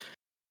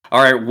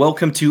All right,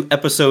 welcome to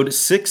episode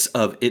 6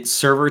 of It's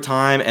Server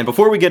Time. And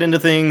before we get into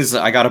things,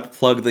 I got to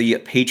plug the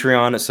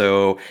Patreon.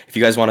 So if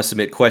you guys want to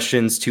submit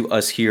questions to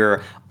us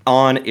here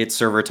on It's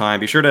Server Time,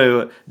 be sure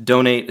to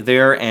donate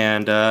there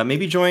and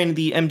maybe join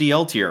the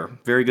MDL tier.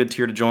 Very good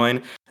tier to join.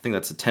 I think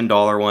that's a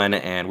 $10 one.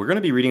 And we're going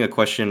to be reading a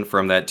question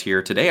from that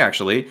tier today,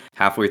 actually,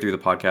 halfway through the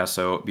podcast.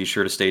 So be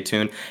sure to stay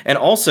tuned. And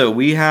also,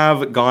 we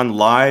have gone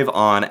live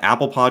on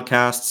Apple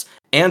Podcasts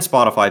and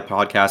Spotify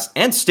podcasts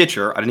and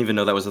Stitcher. I didn't even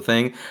know that was a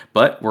thing,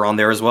 but we're on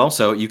there as well.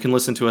 So you can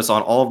listen to us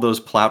on all of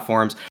those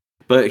platforms.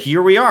 But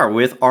here we are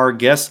with our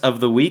guest of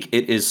the week.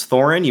 It is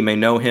Thorin. You may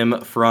know him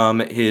from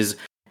his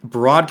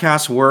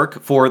broadcast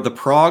work for the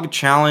Prague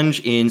Challenge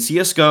in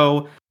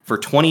CSGO for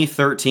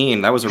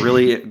 2013. That was a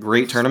really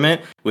great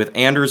tournament with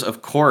Anders,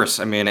 of course.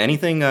 I mean,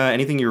 anything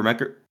you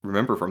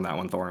remember from that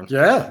one, Thorin?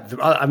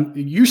 Yeah,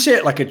 you say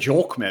it like a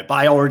joke, mate, but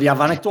I already have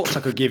anecdotes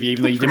I could give you,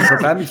 even though you didn't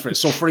prepare me for it.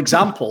 So, for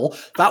example,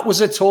 that was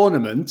a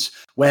tournament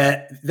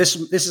where this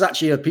is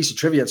actually a piece of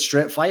trivia that's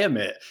straight fire,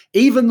 mate.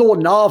 Even though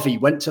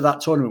Na'Vi went to that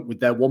tournament with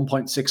their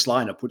 1.6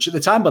 lineup, which at the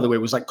time, by the way,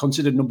 was like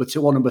considered number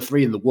 2 or number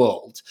 3 in the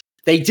world,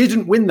 they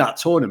didn't win that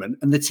tournament,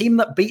 and the team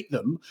that beat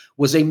them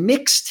was a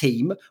mixed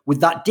team with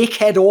that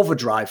dickhead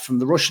Overdrive from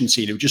the Russian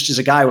scene, who just is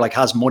a guy who like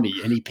has money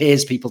and he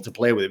pays people to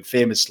play with him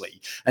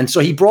famously. And so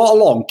he brought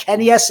along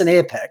Kenny S and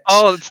Apex.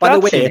 Oh, by the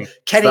way,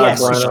 Kenny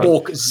S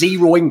spoke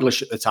zero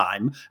English at the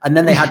time, and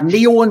then they had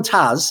Neo and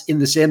Taz in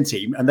the same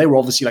team, and they were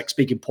obviously like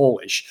speaking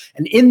Polish.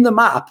 And in the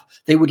map,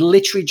 they would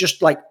literally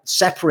just like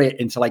separate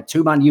into like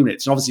 2-man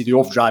units, and obviously the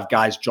Overdrive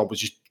guy's job was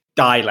just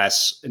die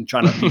less and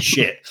trying to be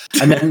shit.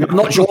 And then I'm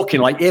not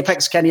joking, like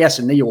Apex, Kenny S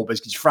and Neo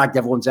basically fragged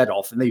everyone's head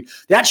off, and they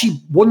actually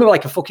won them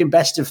like a fucking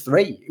best of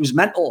 3. It was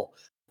mental.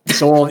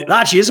 So that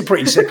actually is a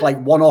pretty sick like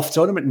one-off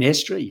tournament in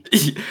history.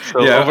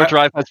 So yeah,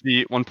 Overdrive has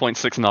the 1.6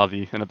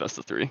 Na'Vi in a best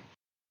of 3.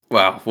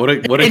 Wow, what a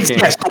in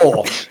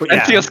CSGO, but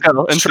yeah,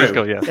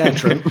 CSGO, yeah,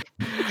 true.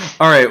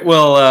 All right,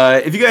 well,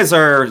 if you guys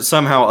are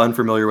somehow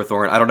unfamiliar with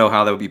Thorin, I don't know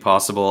how that would be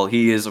possible.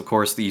 He is, of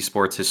course, the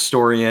esports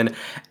historian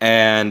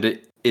and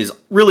is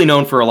really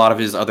known for a lot of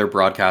his other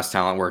broadcast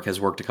talent work,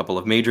 has worked a couple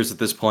of majors at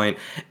this point,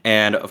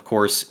 and of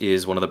course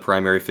is one of the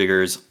primary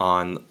figures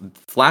on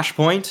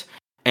Flashpoint.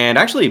 And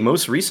actually,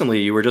 most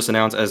recently, you were just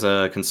announced as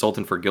a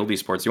consultant for Guild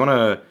Esports. You want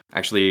to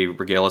actually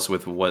regale us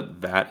with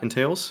what that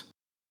entails?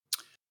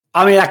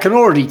 I mean, I can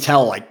already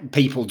tell, like,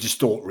 people just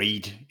don't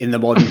read in the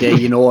modern day,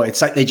 you know?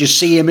 It's like they just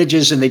see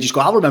images and they just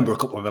go, I'll remember a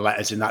couple of the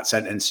letters in that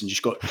sentence and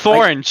just go...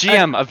 Thorin, like,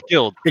 GM of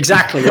Guild.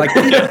 Exactly. Like,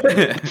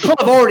 people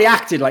have already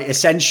acted, like,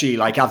 essentially,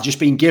 like, I've just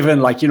been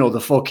given, like, you know, the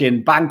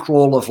fucking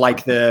bankroll of,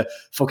 like, the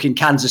fucking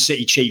Kansas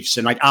City Chiefs,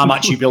 and, like, I'm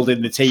actually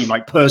building the team,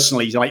 like,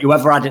 personally. Like,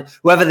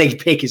 whoever they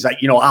pick is,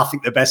 like, you know, I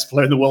think the best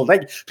player in the world.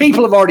 Like,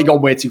 people have already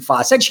gone way too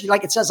far. Essentially,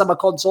 like, it says I'm a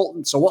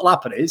consultant, so what'll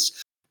happen is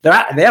they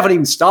haven't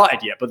even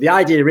started yet, but the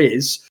idea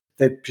is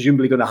they're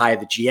presumably going to hire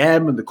the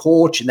GM and the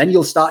coach, and then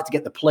you'll start to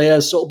get the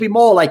players. So it'll be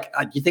more like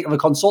you think of a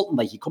consultant,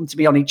 like you come to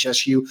me on each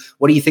issue.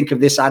 What do you think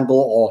of this angle,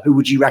 or who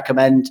would you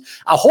recommend?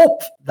 I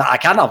hope that I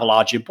can have a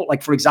large input.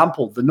 Like, for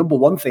example, the number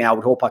one thing I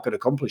would hope I could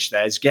accomplish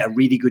there is get a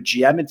really good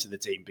GM into the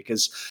team,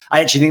 because I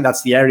actually think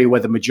that's the area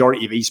where the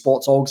majority of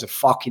esports orgs are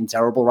fucking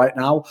terrible right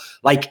now.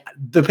 Like,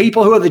 the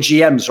people who are the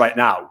GMs right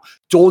now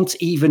don't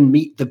even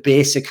meet the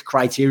basic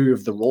criteria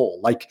of the role.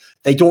 Like,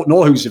 they don't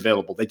know who's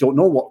available. They don't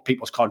know what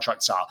people's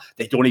contracts are.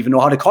 They don't even know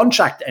how to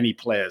contract any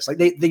players. Like,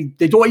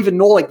 they don't even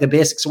know like the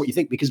basics of what you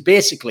think, because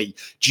basically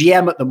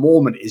GM at the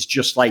moment is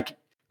just like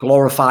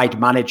glorified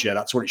manager.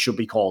 That's what it should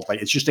be called.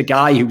 Like, it's just a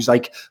guy who's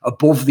like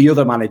above the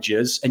other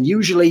managers, and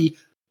usually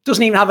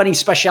doesn't even have any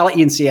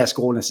speciality in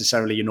CSGO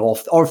necessarily, you know,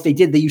 or if they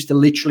did, they used to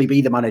literally be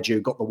the manager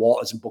who got the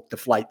waters and booked the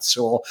flights.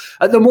 So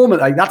at the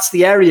moment, like, that's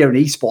the area in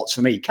esports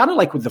for me, kind of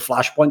like with the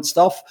Flashpoint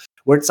stuff,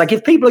 where it's like,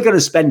 if people are going to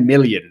spend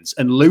millions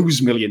and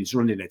lose millions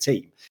running a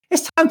team,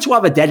 it's time to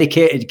have a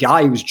dedicated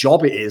guy whose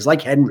job it is,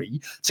 like Henry,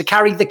 to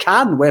carry the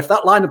can, where if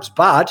that lineup's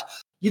bad,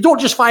 you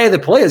don't just fire the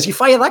players, you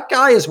fire that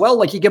guy as well.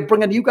 Like, you can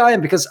bring a new guy in,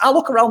 because I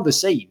look around the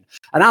scene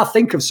and I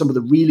think of some of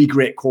the really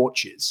great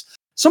coaches.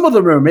 Some of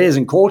them are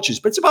amazing coaches,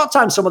 but it's about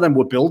time some of them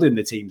were building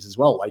the teams as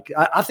well. Like,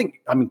 I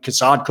think,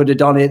 Kassad could have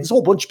done it. There's a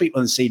whole bunch of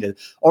people in the scene that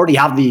already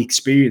have the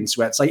experience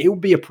where it's like, it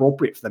would be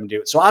appropriate for them to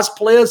do it. So as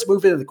players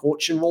move into the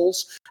coaching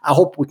roles, I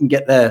hope we can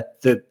get the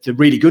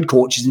really good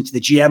coaches into the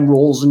GM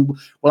roles, and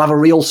we'll have a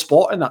real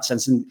sport in that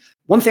sense. And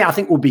one thing I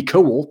think would be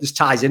cool, this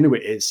ties into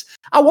it, is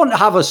I want to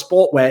have a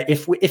sport where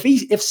if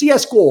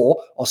CSGO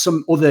or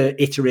some other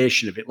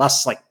iteration of it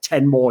lasts like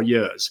 10 more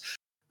years,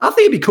 I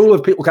think it'd be cool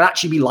if people could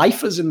actually be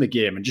lifers in the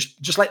game, and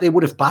just like they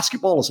would if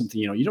basketball or something,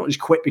 you know, you don't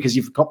just quit because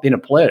you've got being a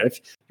player. If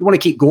you want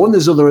to keep going,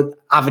 there's other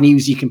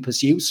avenues you can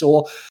pursue.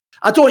 So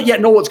I don't yet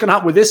know what's going to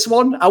happen with this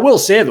one. I will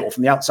say, though,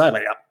 from the outside,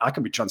 like, I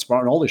can be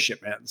transparent on all this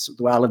shit, man. That's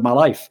the way I live my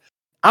life.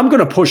 I'm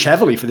going to push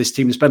heavily for this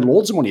team to spend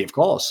loads of money, of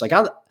course. Like,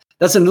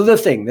 that's another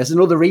thing. There's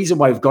another reason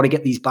why we've got to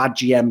get these bad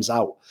GMs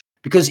out.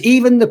 Because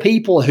even the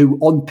people who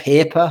on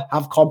paper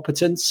have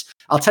competence,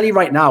 I'll tell you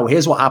right now,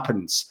 here's what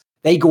happens.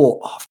 They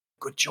go, oh,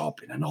 good job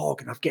in an org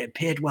and I'm getting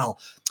paid well.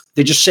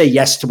 they just say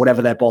yes to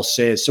whatever their boss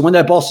says. So when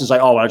their boss is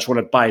like, "Oh, I just want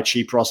to buy a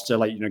cheap roster,"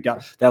 like,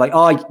 they're like,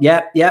 "Oh,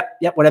 yeah,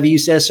 whatever you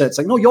say." So it's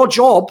like, no, your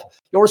job,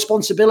 your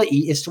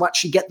responsibility is to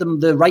actually get them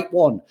the right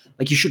one.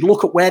 Like, you should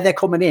look at where they're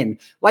coming in.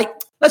 Like,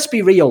 let's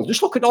be real.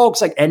 Just look at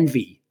orgs like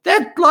Envy.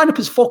 Their lineup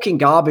is fucking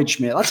garbage,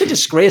 mate. That's a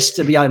disgrace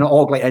to be an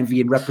org like Envy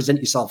and represent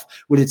yourself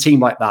with a team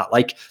like that.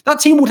 Like, that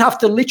team would have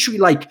to literally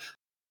like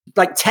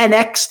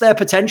 10x their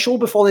potential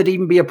before they'd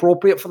even be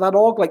appropriate for that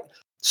org. Like,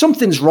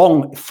 something's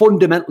wrong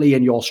fundamentally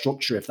in your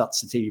structure if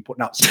that's the team you're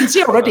putting out. So you can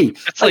see already.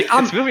 It's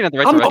moving in the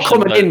right I'm direction. not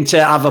coming in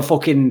to have a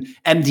fucking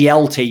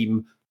MDL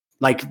team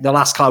like the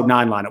last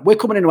Cloud9 lineup. We're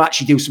coming in to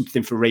actually do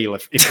something for real,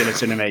 if they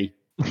listen to me.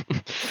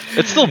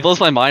 It still blows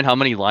my mind how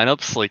many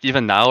lineups, like,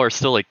 even now, are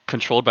still like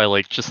controlled by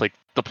like just like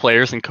the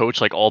players and coach,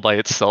 like, all by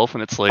itself,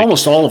 and it's like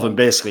almost all of them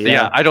basically.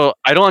 Yeah, I don't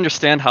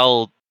understand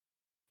how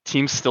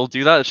teams still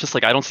do that. It's just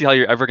like, I don't see how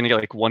you're ever going to get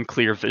like one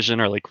clear vision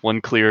or like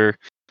one clear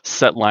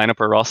set lineup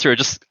or roster. It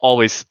just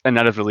always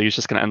inevitably is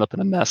just going to end up in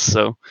a mess.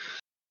 So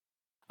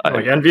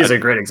Envy is a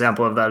great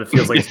example of that. It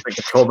feels like it's been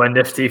controlled by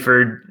Nifty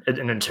for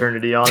an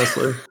eternity,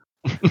 honestly.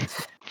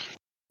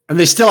 And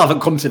they still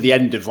haven't come to the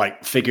end of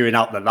like figuring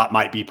out that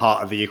might be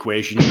part of the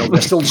equation.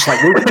 They're still just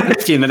like, we're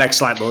 50 in the next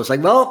slide. But it's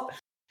like, well,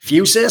 if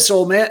you say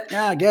so, mate.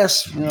 Yeah, I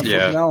guess.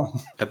 Yeah.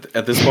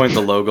 At this point, the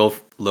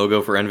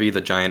logo for Envy,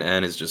 the giant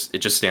N, is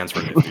just stands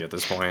for Nifty at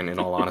this point, in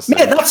all honesty.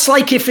 Yeah, that's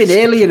like if in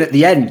Alien at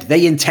the end,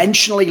 they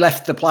intentionally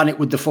left the planet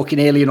with the fucking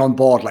alien on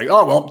board. Like,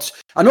 oh, well,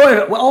 I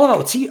know all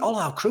of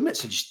our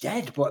crewmates are just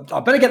dead, but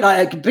I better get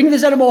that. Bring the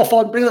Xenomorph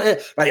on.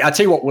 Right, I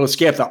tell you what, we'll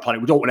escape that planet.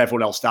 We don't want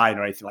everyone else dying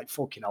or anything. Like,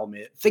 fucking hell,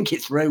 mate. Think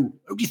it through.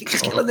 Who do you think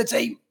is killing the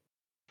team?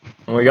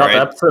 And we got the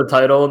episode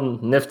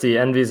titled Nifty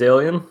Envy's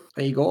Alien.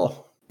 There you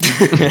go.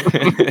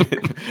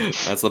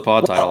 That's the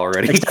pod title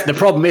already. The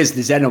problem is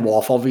the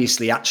Xenomorph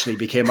obviously actually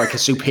became like a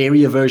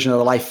superior version of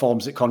the life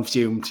forms it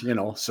consumed,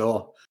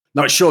 so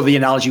not sure the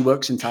analogy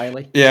works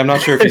entirely. Yeah, I'm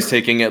not sure if he's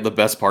taking the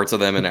best parts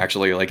of them and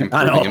actually like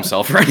improving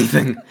himself or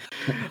anything.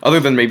 Other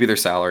than maybe their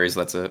salaries,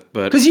 that's it.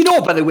 But because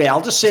by the way,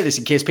 I'll just say this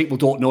in case people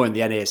don't know in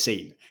the NA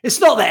scene. It's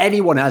not that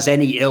anyone has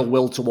any ill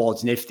will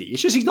towards Nifty.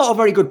 It's just he's not a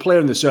very good player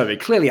in the survey.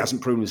 Clearly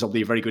hasn't proven himself to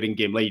be a very good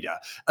in-game leader.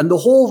 And the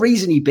whole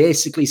reason he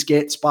basically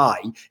skates by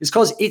is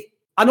because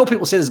I know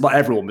people say this about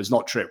everyone, but it's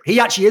not true. He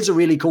actually is a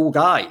really cool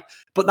guy,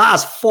 but that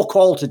has fuck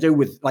all to do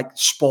with like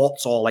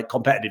sports or like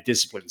competitive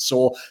disciplines.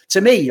 So to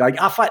me, like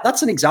I find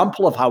that's an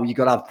example of how you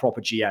got to have proper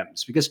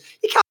GMs, because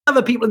you can't have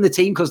the people in the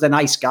team because they're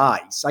nice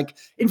guys. Like,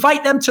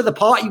 invite them to the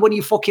party when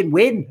you fucking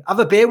win. Have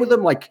a beer with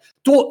them. Like,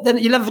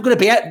 there's never going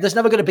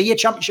to be a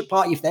championship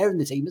party if they're in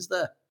the team, is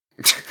there?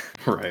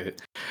 Right.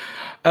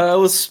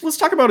 Let's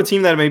talk about a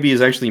team that maybe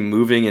is actually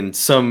moving in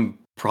some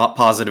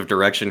positive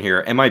direction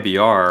here.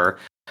 MIBR.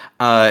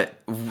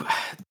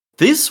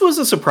 This was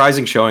a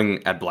surprising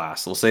showing at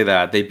Blast. We'll say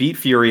that. They beat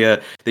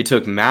Furia. They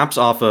took maps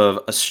off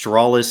of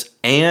Astralis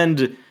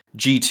and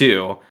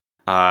G2.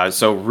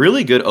 So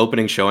really good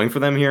opening showing for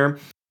them here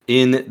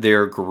in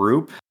their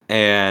group.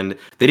 And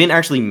they didn't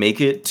actually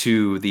make it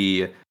to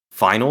the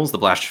finals, the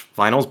Blast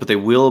finals, but they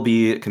will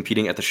be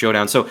competing at the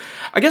Showdown. So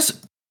I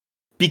guess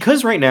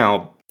because right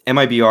now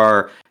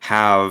MIBR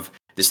have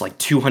this like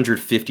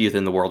 250th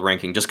in the world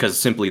ranking, just because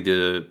simply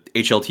the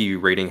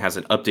HLT rating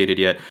hasn't updated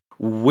yet,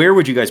 where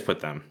would you guys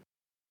put them?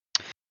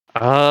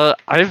 I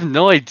have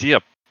no idea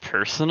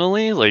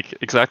personally, like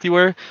exactly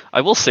where. I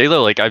will say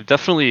though, like I'd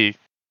probably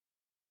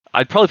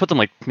put them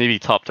like maybe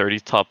top 30,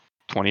 top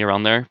 20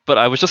 around there. But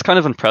I was just kind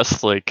of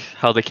impressed like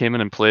how they came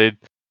in and played.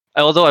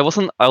 Although I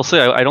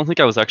don't think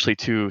I was actually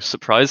too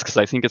surprised, because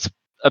I think it's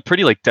a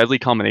pretty like deadly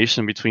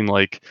combination between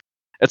like,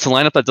 it's a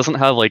lineup that doesn't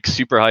have like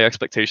super high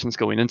expectations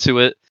going into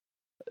it.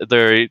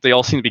 They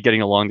all seem to be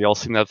getting along. They all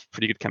seem to have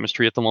pretty good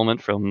chemistry at the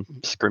moment from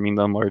scrimming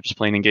them or just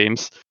playing in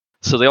games.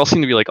 So they all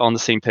seem to be like on the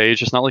same page.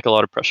 There's not like a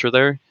lot of pressure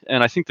there.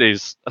 And I think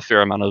there's a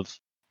fair amount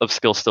of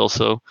skill still.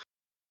 So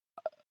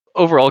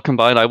overall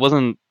combined, I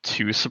wasn't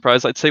too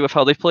surprised, I'd say, with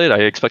how they played. I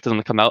expected them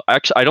to come out.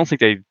 Actually, I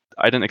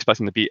didn't expect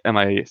them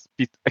to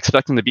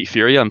expect them to beat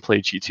Furia and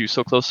play G2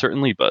 so close,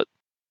 certainly, but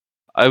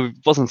I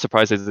wasn't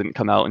surprised they didn't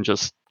come out and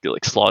just get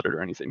like slaughtered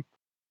or anything.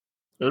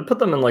 I would put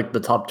them in like the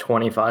top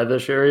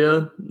 25-ish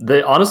area.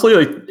 They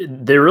honestly,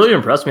 they really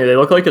impressed me. They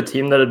look like a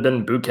team that had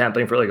been boot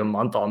camping for like a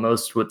month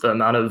almost, with the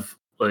amount of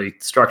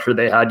like structure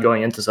they had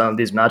going into some of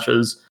these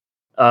matches.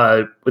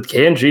 With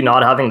KNG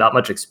not having that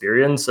much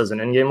experience as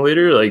an in-game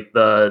leader, like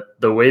the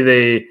way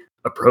they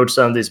approach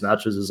some of these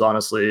matches is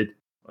honestly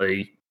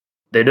like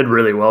they did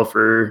really well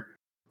for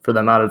the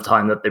amount of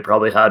time that they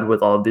probably had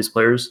with all of these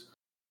players.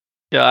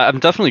 Yeah, I'm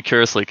definitely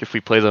curious. Like if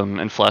we play them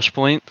in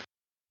Flashpoint,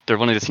 they're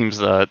one of the teams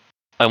that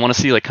I want to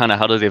see like kind of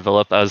how do they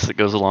develop as it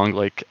goes along.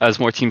 Like as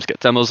more teams get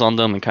demos on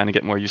them and kind of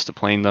get more used to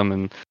playing them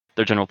and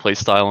their general play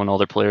style and all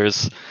their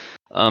players,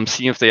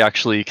 seeing if they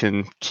actually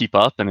can keep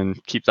up and then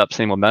keep that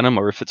same momentum,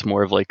 or if it's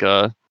more of like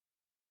I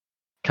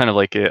kind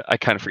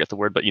of forget the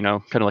word, but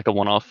kind of like a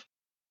one-off.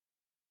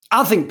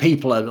 I think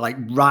people are like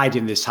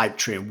riding this hype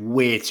train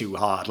way too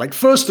hard. Like,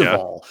 first of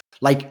all,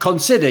 like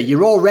consider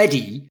you're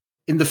already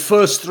in the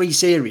first 3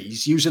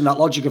 series using that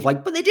logic of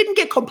like, but they didn't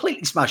get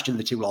completely smashed in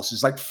the 2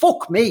 losses. Like,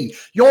 fuck me.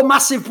 Your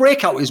massive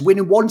breakout is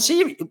winning 1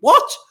 series.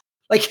 What?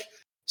 Like,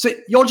 so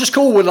you're just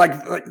cool with like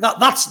that.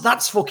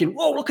 That's fucking,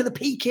 whoa, look at the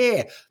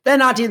PK.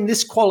 Then add in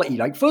this quality.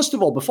 Like, first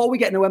of all, before we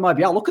get into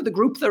MIBR, look at the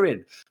group they're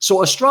in. So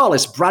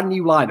Astralis, brand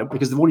new lineup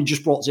because they've only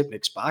just brought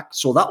Zipnix back.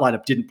 So that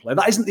lineup didn't play.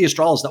 That isn't the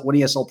Astralis that won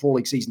ESL Pro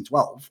League Season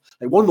 12.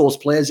 Like, one of those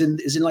players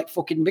is in like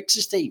fucking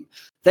Mix's team.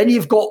 Then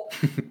you've got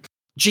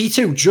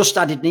G2 just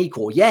added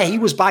Nico. Yeah, he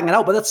was banging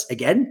out, but that's,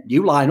 again,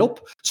 new lineup.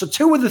 So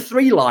 2 of the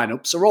 3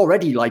 lineups are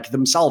already like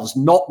themselves,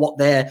 not what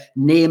their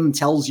name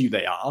tells you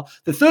they are.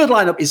 The third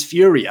lineup is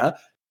Furia.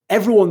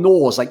 Everyone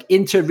knows like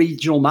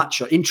intra-regional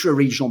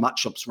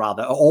matchups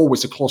rather are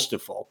always a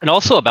clusterfuck. And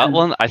also about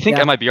one, I think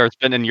MIBR has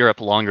been in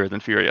Europe longer than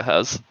Furia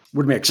has.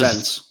 Would make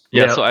sense.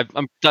 Yeah, so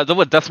that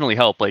would definitely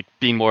help, like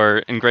being more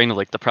ingrained in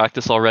like the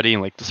practice already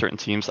and like the certain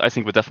teams. I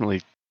think would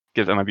definitely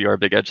give MIBR a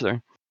big edge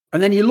there.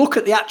 And then you look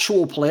at the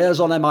actual players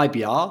on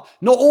MIBR,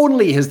 not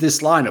only has this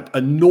lineup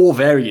and no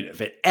variant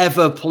of it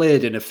ever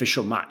played an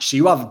official match, so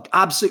you have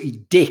absolutely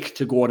dick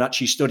to go and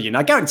actually study. And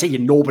I guarantee you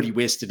nobody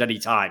wasted any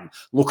time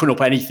looking up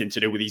anything to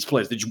do with these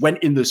players. They just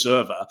went in the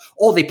server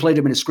or they played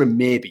them in a scrim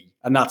maybe,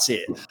 and that's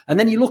it. And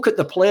then you look at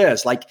the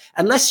players, like,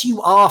 unless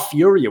you are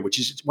Furia, which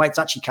is why it's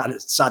actually kind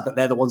of sad that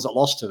they're the ones that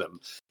lost to them,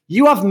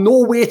 you have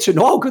no way to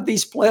know how good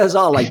these players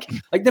are. Like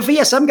the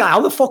VSM guy,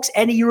 how the fuck's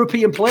any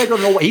European player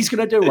going to know what he's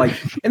going to do? Like,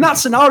 in that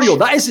scenario,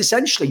 that is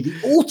essentially the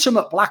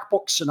ultimate black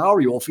box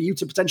scenario for you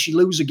to potentially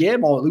lose a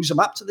game or lose a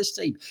map to this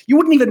team. You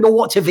wouldn't even know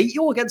what to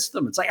veto against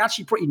them. It's like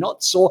actually pretty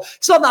nuts. So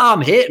it's not that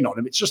I'm hating on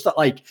him. It's just that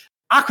like,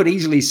 I could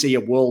easily see a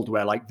world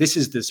where like this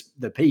is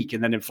the peak,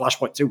 and then in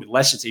Flashpoint 2 with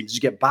lesser teams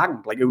just get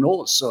banged. Like, who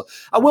knows? So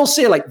I will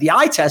say, like, the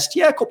eye test,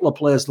 yeah, a couple of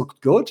players looked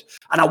good.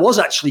 And I was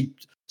actually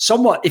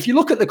somewhat, if you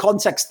look at the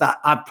context, that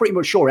I'm pretty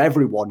much sure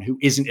everyone who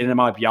isn't in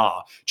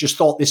MIBR just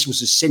thought this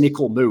was a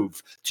cynical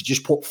move to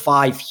just put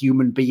 5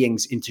 human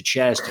beings into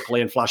chairs to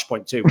play in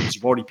Flashpoint 2 because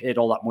you've already paid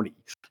all that money.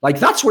 Like,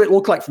 that's what it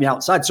looked like from the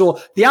outside.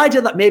 So the idea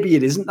that maybe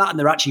it isn't that and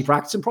they're actually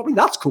practicing, probably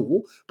that's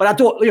cool. But I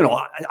don't,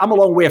 I'm a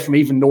long way from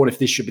even knowing if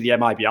this should be the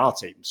MIBR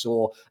team.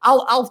 So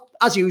I'll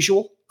as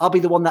usual, I'll be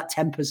the one that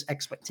tempers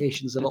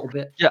expectations a little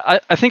bit. Yeah,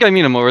 I think I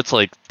mean more. It's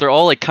like they're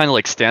all like kind of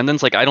like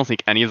stand-ins. Like, I don't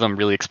think any of them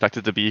really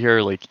expected to be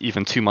here. Like,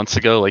 even 2 months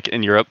ago, like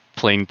in Europe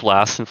playing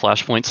Blast and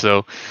Flashpoint.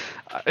 So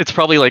it's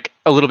probably like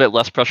a little bit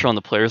less pressure on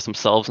the players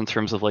themselves in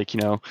terms of like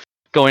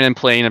going and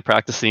playing and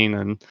practicing,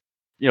 and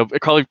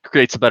it probably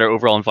creates a better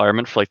overall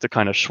environment for like the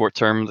kind of short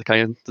term,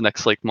 the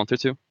next like month or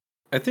two.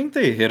 I think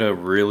they hit a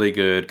really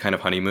good kind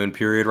of honeymoon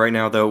period right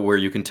now, though, where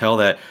you can tell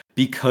that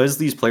because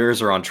these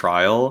players are on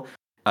trial,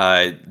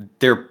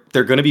 they're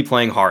going to be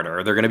playing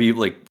harder. They're going to be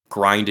like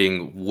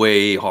grinding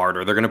way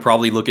harder. They're going to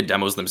probably look at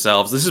demos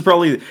themselves. This is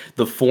probably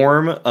the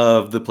form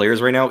of the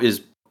players right now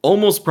is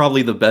almost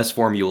probably the best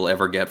form you will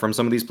ever get from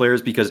some of these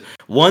players, because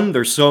one,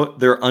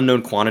 they're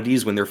unknown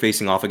quantities when they're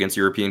facing off against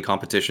European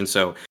competition,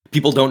 so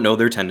people don't know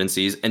their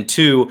tendencies, and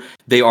two,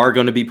 they are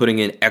going to be putting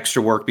in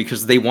extra work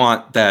because they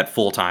want that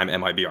full-time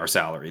MIBR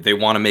salary. They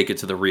want to make it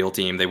to the real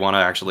team. They want to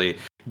actually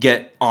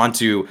get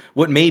onto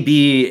what may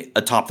be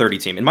a top 30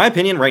 team. In my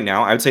opinion, right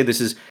now, I would say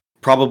this is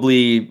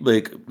probably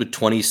like the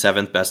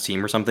 27th best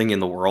team or something in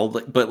the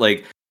world, but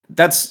like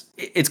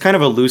it's kind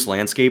of a loose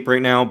landscape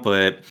right now.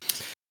 But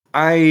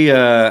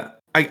I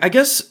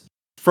guess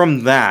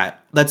from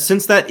that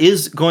since that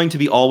is going to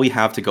be all we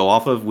have to go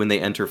off of when they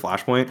enter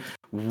Flashpoint,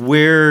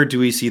 where do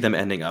we see them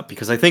ending up?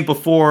 Because I think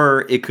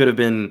before it could have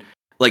been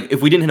like,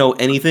 if we didn't know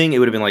anything, it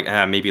would have been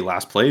like, maybe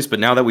last place. But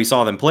now that we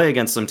saw them play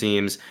against some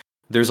teams,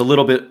 there's a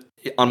little bit,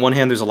 on one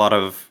hand, there's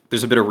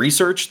a bit of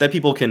research that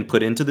people can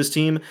put into this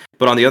team.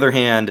 But on the other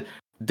hand,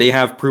 they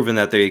have proven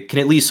that they can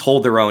at least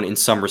hold their own in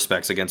some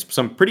respects against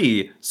some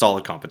pretty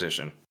solid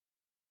competition.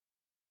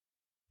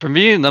 For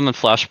me and them in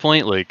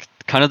Flashpoint, like,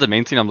 kind of the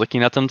main thing I'm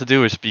looking at them to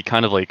do is be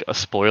kind of like a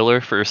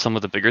spoiler for some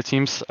of the bigger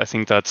teams. I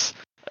think that's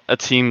a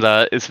team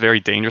that is very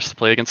dangerous to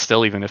play against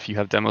still, even if you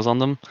have demos on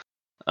them.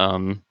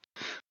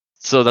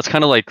 So that's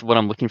kind of like what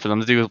I'm looking for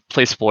them to do,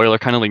 play spoiler,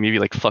 kind of like maybe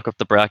like fuck up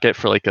the bracket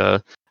for like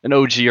an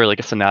OG or like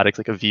a Fnatic,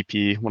 like a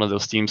VP, one of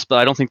those teams. But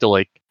I don't think they'll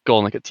like go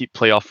on like a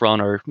playoff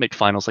run or make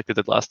finals like they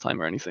did last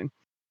time or anything.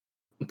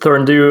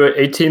 Thorn, do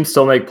 8 teams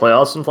still make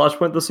playoffs in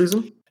Flashpoint this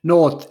season?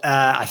 No,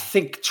 I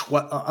think,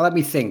 let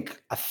me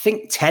think. I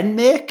think 10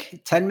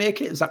 make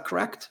it. Is that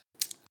correct?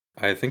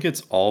 I think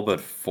it's all but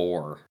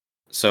 4.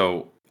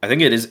 So I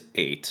think it is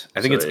 8.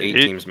 I think it's 8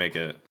 teams make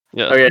it.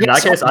 Yeah. Okay, in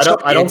that case,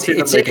 I don't see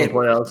them making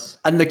playoffs.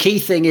 And the key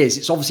thing is,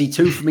 it's obviously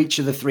 2 from each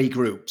of the 3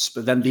 groups,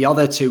 but then the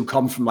other 2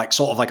 come from like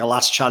sort of like a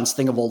last chance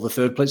thing of all the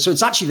third place. So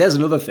it's actually, there's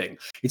another thing.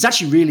 It's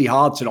actually really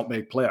hard to not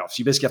make playoffs.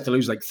 You basically have to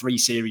lose like 3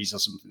 series or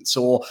something.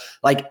 So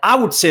like, I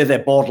would say they're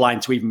borderline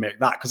to even make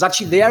that, because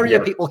actually the area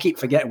people keep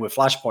forgetting with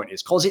Flashpoint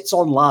is because it's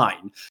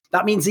online.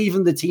 That means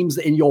even the teams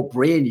that in your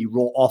brain you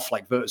wrote off,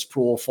 like Virtus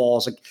Pro,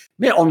 Force, like,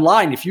 mate,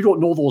 online, if you don't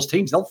know those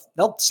teams,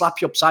 they'll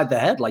slap you upside the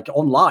head, like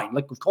online,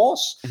 like, of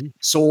course. Mm-hmm.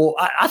 So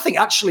I think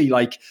actually,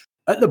 like,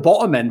 at the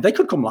bottom end, they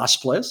could come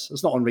last place.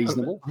 It's not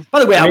unreasonable. By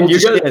the way, I mean, will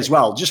just say as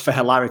well, just for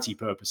hilarity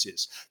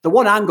purposes, the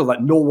one angle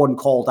that no one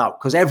called out,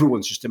 because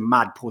everyone's just a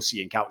mad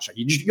pussy in Counter-Strike.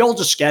 You're all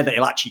just scared that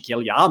he'll actually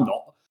kill you. I'm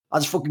not. I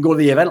just fucking go to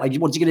the event. Like,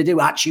 what's he going to do?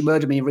 Actually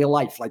murder me in real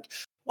life? Like,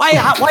 why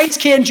is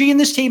KNG in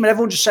this team and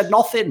everyone just said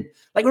nothing?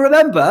 Like,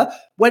 remember,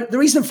 when the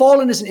reason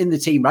Fallen isn't in the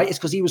team, right, is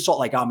because he was sort of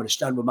like, I'm going to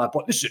stand with my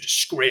boy. This is a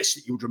disgrace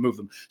that you would remove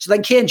them. So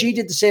then KNG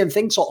did the same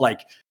thing, sort of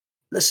like,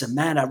 listen,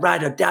 man, I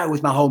ride or die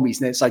with my homies.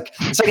 And it's like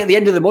at the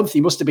end of the month,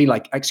 he must have been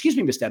like, excuse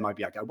me, Mr.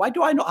 MIBR guy, why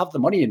do I not have the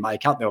money in my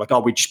account? They're like, oh,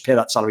 we just pay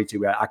that salary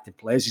to active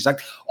players. He's like,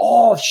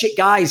 oh, shit,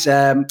 guys.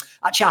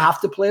 Actually, I have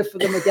to play for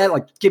them again.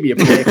 Like, give me a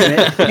break,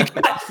 mate.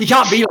 You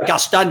can't be like a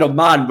stand-up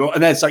man.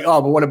 And then it's like,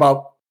 oh, but what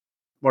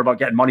about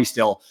getting money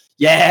still?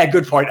 Yeah,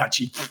 good point,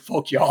 actually.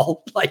 Fuck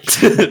y'all. Like,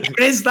 what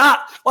is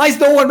that? Why has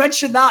no one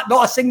mentioned that?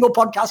 Not a single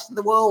podcast in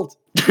the world.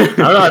 I don't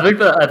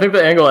know. I think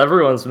the angle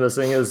everyone's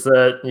missing is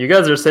that you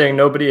guys are saying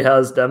nobody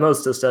has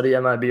demos to study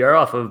MIBR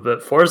off of,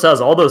 but Force has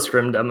all those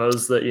scrim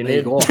demos that you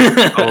need. Oh,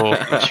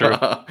 true.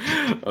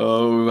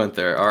 Oh, we went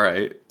there. All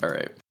right.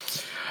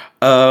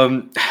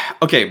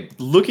 Okay,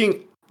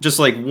 looking just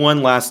like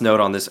one last note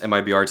on this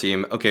MIBR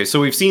team. Okay, so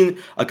we've seen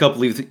a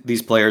couple of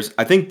these players.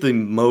 I think the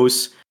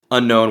most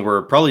unknown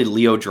were probably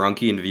Leo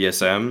Drunky and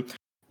VSM.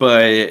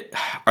 But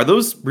are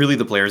those really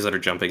the players that are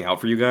jumping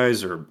out for you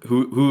guys, or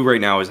who right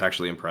now is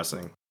actually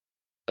impressing?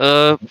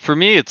 For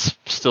me, it's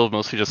still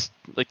mostly just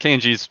like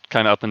KNG's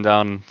kind of up and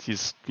down.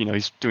 He's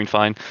doing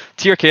fine.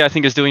 TRK I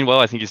think is doing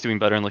well. I think he's doing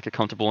better in like a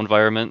comfortable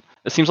environment.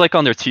 It seems like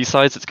on their T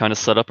sides, it's kind of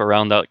set up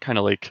around that kind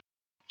of like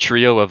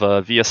trio of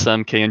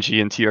VSM,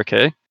 KNG, and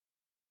TRK.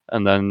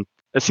 And then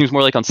it seems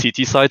more like on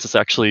CT sides, it's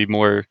actually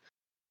more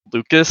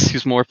Lucas,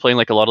 who's more playing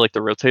like a lot of like the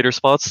rotator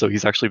spots, so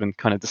he's actually been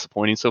kind of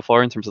disappointing so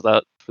far in terms of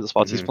that for the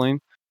spots he's playing.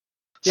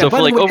 Yeah, so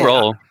for like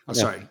overall,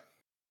 sorry.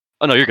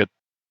 Oh no, you're good.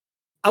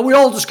 Are we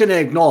all just going to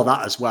ignore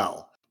that as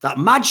well? That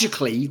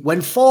magically,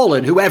 when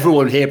Fallen, who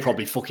everyone here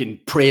probably fucking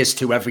prays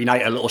to every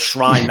night, a little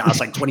shrine that has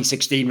like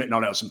 2016 written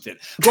on it or something,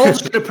 we're all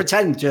just going to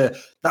pretend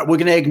that we're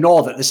going to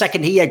ignore that the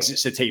second he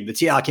exits the team, the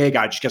TRK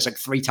guy just gets like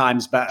 3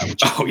 times better,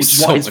 which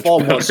is what his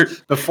form was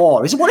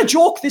before. What a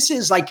joke this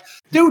is. Like,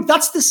 dude,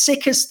 that's the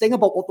sickest thing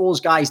about what those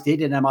guys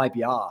did in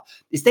MIBR,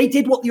 is they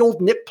did what the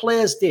old NIP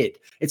players did.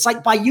 It's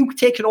like by you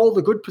taking all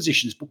the good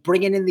positions, but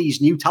bringing in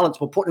these new talents,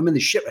 but putting them in the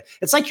ship.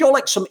 It's like you're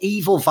like some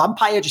evil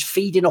vampire just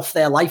feeding off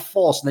their life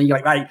force. And then you're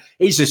like, right,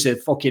 he's just a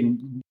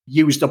fucking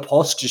used up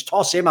husk. Just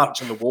toss him out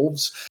to the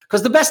wolves.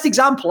 Because the best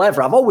example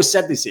ever, I've always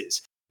said this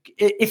is,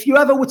 if you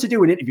ever were to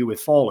do an interview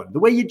with Fallen, the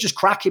way you just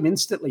crack him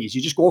instantly is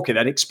you just go, okay,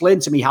 then explain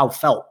to me how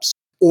Phelps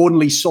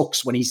only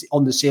sucks when he's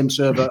on the same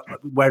server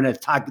wearing a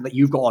tag that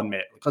you've got on,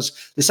 mate.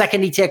 Because the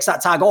second he takes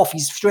that tag off,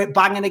 he's straight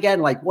banging again.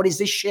 Like, what is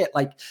this shit?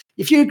 Like,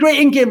 if you're a great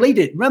in-game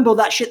leader, remember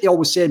that shit they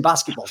always say in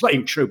basketball. It's not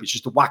even true, but it's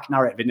just a whack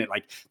narrative, isn't it?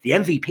 Like, the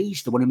MVP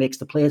is the one who makes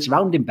the players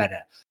around him better.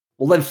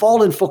 Well, then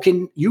Fallen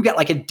you get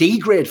like a D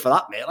grade for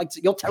that, mate. Like,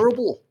 you're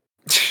terrible.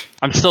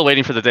 I'm still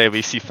waiting for the day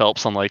we see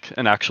Phelps on like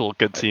an actual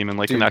good team and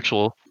like an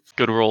actual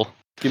good role.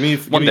 Give me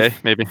one day,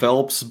 maybe.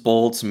 Phelps,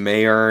 Bolts,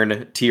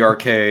 Mayern,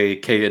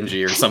 TRK,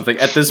 KNG or something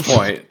at this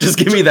point. Just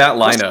give me that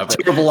lineup.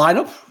 Terrible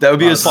lineup? That would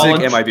be a sick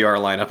MIBR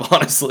lineup,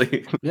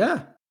 honestly.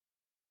 Yeah.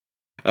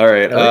 All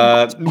right.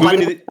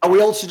 Are we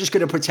also just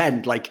going to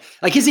pretend like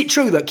is it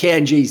true that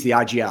KNG is the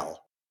IGL?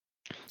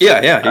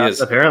 Yeah, he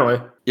is.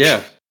 Apparently.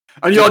 Yeah.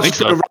 And you're just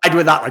going to ride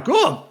with that, like,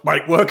 oh,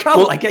 might work out.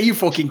 Well, like, are you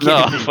fucking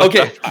kidding me?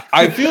 Okay,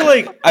 I feel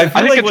like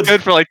it's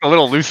good for like a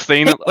little loose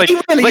thing. Like,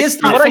 he really like, is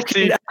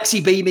that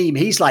XCB meme.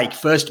 He's like,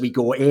 first we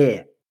go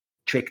A,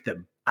 trick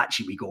them.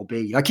 Actually, we go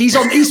B. Like he's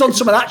on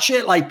some of that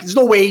shit. Like, there's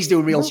no way he's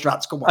doing real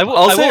strats. Come on.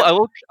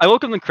 I will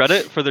give them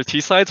credit for their T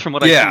sides from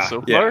what I've seen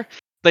so far.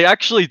 They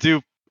actually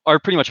are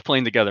pretty much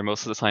playing together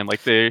most of the time.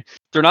 Like they're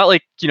not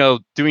like,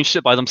 doing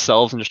shit by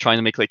themselves and just trying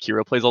to make like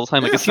hero plays all the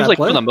time. Like it seems like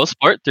for the most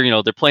part,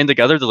 they're playing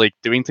together, they're like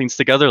doing things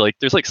together. Like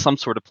there's like some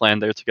sort of plan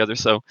there together.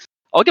 So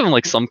I'll give him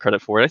like some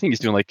credit for it. I think he's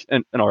doing like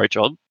an alright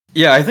job.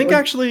 Yeah, I think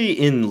actually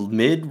in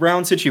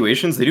mid-round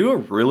situations, they do a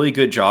really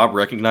good job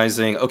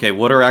recognizing, okay,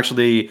 what are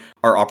actually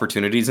our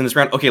opportunities in this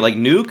round? Okay, like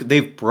Nuke,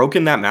 they've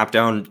broken that map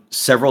down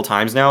several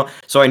times now,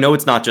 so I know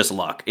it's not just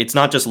luck. It's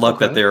not just luck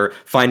that they're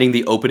finding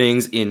the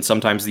openings in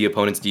sometimes the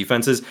opponent's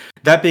defenses.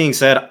 That being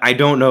said, I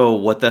don't know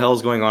what the hell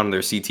is going on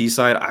their CT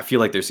side. I feel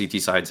like their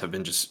CT sides have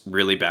been just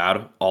really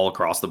bad all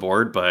across the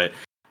board, but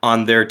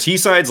on their T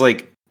sides,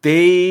 like,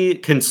 they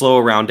can slow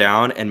a round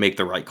down and make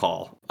the right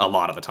call a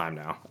lot of the time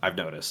now, I've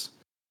noticed.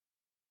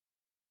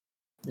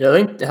 Yeah, I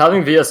think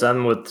having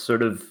VSM with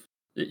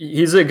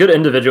he's a good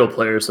individual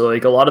player. So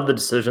like a lot of the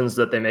decisions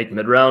that they make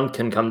mid-round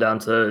can come down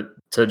to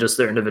just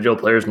their individual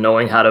players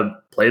knowing how to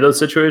play those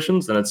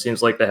situations. And it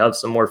seems like they have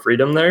some more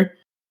freedom there.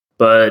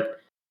 But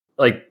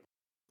like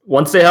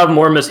once they have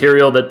more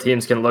material that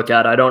teams can look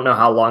at, I don't know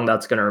how long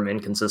that's going to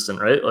remain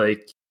consistent, right?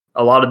 Like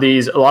a lot of the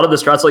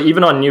strats, like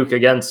even on Nuke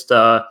against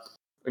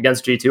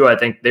G2, I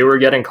think they were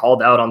getting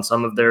called out on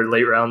some of their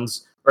late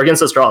rounds or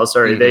against Astralis,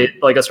 sorry. They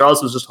like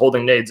Astralis was just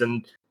holding nades,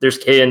 and there's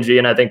KNG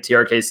and I think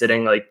TRK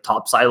sitting like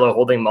top silo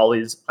holding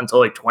mollies until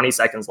like 20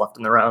 seconds left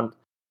in the round.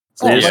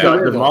 So they just got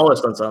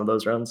demolished on some of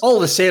those rounds. All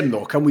the same,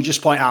 though, can we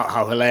just point out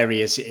how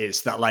hilarious it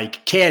is that,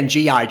 like,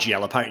 KNG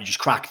IGL apparently just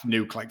cracked the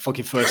nuke, like,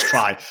 fucking first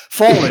try.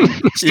 Fallen.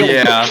 Still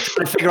trying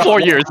to figure out 4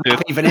 what years, that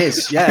dude. even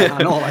is. Yeah,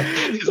 I know. Like,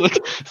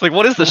 it's like,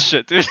 what is this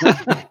shit, dude?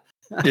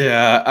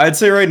 Yeah, I'd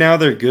say right now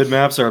their good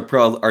maps are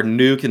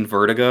Nuke and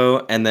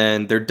Vertigo, and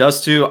then their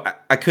Dust 2,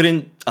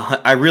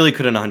 I really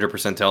couldn't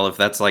 100% tell if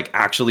that's, like,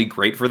 actually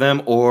great for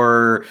them,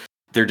 or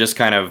they're just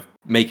kind of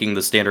making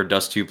the standard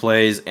Dust 2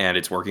 plays, and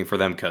it's working for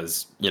them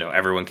because, you know,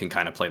 everyone can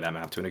kind of play that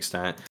map to an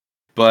extent.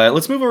 But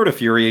let's move over to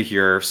Furia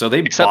here. So they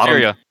Except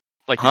Furia,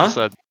 like you just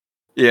said.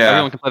 Yeah,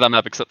 everyone can play that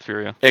map except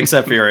Furia.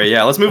 Except Furia,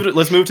 yeah. Let's move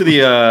to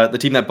the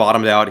team that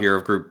bottomed out here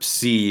of Group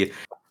C.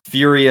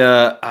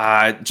 Furia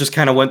just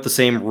kind of went the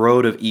same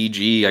road of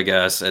EG, I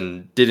guess,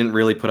 and didn't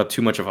really put up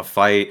too much of a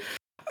fight.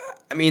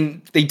 I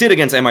mean, they did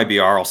against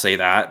MIBR, I'll say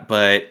that,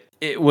 but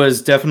it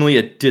was definitely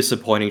a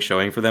disappointing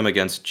showing for them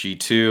against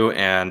G2,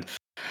 and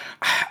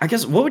I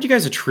guess, what would you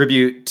guys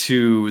attribute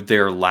to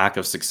their lack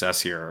of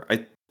success here?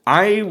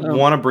 I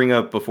want to bring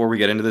up, before we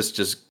get into this,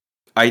 just,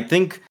 I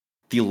think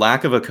the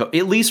lack of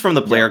at least from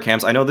the player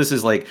camps, I know this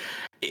is like,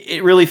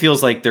 it really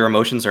feels like their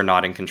emotions are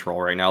not in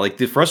control right now. Like,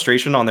 the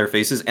frustration on their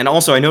faces, and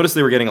also I noticed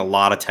they were getting a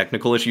lot of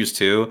technical issues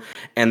too,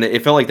 and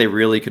it felt like they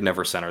really could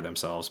never center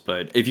themselves.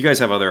 But if you guys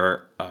have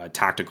other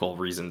tactical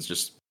reasons,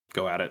 just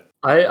go at it.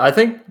 I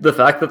think the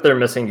fact that they're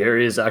missing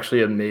Gary is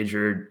actually a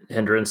major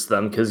hindrance to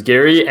them, because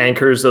Gary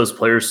anchors those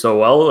players so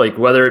well, like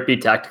whether it be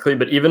tactically,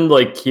 but even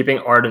like keeping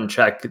Art in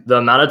check. The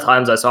amount of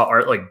times I saw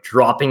Art like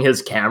dropping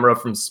his camera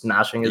from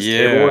smashing his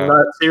table in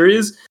that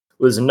series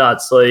was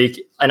nuts. Like,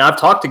 and I've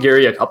talked to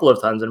Gary a couple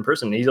of times in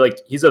person.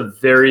 He's a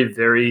very,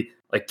 very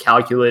like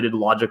calculated,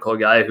 logical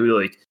guy who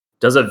like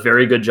does a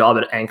very good job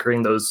at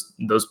anchoring those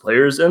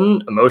players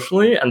in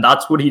emotionally, and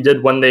that's what he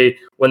did when they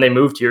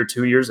moved here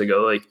 2 years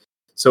ago. Like,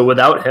 so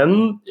without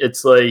him,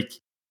 it's like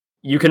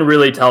you can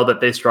really tell that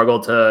they struggle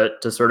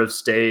to sort of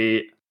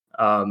stay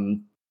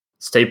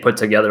put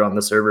together on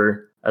the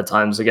server at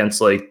times against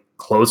like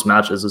close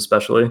matches,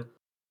 especially.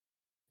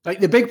 Like,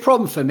 the big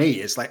problem for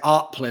me is, like,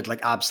 Art played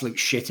like absolute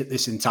shit at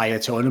this entire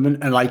tournament.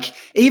 And, like,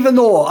 even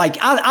though, like,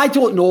 I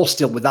don't know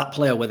still with that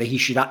player whether he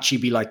should actually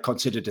be, like,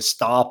 considered a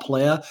star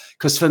player.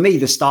 Because for me,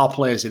 the star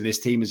players in this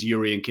team is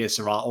Yuri and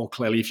Keserato,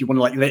 clearly. If you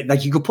want to,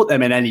 like, you could put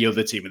them in any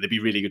other team and they'd be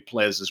really good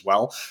players as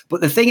well.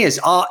 But the thing is,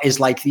 Art is,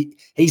 like,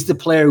 he's the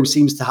player who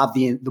seems to have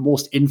the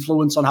most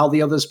influence on how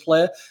the others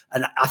play.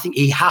 And I think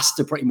he has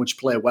to pretty much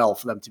play well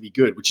for them to be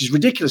good, which is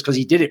ridiculous because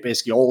he did it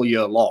basically all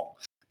year long.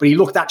 But he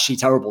looked actually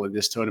terrible in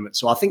this tournament.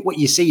 So I think what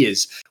you see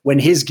is when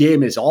his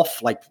game is off,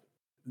 like,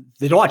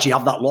 they don't actually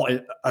have that lot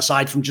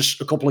aside from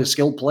just a couple of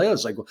skilled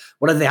players. Like,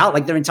 what do they have?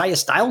 Like, their entire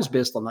style's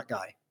based on that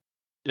guy.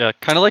 Yeah,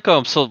 kind of like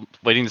I'm still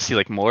waiting to see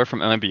like more from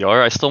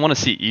MIBR. I still want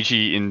to see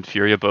EG and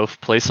Furia both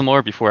play some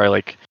more before I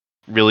like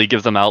really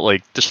give them out,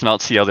 like dish them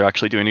out, see how they're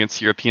actually doing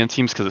against European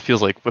teams, because it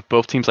feels like with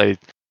both teams I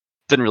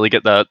didn't really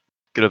get that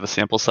good of a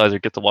sample size or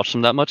get to watch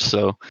them that much.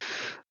 So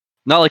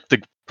not like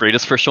the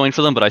greatest first showing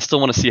for them, but I still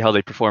want to see how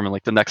they perform in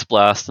like the next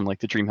blast and like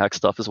the DreamHack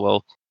stuff as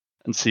well,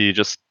 and see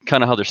just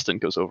kind of how their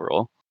stint goes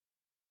overall.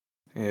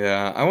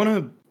 Yeah, I want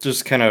to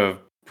just kind of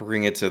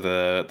bring it to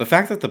the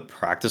fact that the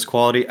practice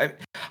quality,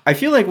 I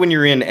feel like when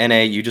you're in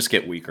NA, you just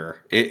get weaker.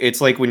 It's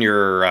like when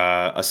you're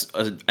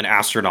an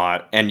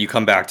astronaut and you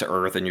come back to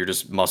Earth and your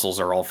just muscles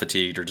are all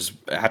fatigued or just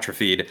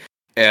atrophied.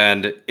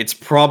 And it's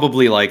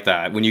probably like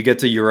that. When you get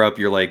to Europe,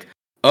 you're like,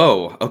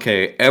 oh,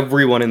 okay,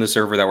 everyone in the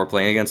server that we're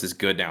playing against is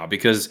good now,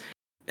 because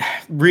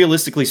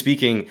realistically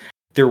speaking,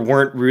 there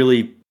weren't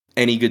really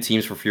any good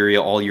teams for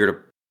Furia all year to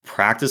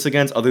practice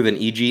against other than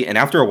EG. And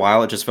after a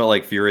while, it just felt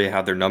like Furia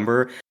had their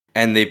number,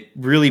 and they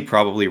really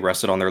probably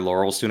rested on their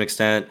laurels to an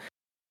extent.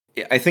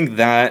 I think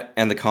that,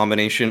 and the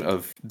combination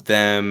of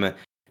them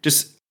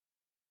just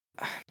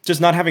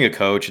not having a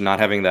coach and not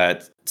having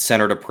that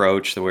centered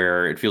approach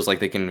where it feels like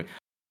they can,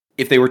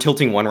 if they were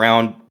tilting one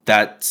round,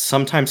 that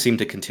sometimes seemed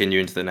to continue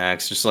into the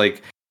next. Just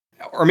like,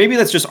 or maybe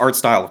that's just Art's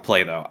style of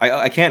play, though.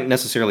 I can't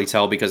necessarily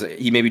tell, because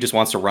he maybe just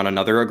wants to run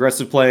another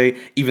aggressive play,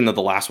 even though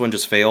the last one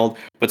just failed.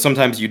 But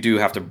sometimes you do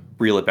have to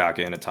reel it back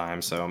in at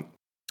times. So,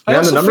 yeah,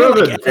 the number of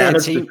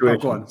advantage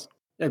situations.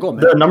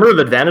 The number of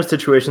advantage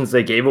situations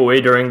they gave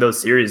away during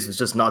those series was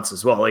just nuts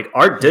as well. Like,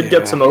 Art did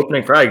get some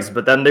opening frags,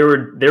 but then they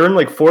were in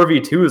like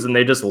 4v2s and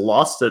they just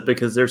lost it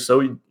because they're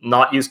so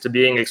not used to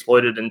being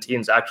exploited in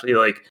teams actually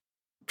like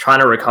trying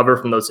to recover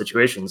from those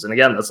situations. And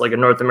again, that's like a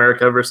North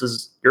America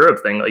versus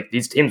Europe thing. Like,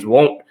 these teams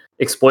won't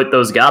exploit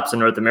those gaps in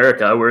North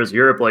America, whereas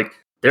Europe, like,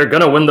 they're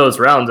gonna win those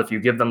rounds if you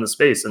give them the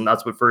space, and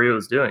that's what Furia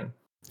was doing.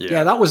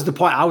 Yeah, that was the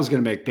point I was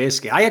going to make,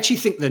 basically. I actually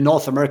think the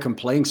North American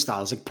playing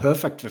style is like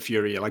perfect for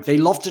Furia. Like, they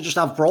love to just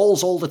have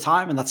brawls all the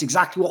time, and that's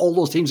exactly what all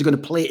those teams are going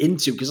to play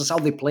into, because that's how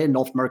they play in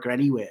North America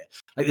anyway.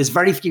 Like, there's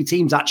very few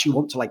teams actually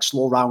want to like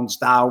slow rounds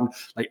down,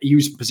 like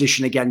use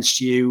position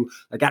against you,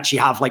 like actually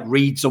have like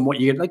reads on what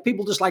you like.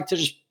 People just like to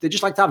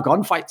have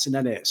gunfights in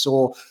NA.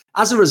 So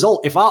as a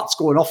result, if Art's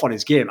going off on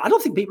his game, I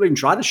don't think people even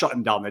try to shut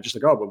him down. They're just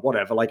like, oh, well,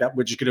 whatever. Like,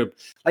 we're just going to,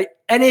 like,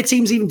 NA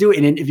teams even do it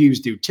in interviews,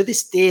 dude. To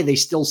this day, they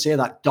still say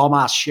that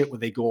dumbass shit where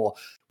they go,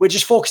 we're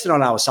just focusing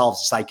on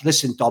ourselves. It's like,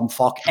 listen, dumb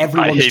fuck,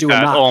 everyone's doing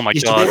that. Oh my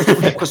God. You should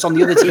focus on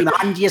the other team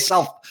and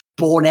yourself,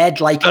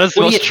 bonehead. Like, that's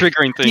the most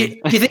triggering thing.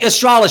 Do you think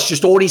Astralis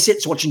just only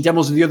sits watching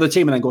demos of the other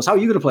team and then goes, how are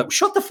you going to play? Well,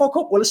 shut the fuck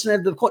up. We're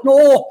listening to the cut.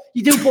 No,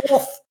 you do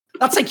both.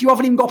 That's like you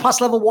haven't even got past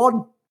level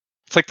 1.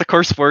 It's like the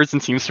curse words in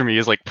teams for me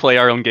is like play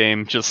our own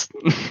game. Just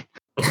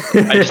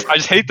I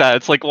just hate that.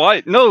 It's like,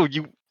 why? No,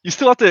 you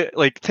still have to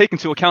like take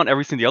into account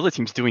everything the other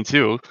team's doing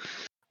too.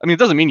 I mean, it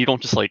doesn't mean you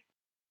don't just like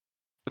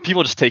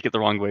people just take it the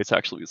wrong way. It's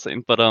actually the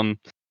same. But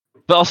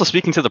also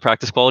speaking to the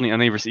practice quality in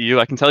NA versus EU,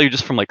 I can tell you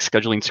just from like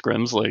scheduling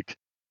scrims, like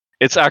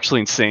it's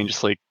actually insane.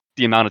 Just like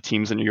the amount of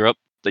teams in Europe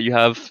that you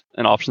have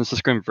and options to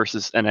scrim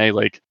versus NA.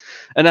 Like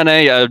in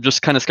NA,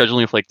 just kind of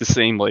scheduling with like the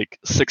same like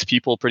 6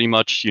 people pretty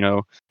much. You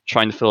know,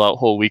 trying to fill out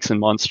whole weeks and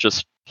months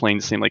just playing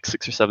the same like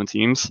 6 or 7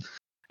 teams.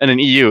 And in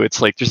EU,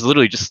 it's like there's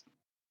literally just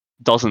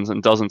dozens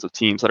and dozens of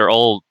teams that are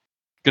all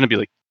going to be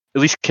like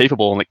at least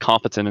capable and like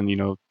competent and, you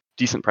know,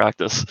 decent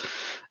practice.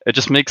 It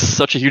just makes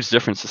such a huge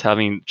difference just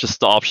having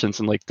just the options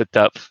and like the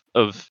depth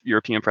of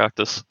European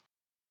practice.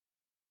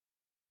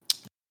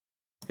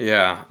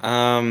 Yeah.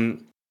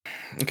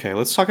 Okay,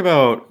 let's talk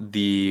about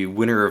the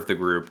winner of the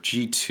group,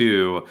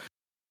 G2.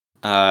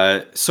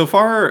 So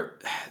far,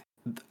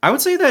 I would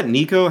say that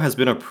Nico has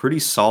been a pretty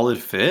solid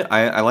fit.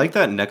 I like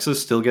that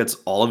Nexus still gets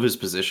all of his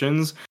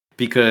positions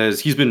because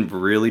he's been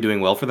really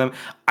doing well for them.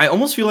 I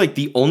almost feel like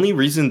the only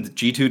reason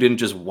G2 didn't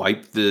just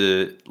wipe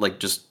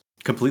just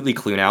completely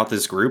clean out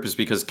this group is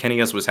because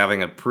KennyS was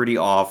having a pretty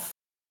off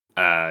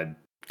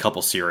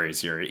couple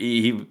series here.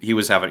 He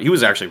was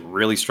actually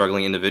really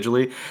struggling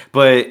individually,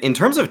 but in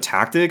terms of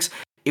tactics,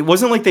 it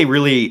wasn't like they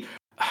really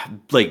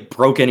like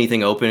broke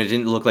anything open. It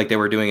didn't look like they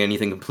were doing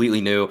anything completely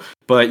new,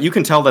 but you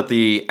can tell that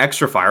the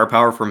extra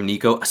firepower from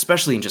Nico,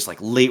 especially in just like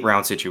late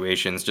round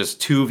situations,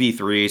 just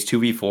 2v3s,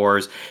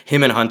 2v4s,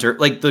 him and Hunter,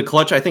 like the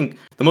clutch, I think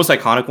the most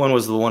iconic one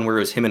was the one where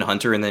it was him and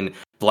Hunter and then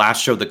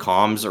Blast showed the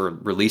comms or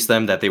released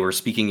them that they were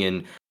speaking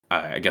in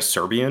I guess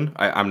Serbian.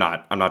 I'm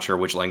not sure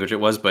which language it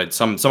was, but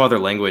some other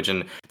language.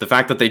 And the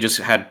fact that they just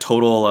had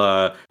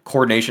total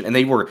coordination and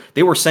they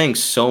were saying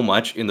so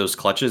much in those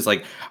clutches,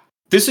 like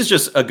this is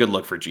just a good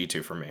look for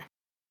G2 for me.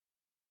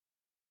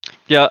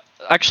 Yeah,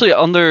 actually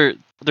on their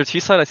T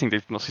side, I think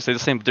they mostly stay the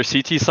same. But their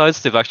CT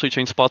sides, they've actually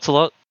changed spots a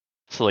lot.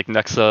 So like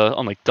Nexa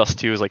on like Dust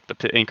 2 is like the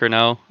pit anchor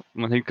now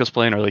when Nico's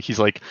playing, or like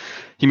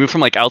he moved from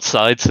like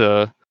outside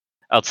to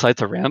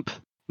ramp.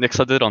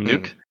 Nixa did on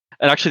Nuke.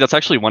 And actually, that's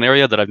actually one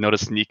area that I've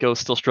noticed Nico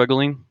still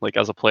struggling, like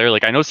as a player.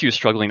 Like I noticed he was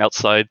struggling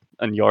outside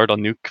and yard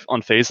on Nuke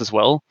on phase as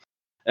well.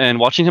 And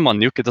watching him on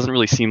Nuke, it doesn't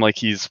really seem like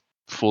he's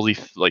fully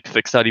like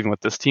fixed that. Even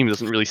with this team, it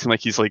doesn't really seem like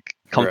he's like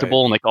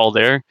comfortable and like all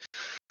there.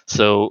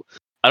 So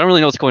I don't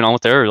really know what's going on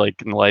with there.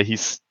 Like in the way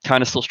he's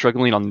kind of still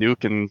struggling on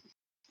Nuke and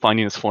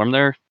finding his form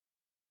there.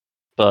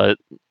 But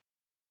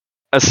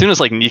as soon as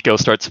like Nico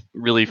starts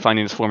really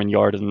finding his form in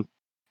yard, and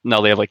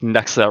now they have like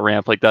next to that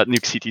ramp, like that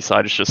Nuke CT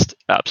side is just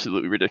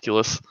absolutely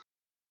ridiculous.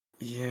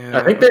 Yeah,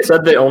 I think they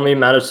said they only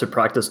managed to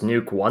practice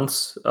Nuke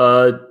once.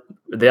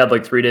 They had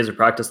like 3 days of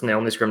practice and they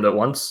only scrimmed it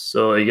once.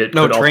 So you get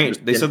train.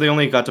 They said they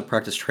only got to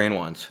practice train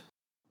once.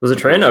 Was it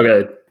train?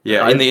 Okay.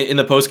 Yeah, in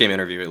the post game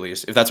interview at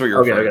least, if that's what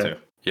you're referring to.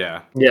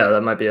 Yeah. Yeah, that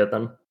might be it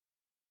then.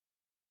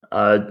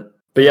 But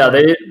yeah,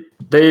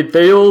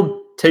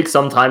 they'll take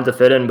some time to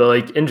fit in, but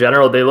like in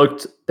general, they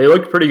looked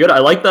pretty good. I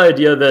like the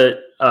idea that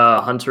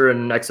Hunter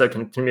and Nexa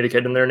can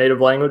communicate in their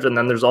native language, and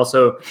then there's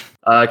also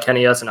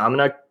KennyS and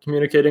Amanek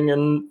communicating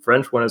in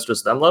French when it's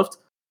just them left.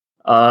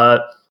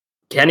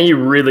 Kenny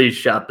really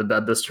shat the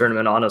bed this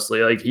tournament,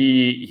 honestly. Like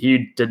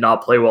he did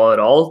not play well at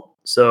all.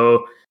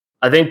 So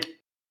I think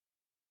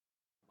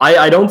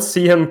I don't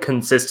see him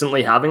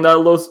consistently having that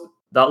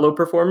low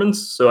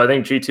performance. So I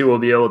think G2 will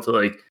be able to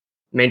like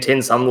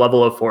maintain some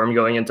level of form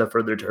going into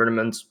further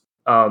tournaments.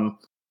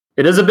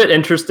 It is a bit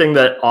interesting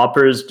that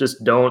Oppers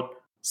just don't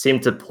seem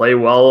to play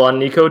well on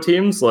Nico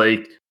teams.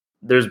 Like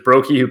there's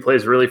Brokey who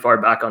plays really far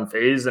back on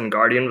phase, and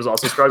Guardian was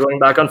also struggling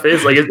back on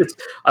phase. Like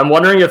I'm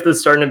wondering if this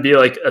is starting to be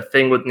like a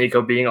thing with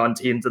Nico being on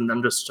teams and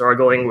them just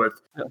struggling with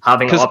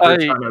having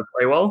Oppers trying to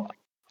play well.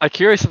 I'm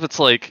curious if it's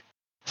like,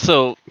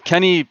 so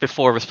Kenny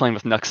before was playing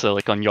with Nexa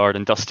like on Yard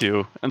and Dust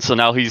 2, and so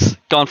now he's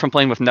gone from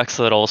playing with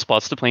Nexa at all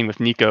spots to playing with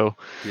Nico.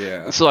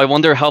 Yeah. So I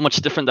wonder how much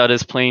different that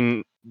is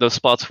playing those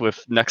spots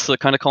with Nexa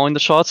kind of calling the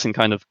shots and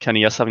kind of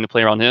KennyS having to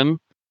play around him,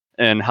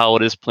 and how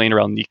it is playing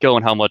around Nico,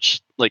 and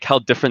how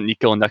different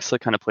Nico and Nexa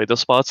kind of play those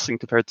spots, and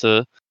compared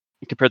to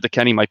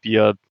Kenny might be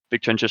a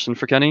big transition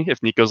for Kenny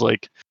if Nico's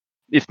like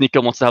if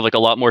Nico wants to have like a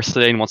lot more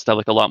say and wants to have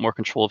like a lot more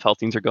control of how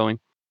things are going.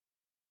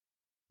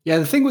 Yeah,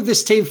 the thing with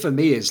this team for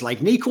me is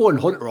like Nico and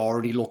Hunter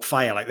already look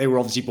fire. Like they were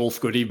obviously both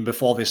good even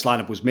before this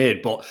lineup was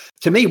made. But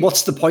to me,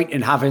 what's the point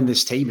in having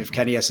this team if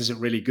Kenny S isn't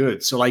really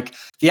good? So like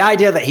the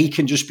idea that he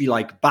can just be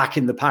like back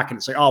in the pack and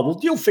it's like, oh, well,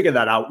 you'll figure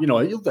that out. You know,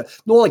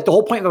 no, like the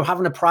whole point of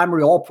having a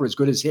primary AWPer as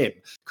good as him,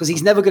 because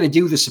he's never going to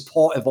do the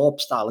supportive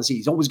AWP style, is he?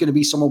 He's always going to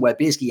be someone where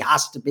basically he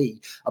has to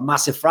be a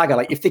massive fragger.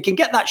 Like if they can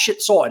get that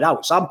shit sorted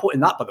out. So I'm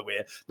putting that, by the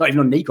way, not even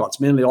on Nico, it's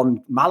mainly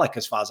on Malik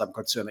as far as I'm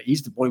concerned. Like,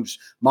 he's the boy who's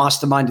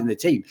masterminding the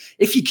team.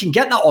 If you can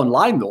get that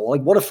online, though,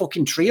 like what a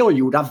fucking trio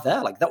you would have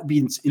there. Like that would be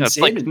insane.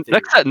 Like,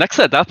 next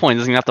at that point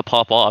doesn't even have to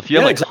pop off. You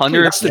have like exactly.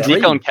 Hunter,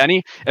 Nico, and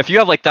Kenny. If you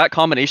have like that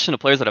combination of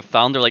players that have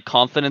found their like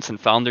confidence and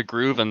found their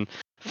groove and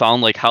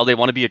found like how they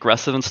want to be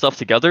aggressive and stuff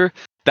together,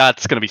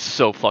 that's gonna be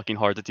so fucking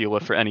hard to deal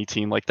with for any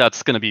team. Like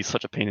that's gonna be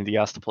such a pain in the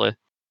ass to play.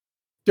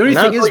 The only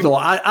thing is, though,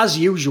 as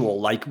usual,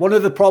 like one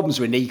of the problems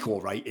with Nico,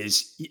 right,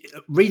 is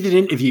reading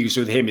interviews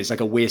with him is like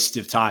a waste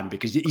of time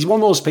because he's one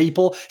of those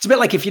people. It's a bit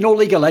like if you know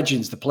League of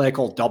Legends, the player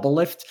called Double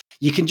Lift,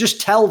 you can just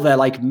tell they're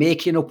like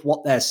making up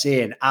what they're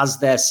saying as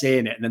they're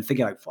saying it and then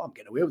thinking like, fuck, I'm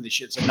getting away with this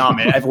shit. So, nah,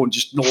 mate, everyone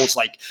just knows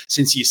like,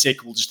 since you're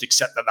sick, we'll just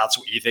accept that that's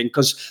what you think.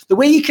 Because the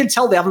way you can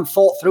tell they haven't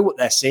thought through what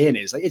they're saying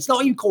is like, it's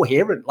not even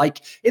coherent.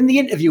 Like in the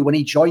interview when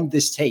he joined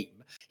this team,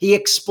 he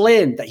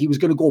explained that he was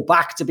going to go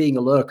back to being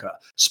a lurker.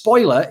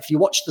 Spoiler, if you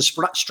watch the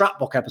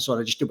Stratbook episode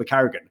I just did with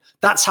Carrigan,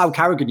 that's how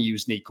Carrigan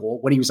used Nico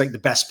when he was like the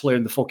best player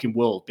in the fucking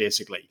world,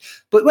 basically.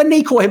 But when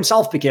Nico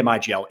himself became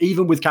IGL,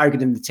 even with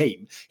Carrigan in the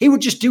team, he would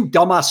just do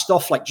dumbass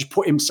stuff like just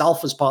put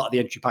himself as part of the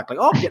entry pack. Like,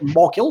 oh, I'm getting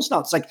more kills now.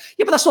 It's like,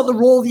 yeah, but that's not the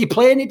role that you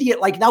play, an idiot.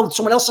 Like now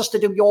someone else has to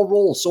do your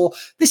role. So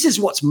this is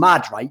what's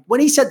mad, right? When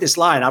he said this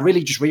line, I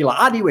really just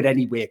realized, I knew it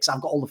anyway because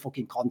I've got all the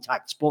fucking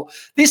contacts. But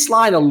this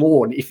line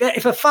alone, if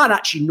a fan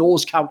actually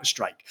knows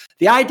Counter-Strike,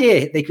 the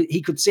idea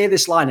he could say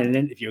this line in an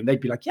interview and they'd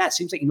be like, yeah, it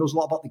seems like he knows a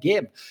lot about the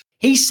game.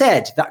 He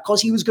said that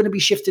because he was going to be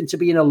shifting to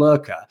being a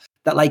lurker,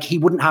 that like he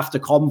wouldn't have to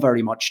com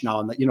very much now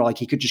and that, you know, like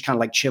he could just kind of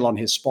like chill on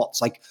his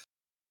spots. Like,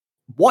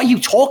 what are you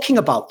talking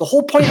about? The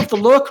whole point of the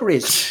lurker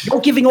is you're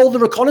giving all the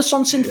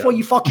reconnaissance info,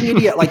 you fucking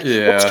idiot. Like,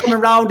 what's coming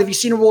around? Have you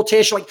seen a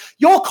rotation? Like,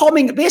 you're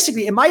coming,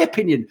 basically, in my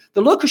opinion,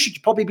 the lurker should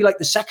probably be like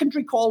the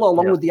secondary caller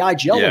along with the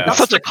IGL. Yeah. Like, that's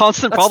such a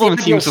constant problem in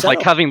teams with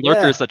like having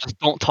lurkers that just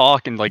don't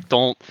talk and like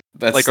don't,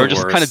 like, are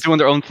just kind of doing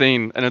their own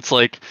thing. And it's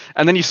like,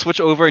 and then you switch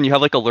over and you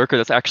have like a lurker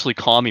that's actually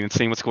calming and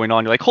saying what's going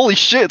on. You're like, holy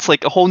shit, it's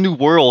like a whole new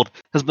world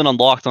has been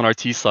unlocked on our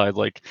T side.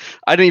 Like,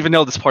 I didn't even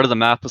know this part of the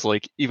map was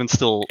like even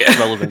still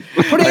relevant.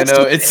 I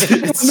know,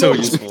 it's so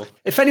useful.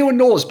 If anyone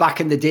knows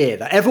back in the day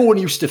that everyone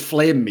used to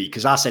flame me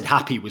because I said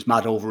Happy was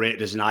mad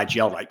overrated as an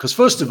IGL, right? Because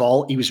first of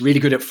all, he was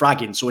really good at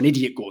fragging, so an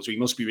idiot goes, so he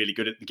must be really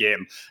good at the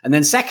game. And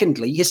then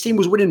secondly, his team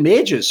was winning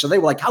majors, so they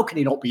were like, how can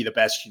he not be the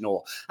best, you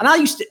know? And I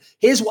used to,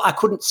 here's what I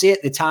couldn't say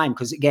at the time,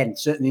 because again,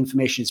 certain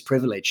information is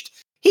privileged.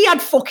 He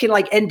had fucking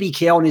like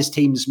NBK on his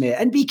teams, mate.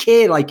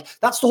 NBK, like,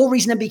 that's the whole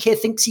reason NBK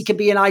thinks he can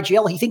be an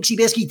IGL. He thinks he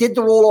basically did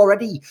the role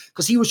already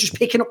because he was just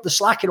picking up the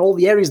slack in all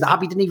the areas that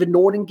Happy didn't even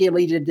know in game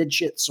leader did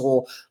shit.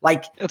 So,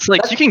 like, it's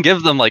like you can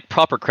give them like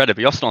proper credit,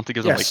 but you also don't have to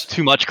give them like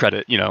too much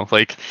credit, you know?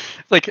 Like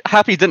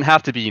Happy didn't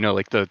have to be, you know,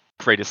 like the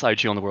greatest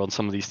IGL in the world in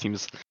some of these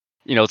teams.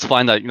 You know, it's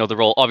fine that, you know, the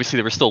role, obviously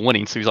they were still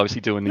winning, so he was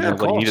obviously doing you know,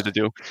 what he needed to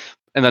do.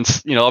 And then,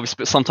 you know,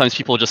 obviously sometimes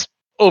people just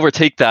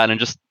overtake that and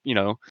just, you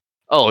know,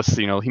 oh, it's,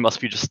 you know, he must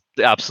be just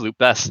the absolute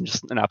best and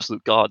just an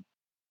absolute god.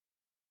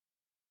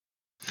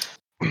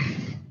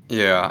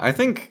 Yeah, I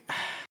think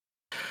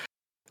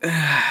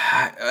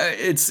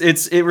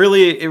it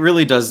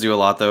really does do a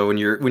lot though when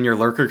your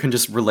lurker can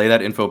just relay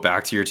that info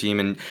back to your team,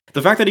 and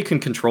the fact that he can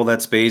control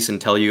that space and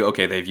tell you,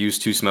 okay, they've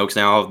used 2 smokes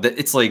now, that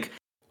it's like,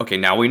 okay,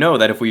 now we know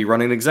that if we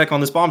run an exec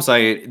on this bomb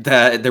site,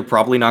 that they're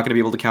probably not going to be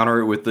able to counter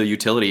it with the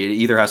utility. It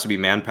either has to be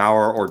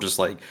manpower or just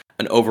like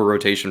an over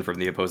rotation from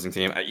the opposing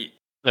team.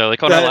 Yeah,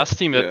 like on our last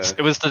team, it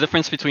was the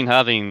difference between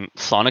having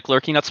Sonic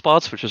lurking at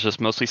spots, which was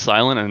just mostly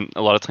silent, and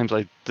a lot of times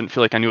I didn't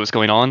feel like I knew what was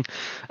going on.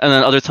 And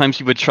then other times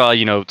you would try,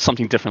 you know,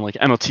 something different, like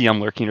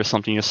MOTM lurking or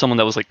something, you know, someone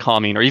that was like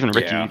calming, or even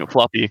Ricky, you know,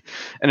 Floppy.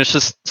 And it's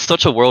just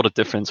such a world of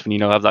difference when, you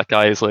know, have that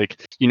guy is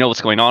like, you know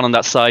what's going on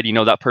that side, you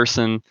know, that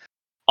person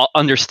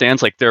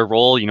understands like their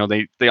role, you know,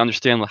 they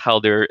understand how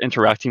they're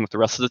interacting with the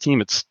rest of the team.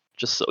 It's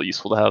just so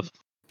useful to have.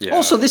 Yeah.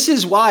 Also, this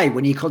is why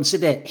when you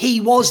consider he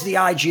was the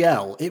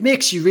IGL, it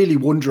makes you really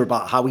wonder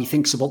about how he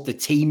thinks about the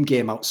team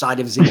game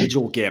outside of his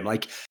individual game.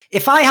 Like,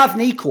 if I have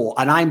Nico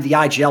and I'm the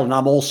IGL and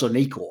I'm also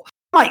Nico,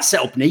 I might set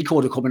up Nico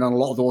to come in on a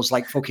lot of those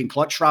like fucking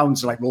clutch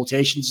rounds, like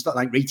rotations,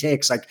 like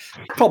retakes. Like,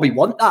 I probably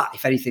want that,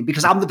 if anything,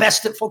 because I'm the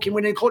best at fucking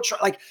winning clutch.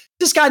 Like,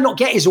 this guy not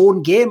get his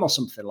own game or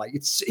something. Like,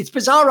 it's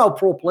bizarre how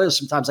pro players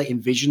sometimes like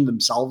envision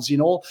themselves, you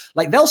know?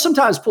 Like, they'll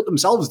sometimes put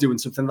themselves doing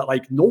something that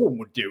like no one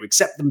would do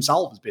except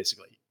themselves,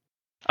 basically.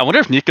 I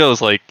wonder if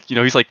Nico's like, you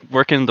know, he's like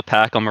working the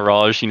pack on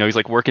Mirage, you know, he's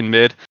like working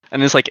mid,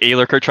 and this like A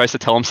lurker tries to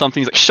tell him something.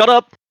 He's like, shut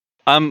up!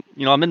 I'm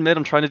in mid,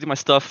 I'm trying to do my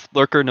stuff.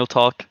 Lurker, no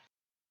talk.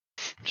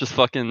 Just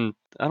fucking,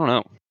 I don't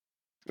know.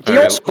 He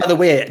also, by the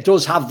way,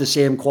 does have the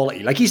same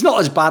quality. Like, he's not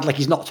as bad, like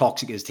he's not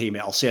toxic as his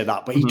teammate, I'll say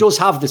that. But he does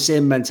have the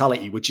same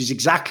mentality, which is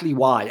exactly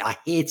why I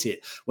hate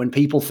it when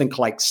people think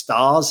like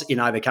stars in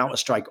either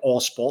Counter-Strike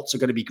or sports are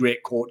going to be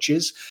great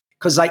coaches.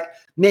 Because, like,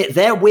 mate,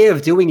 their way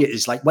of doing it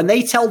is like when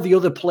they tell the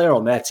other player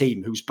on their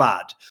team who's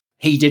bad,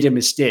 he did a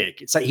mistake.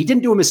 It's like, he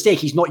didn't do a mistake.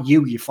 He's not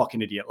you, you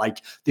fucking idiot.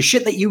 Like, the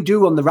shit that you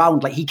do on the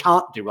round, like, he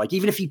can't do. Like,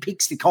 even if he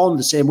peeks the corner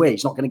the same way,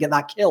 he's not going to get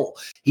that kill.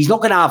 He's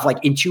not going to have,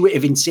 like,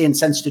 intuitive, insane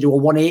sense to do a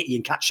 180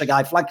 and catch the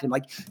guy flanking him.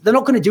 Like, they're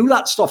not going to do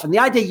that stuff. And the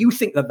idea you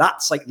think that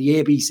that's, like,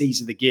 the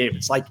ABCs of the game,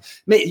 it's like,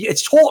 mate,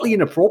 it's totally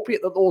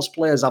inappropriate that those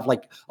players have,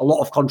 like, a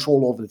lot of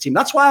control over the team.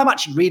 That's why I'm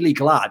actually really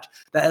glad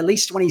that at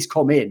least when he's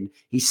come in,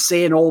 he's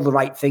saying all the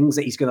right things,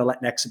 that he's going to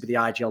let Nexa be the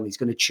IGL, and he's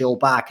going to chill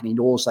back, and he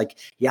knows, like,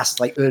 he has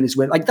to, like, earn his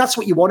way. Like, that's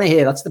what you want to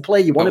hear. That's the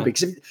player you want to be.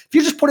 Because if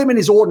you just put him in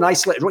his own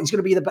isolated role, he's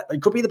going to be he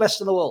could be the best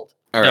in the world.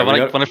 All yeah,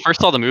 right, when I first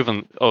saw the move,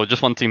 and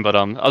just one team, but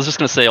I was just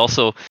going to say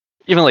also,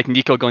 even like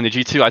NiKo going to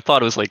G2, I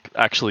thought it was like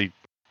actually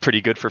pretty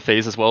good for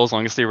FaZe as well, as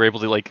long as they were able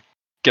to like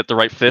get the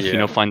right fifth,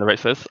 find the right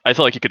fifth. I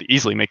feel like you could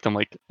easily make them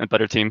like a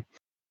better team.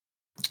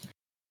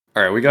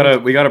 All right, we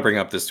gotta bring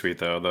up this tweet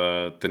though,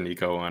 the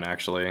NiKo one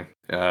actually,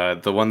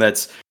 the one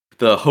that's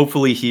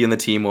hopefully he and the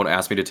team won't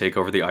ask me to take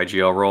over the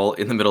IGL role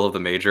in the middle of the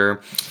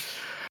major.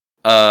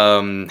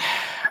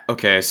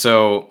 Okay,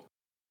 so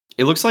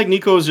it looks like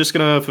NiKo is just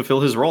gonna fulfill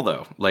his role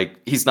though. Like,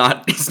 he's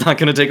not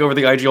gonna take over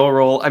the IGL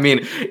role. I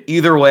mean,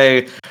 either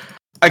way,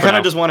 I kind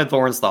of just wanted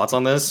Thorin's thoughts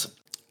on this.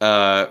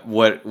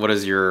 What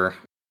is your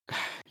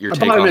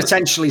take about on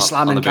essentially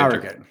slamming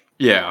Karrigan?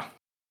 Yeah.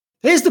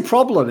 Here's the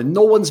problem, and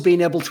no one's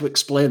been able to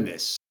explain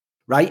this,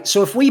 right?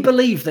 So if we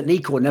believe that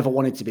NiKo never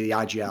wanted to be the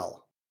IGL,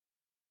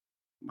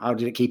 how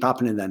did it keep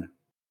happening then?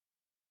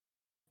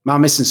 Am I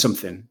missing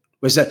something?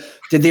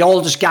 Did they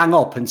all just gang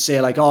up and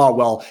say like, oh,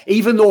 well,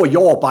 even though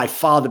you're by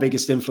far the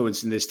biggest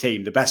influence in this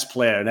team, the best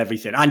player and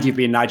everything, and you've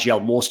been in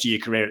IGL most of your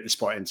career at this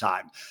point in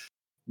time,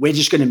 we're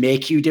just going to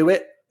make you do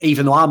it,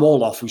 even though I'm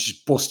Olaf, who's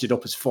just busted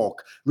up as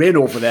fuck. Rain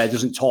over there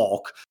doesn't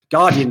talk.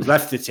 Guardian's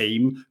left the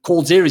team.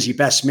 coldzera is your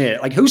best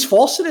mate. Like, who's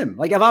forcing him?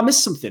 Like, have I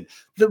missed something?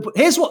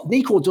 Here's what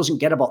NiKo doesn't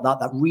get about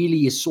that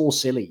really is so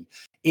silly,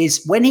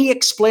 is when he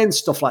explains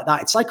stuff like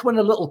that, it's like when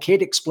a little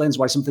kid explains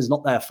why something's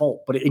not their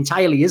fault, but it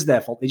entirely is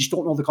their fault. They just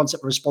don't know the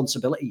concept of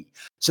responsibility.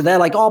 So they're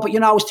like, oh, but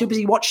I was too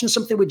busy watching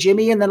something with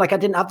Jimmy, and then like I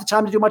didn't have the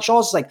time to do my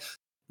chores. It's like,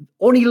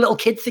 only a little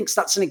kid thinks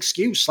that's an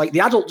excuse. Like,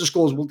 the adult just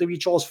goes, well, do your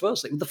chores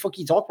first. Like, what the fuck are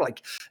you talking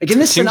about? Like in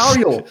this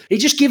scenario, he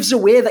just gives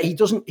away that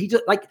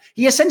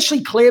he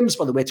essentially claims,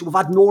 by the way, to have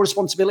had no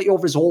responsibility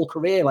over his whole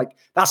career. Like,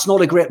 that's not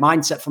a great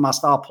mindset for my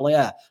star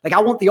player. Like,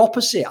 I want the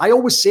opposite. I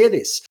always say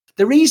this.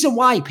 The reason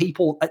why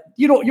people,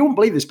 you won't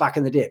believe this back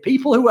in the day,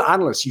 people who were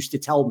analysts used to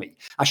tell me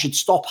I should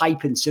stop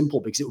hyping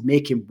Simple because it would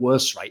make him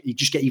worse, right? He'd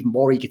just get even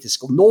more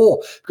egotistical.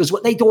 No, because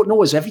what they don't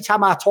know is every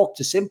time I talk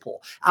to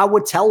Simple, I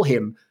would tell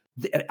him,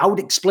 I would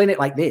explain it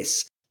like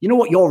this. You know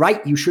what? You're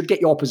right. You should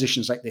get your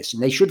positions like this,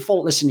 and they should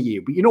listen to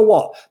you. But you know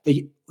what?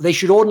 They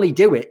should only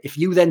do it if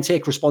you then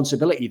take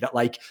responsibility that,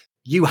 like,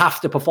 you have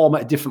to perform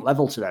at a different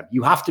level to them.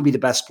 You have to be the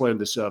best player in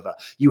the server.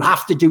 You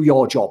have to do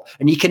your job.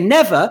 And you can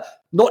never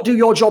not do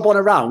your job on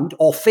a round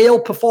or fail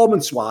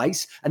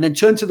performance-wise and then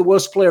turn to the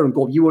worst player and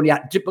go, you only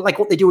have, like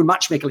what they do in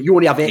Matchmaker, you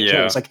only have 8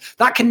 kills. Like,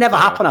 that can never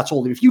happen, I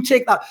told him. If you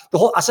take that,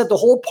 I said the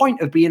whole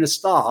point of being a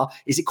star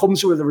is it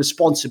comes with the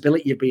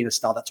responsibility of being a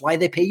star. That's why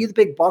they pay you the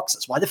big bucks.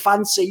 That's why the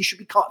fans say you should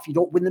be cut if you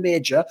don't win the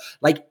major.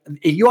 Like,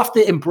 you have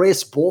to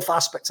embrace both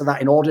aspects of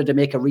that in order to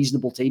make a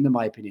reasonable team, in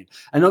my opinion.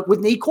 And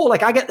with NiKo,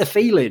 like, I get the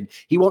feeling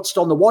he wants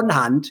to, on the one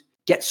hand,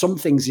 get some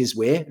things his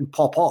way and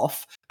pop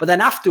off, but then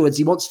afterwards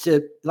he wants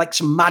to, like,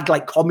 some mad,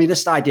 like,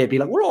 communist idea, be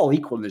like, we're all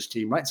equal in this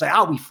team, right? It's like,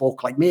 how we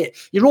fuck, like, mate,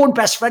 your own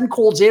best friend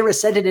coldzera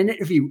said in an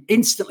interview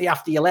instantly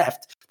after you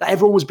left that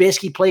everyone was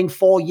basically playing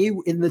for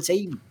you in the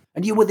team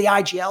and you were the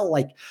IGL.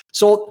 Like,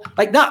 so,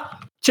 like,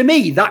 that, to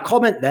me, that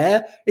comment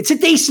there, it's a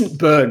decent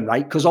burn,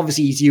 right? Because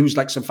obviously he's used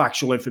like some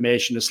factual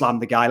information to slam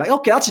the guy. Like,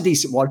 okay, that's a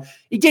decent one.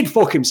 He did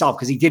fuck himself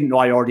because he didn't know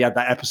I already had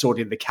that episode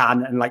in the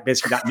can, and like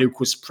basically that nuke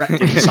was prepped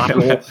in the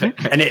silo.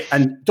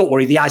 And don't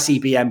worry, the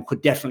ICBM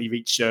could definitely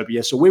reach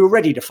Serbia, so we were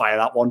ready to fire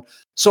that one.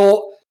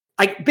 So,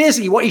 like,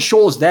 basically what he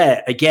shows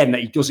there, again,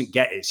 that he doesn't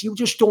get is you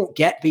just don't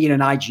get being an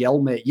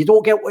IGL, mate. You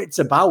don't get what it's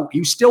about.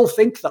 You still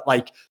think that,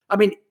 like, I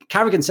mean,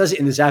 Karrigan says it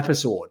in this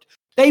episode.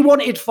 They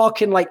wanted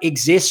fucking like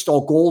Exist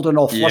or Golden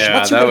or Flush.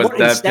 Yeah,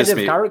 that pissed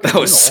me. That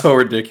was so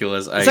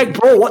ridiculous. It's like,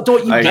 bro, what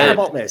don't you get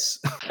about this?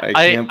 I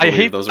can't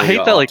believe those were the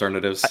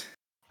alternatives.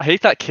 I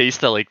hate that case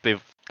that like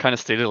they've kind of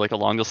stated like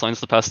along those lines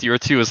the past year or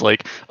two is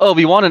like, oh,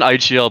 we want an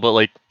IGL, but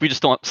like we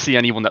just don't see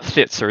anyone that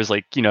fits or is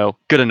like,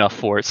 good enough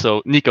for it.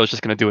 So NiKo's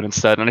just going to do it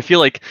instead. And I feel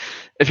like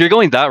if you're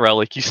going that route,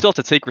 like you still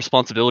have to take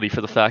responsibility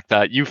for the fact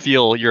that you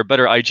feel you're a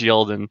better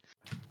IGL than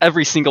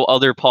every single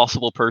other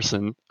possible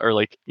person, or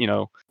like,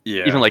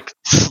 even like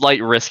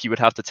slight risk you would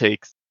have to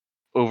take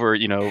over,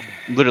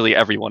 literally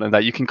everyone, and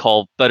that you can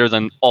call better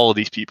than all of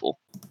these people.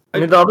 I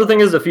mean, the other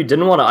thing is, if you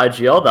didn't want to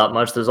IGL that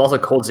much, there's also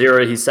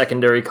coldzera. He's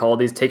secondary called.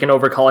 He's taken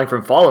over calling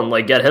from Fallen.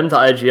 Like, get him to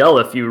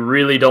IGL if you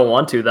really don't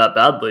want to that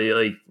badly.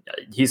 Like,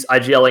 he's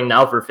IGLing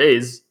now for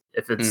FaZe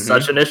if it's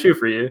such an issue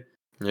for you.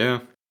 Yeah.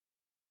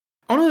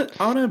 I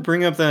wanna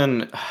bring up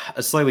then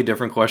a slightly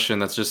different question.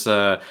 That's just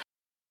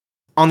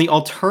on the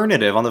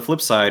alternative, on the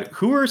flip side,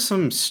 who are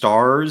some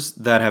stars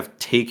that have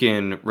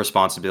taken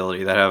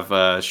responsibility, that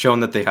have shown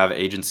that they have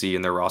agency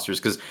in their rosters?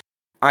 Because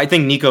I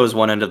think Nico is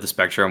one end of the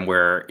spectrum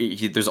where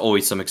there's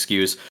always some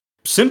excuse.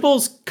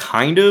 Simple's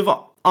kind of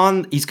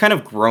he's kind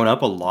of grown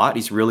up a lot.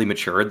 He's really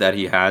matured that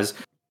he has.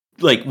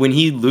 Like, when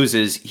he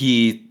loses,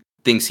 he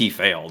thinks he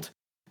failed.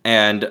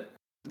 And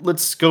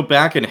let's go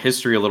back in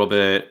history a little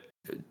bit.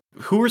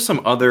 Who are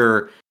some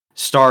other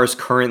stars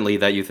currently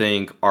that you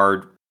think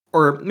are,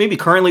 or maybe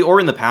currently or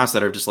in the past,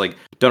 that have just like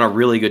done a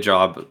really good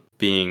job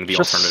being the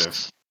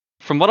alternative?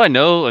 From what I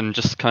know, and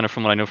just kind of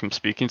from what I know from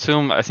speaking to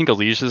him, I think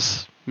Elige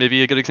is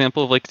maybe a good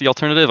example of like the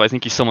alternative. I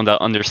think he's someone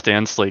that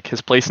understands like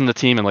his place in the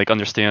team and like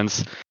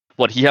understands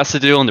what he has to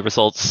do and the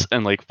results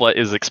and like what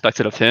is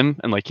expected of him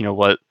and like, you know,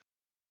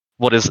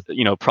 what is,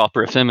 you know,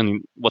 proper of him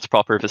and what's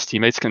proper of his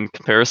teammates in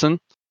comparison.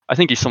 I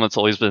think he's someone that's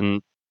always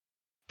been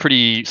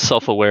pretty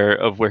self-aware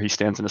of where he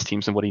stands in his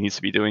teams and what he needs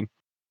to be doing.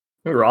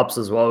 I think Rops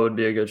as well would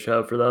be a good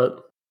shout for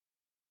that.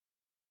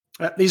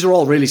 These are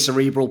all really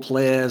cerebral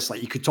players.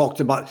 Like, you could talk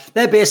to them about,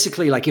 they're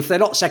basically like, if they're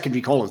not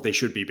secondary callers, they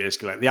should be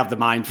basically like, they have the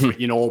mind for it,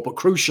 you know, but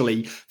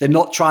crucially, they're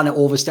not trying to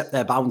overstep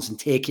their bounds and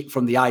take it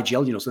from the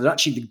IGL, you know, so they're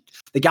actually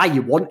the guy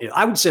you want.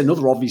 I would say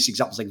another obvious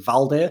example is like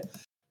Valde.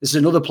 This is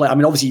another player. I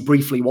mean, obviously he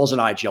briefly was an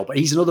IGL, but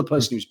he's another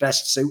person who's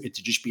best suited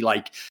to just be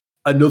like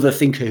another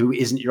thinker who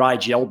isn't your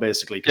IGL,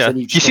 basically. Yeah,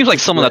 he seems like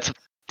someone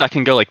that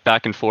can go like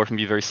back and forth and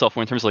be very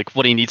self-aware in terms of like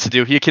what he needs to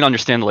do. He can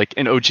understand like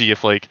an OG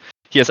if like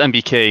he has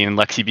MBK and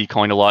Lexi B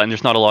calling a lot and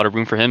there's not a lot of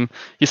room for him.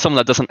 He's someone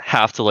that doesn't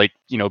have to like,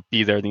 you know,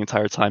 be there the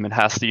entire time and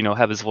has to, you know,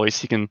 have his voice.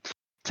 He can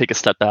take a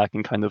step back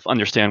and kind of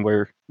understand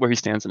where he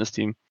stands in his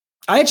team.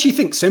 I actually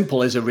think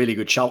Simple is a really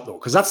good shout, though,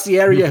 because that's the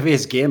area of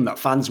his game that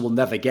fans will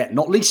never get.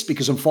 Not least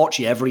because,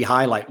 unfortunately, every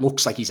highlight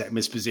looks like he's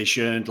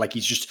mispositioned, like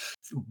he's just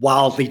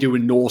wildly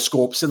doing no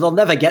scope. So they'll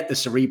never get the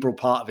cerebral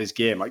part of his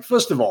game. Like,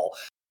 first of all,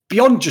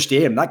 beyond just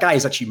aim, that guy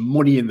is actually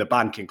money in the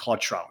bank in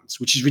clutch rounds,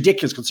 which is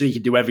ridiculous considering he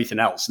can do everything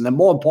else. And then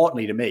more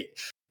importantly to me,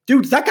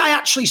 dude, that guy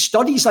actually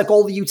studies like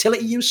all the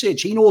utility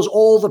usage. He knows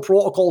all the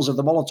protocols of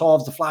the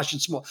Molotov, the flash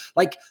and smoke.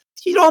 Like,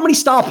 you know how many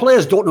star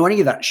players don't know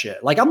any of that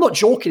shit? Like, I'm not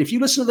joking. If you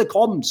listen to the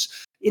comms,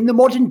 in the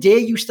modern day,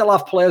 you still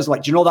have players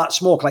like, do you know that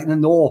smoke? Like,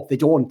 no, they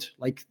don't.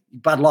 Like,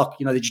 bad luck.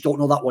 You know, they just don't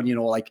know that one, you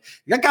know. Like,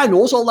 that guy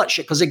knows all that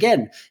shit. Because,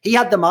 again, he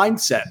had the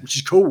mindset, which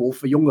is cool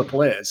for younger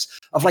players,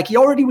 of like, he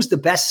already was the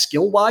best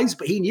skill-wise,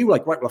 but he knew,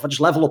 like, right, well, if I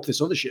just level up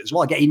this other shit as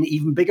well, I get an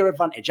even bigger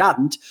advantage.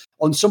 And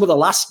on some of the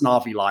last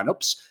Na'Vi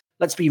lineups,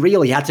 let's be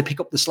real, he had to pick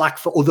up the slack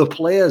for other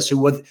players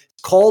who were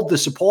called the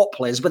support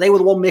players, but they were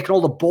the one making all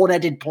the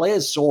boneheaded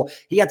plays. So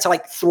he had to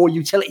like throw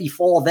utility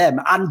for them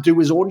and do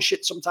his own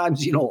shit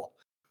sometimes, you know.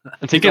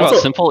 And thinking about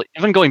Simple,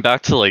 even going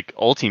back to like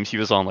all teams he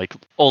was on, like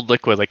old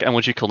Liquid, like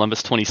MLG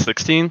Columbus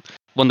 2016,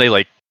 when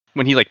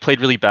he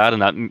played really bad in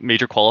that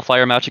major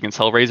qualifier match against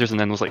Hellraisers and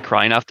then was like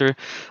crying after.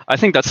 I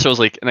think that shows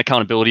like an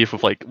accountability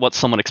of like what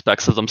someone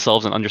expects of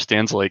themselves and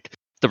understands like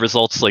the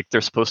results like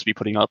they're supposed to be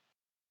putting up,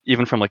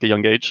 even from like a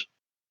young age.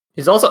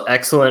 He's also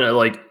excellent at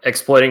like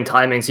exploiting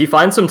timings. He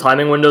finds some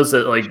timing windows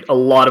that like a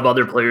lot of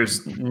other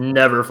players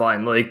never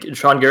find. Like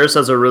Sean Garris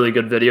has a really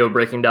good video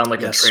breaking down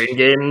like a trading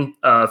game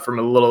from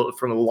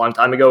a long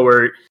time ago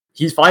where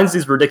he finds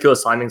these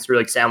ridiculous timings through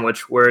like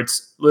Sandwich where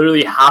it's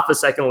literally half a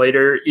second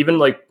later, even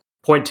like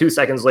 0.2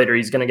 seconds later,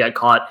 he's going to get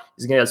caught,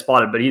 he's going to get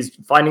spotted, but he's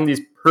finding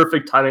these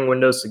perfect timing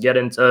windows to get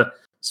into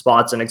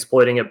spots and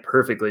exploiting it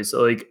perfectly.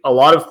 So like a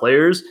lot of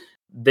players,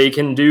 they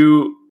can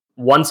do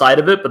one side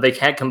of it, but they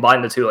can't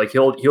combine the two. Like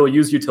he'll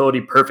use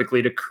utility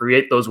perfectly to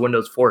create those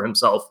windows for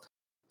himself.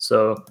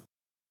 So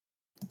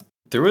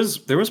there was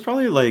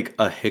probably like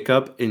a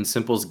hiccup in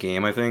Simple's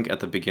game, I think,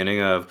 at the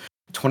beginning of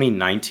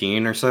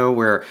 2019 or so,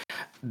 where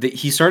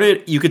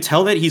you could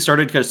tell that he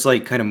started just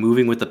like kind of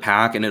moving with the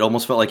pack, and it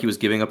almost felt like he was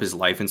giving up his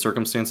life in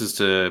circumstances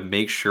to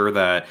make sure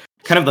that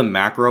kind of the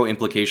macro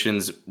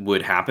implications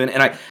would happen.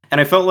 And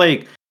I felt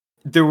like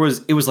it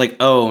was like,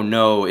 oh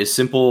no, is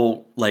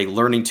Simple like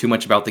learning too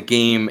much about the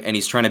game and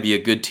he's trying to be a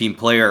good team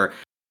player?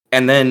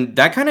 And then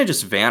that kind of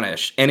just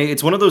vanished. And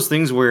it's one of those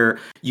things where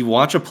you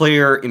watch a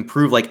player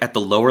improve like at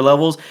the lower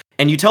levels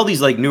and you tell these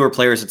like newer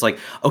players, it's like,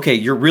 okay,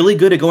 you're really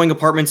good at going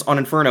apartments on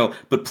Inferno,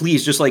 but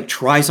please just like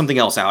try something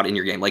else out in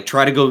your game. Like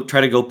try to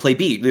go play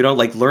beat, you know,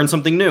 like learn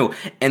something new.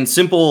 And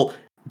Simple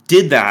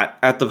did that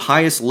at the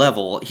highest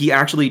level. He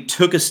actually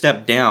took a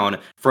step down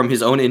from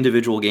his own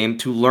individual game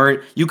to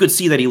learn. You could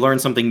see that he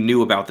learned something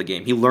new about the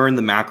game. He learned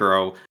the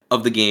macro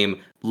of the game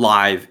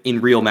live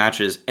in real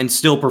matches and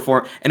still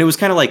perform. And it was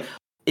kind of like,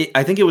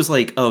 I think it was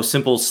like, oh,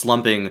 Simple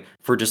slumping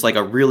for just like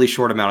a really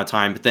short amount of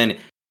time. But then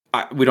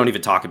we don't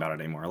even talk about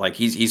it anymore. Like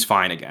he's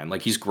fine again.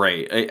 Like he's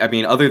great. I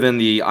mean, other than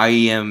the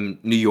IEM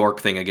New York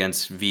thing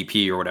against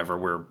VP or whatever,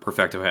 where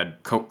Perfecto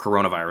had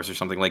coronavirus or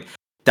something, like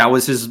that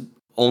was his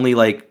only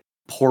like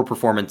poor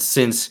performance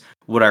since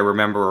what I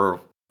remember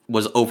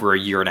was over a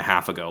year and a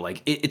half ago.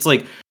 Like it's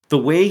like the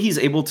way he's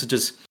able to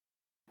just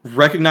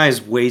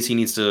recognize ways he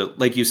needs to,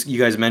 like you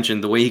guys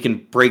mentioned, the way he can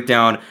break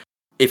down.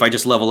 If I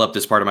just level up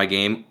this part of my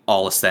game,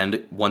 I'll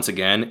ascend once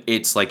again.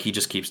 It's like he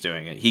just keeps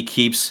doing it. He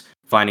keeps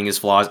finding his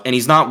flaws, and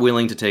he's not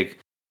willing to take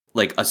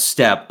like a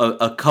step,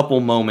 a couple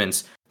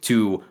moments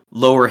to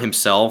lower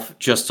himself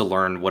just to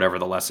learn whatever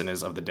the lesson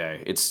is of the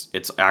day. It's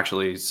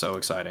actually so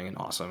exciting and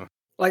awesome.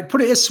 Like,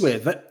 put it this way,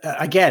 that,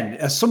 again,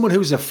 as someone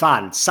who's a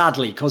fan,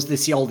 sadly, because they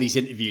see all these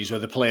interviews where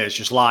the players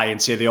just lie and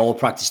say they all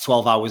practice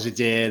 12 hours a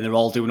day and they're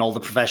all doing all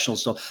the professional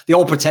stuff. They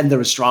all pretend they're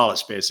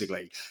Astralis,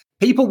 basically.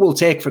 People will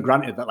take for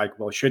granted that, like,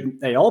 well,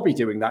 shouldn't they all be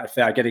doing that if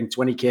they are getting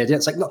 20K a day?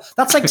 It's like, no,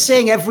 that's like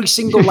saying every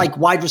single, like,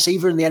 wide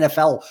receiver in the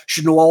NFL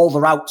should know all the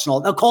routes and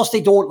all. Of course they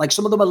don't. Like,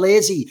 some of them are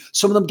lazy.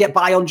 Some of them get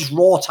by on just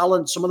raw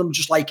talent. Some of them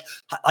just, like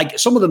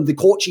some of them, the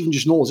coach even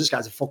just knows this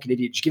guy's a fucking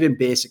idiot. Just give him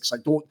basics.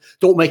 Like,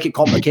 don't make it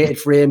complicated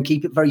for him.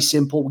 Keep it very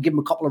simple. We'll give him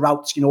a couple of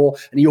routes, and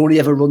he only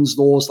ever runs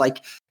those.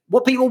 Like,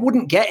 what people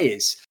wouldn't get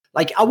is,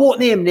 like, I won't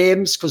name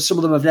names because some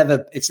of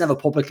them it's never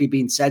publicly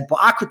been said, but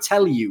I could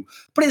tell you,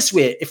 put it this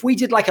way, if we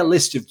did like a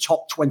list of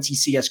top 20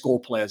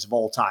 CSGO players of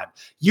all time,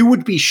 you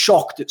would be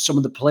shocked at some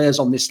of the players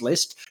on this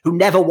list who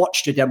never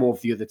watched a demo of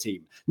the other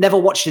team, never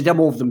watched a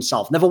demo of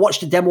themselves, never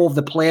watched a demo of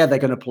the player they're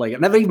going to play,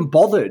 never even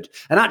bothered,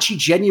 and actually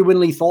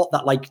genuinely thought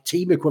that like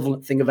team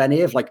equivalent thing of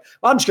NA of like,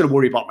 well, I'm just going to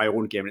worry about my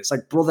own game. And it's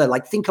like, brother,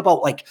 like think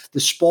about like the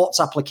sports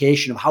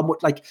application of how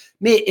much, like,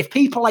 mate, if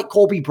people like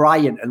Kobe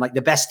Bryant and like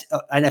the best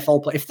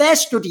NFL player, if they're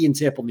studying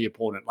tape on the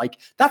opponent, like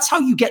that's how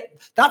you get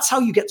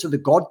to the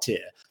god tier.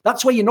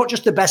 That's where you're not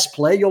just the best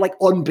player, you're like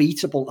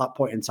unbeatable at that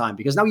point in time,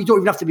 because now you don't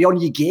even have to be on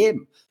your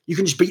game. You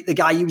can just beat the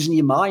guy using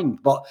your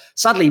mind. But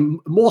sadly,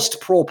 most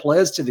pro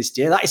players to this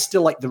day, that is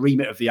still like the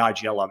remit of the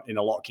IGL in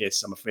a lot of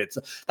cases, I'm afraid.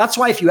 So that's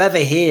why if you ever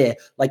hear,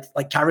 like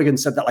Carrigan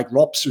said that like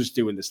Rops was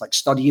doing this, like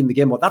studying the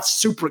game, well, that's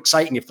super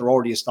exciting if they're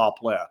already a star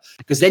player,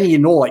 because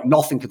then like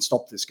nothing can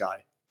stop this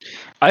guy.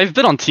 I've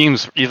been on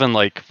teams even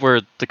like where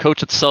the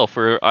coach itself,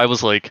 where I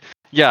was like,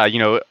 yeah,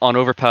 on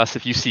overpass,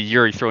 if you see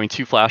Yuri throwing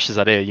 2 flashes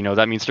at A,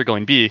 that means they're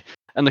going B.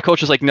 And the coach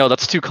was like, no,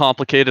 that's too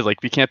complicated.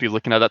 Like, we can't be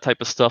looking at that type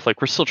of stuff.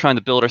 Like, we're still trying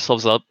to build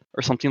ourselves up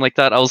or something like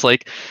that. I was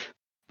like,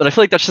 but I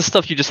feel like that's just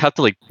stuff you just have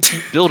to like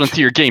build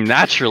into your game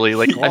naturally.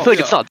 Like, I feel like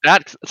it's not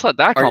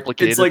that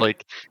complicated.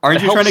 Like,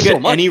 aren't you trying to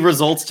get any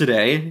results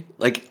today?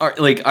 Like,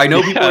 I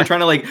know people are trying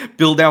to like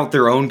build out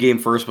their own game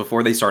first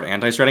before they start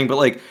anti-stratting, but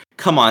like,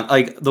 come on,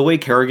 like the way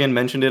Kerrigan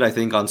mentioned it, I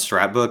think on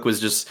Stratbook was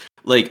just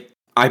like,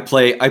 I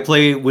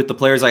play with the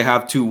players I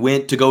have to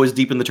win, to go as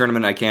deep in the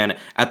tournament I can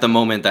at the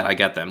moment that I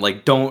get them.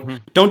 Like,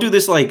 don't do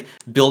this like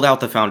build out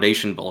the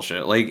foundation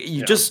bullshit. Like,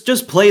 you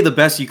just play the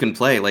best you can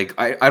play. Like,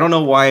 I don't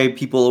know why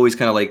people always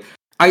kind of like,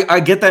 I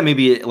get that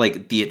maybe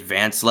like the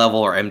advanced level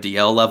or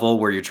MDL level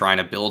where you're trying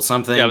to build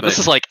something. Yeah, but this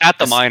is like at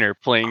the minor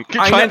playing,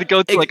 trying to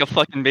go to like a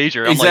fucking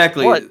major. I'm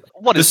exactly. Like,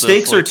 what the is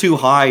stakes this? are too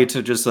high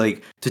to just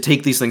like to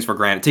take these things for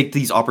granted, take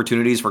these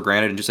opportunities for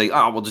granted, and just say,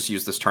 oh, we'll just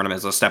use this tournament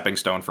as a stepping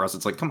stone for us.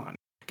 It's like, come on.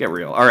 Get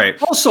real. All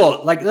right.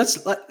 Also, like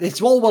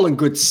it's all well and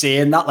good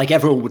saying that. Like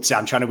everyone would say,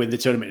 I'm trying to win the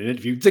tournament in an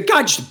interview. The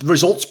guy just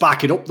results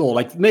back it up though.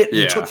 Like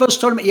the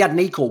first tournament he had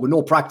Nico with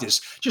no practice,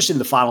 just in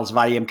the finals of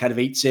IEM kind of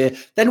 8-say.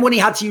 Then when he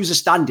had to use a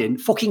stand-in,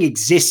 fucking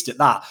exist at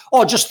that.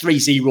 Or just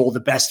 3-0, the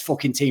best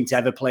fucking team to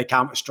ever play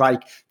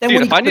Counter-Strike. Then Dude,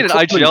 when if I need an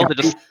IGL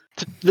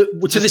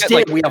to this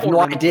day, we have no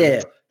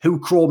idea who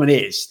Croman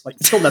is. Like,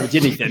 still never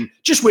did anything.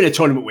 Just win a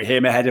tournament with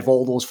him ahead of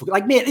all those.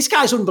 Like, mate, this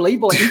guy's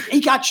unbelievable. He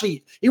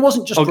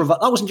wasn't just that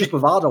wasn't just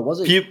bravado, was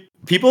it?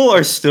 People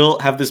are still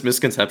have this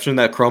misconception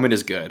that Croman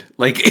is good.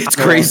 Like, it's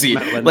crazy.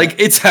 Like,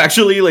 it's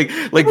actually like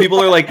people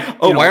are like,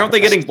 oh, why don't they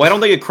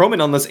get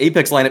Croman on this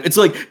Apex lineup? It's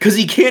like, because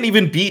he can't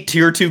even beat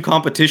tier 2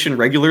 competition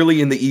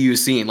regularly in the EU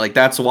scene. Like,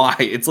 that's why.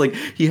 It's like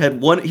he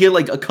had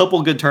like a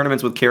couple good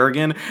tournaments with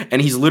Kerrigan, and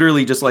he's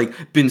literally just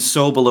like been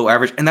so below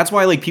average. And that's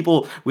why like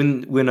people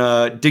when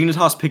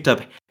Dignitas picked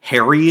up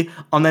Harry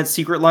on that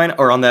secret line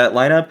or on that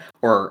lineup,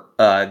 or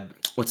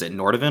what's it,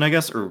 Nordovan, I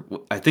guess, or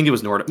I think it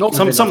was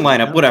Nordovan, some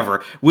lineup,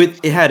 whatever. With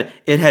it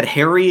had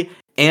Harry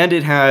and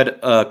it had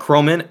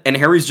Croman, and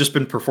Harry's just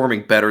been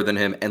performing better than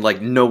him, and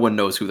like no one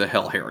knows who the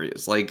hell Harry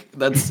is. Like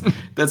that's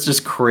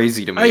just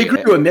crazy to me. I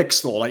agree with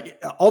Mix though.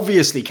 Like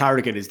obviously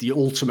Carrigan is the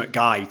ultimate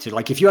guy to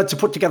like, if you had to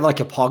put together like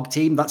a POG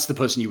team, that's the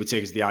person you would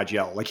take as the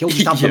IGL. Like he'll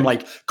just have them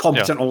like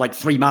competent on like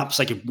 3 maps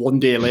like one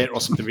day later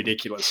or something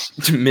ridiculous.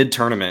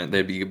 Mid-tournament,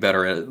 they'd be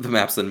better at the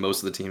maps than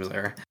most of the teams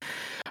there.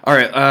 All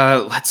right,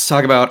 let's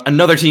talk about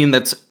another team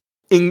that's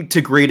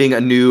integrating a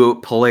new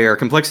player.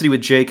 Complexity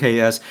with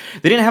JKS.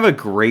 They didn't have a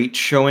great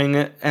showing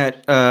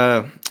at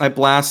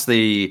Blast.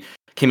 They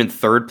came in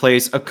 3rd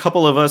place. A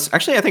couple of us,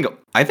 actually, I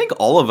think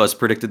all of us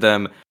predicted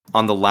them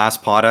on the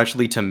last pod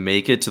actually to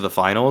make it to the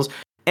finals,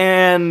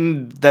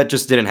 and that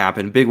just didn't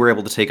happen. Big were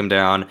able to take them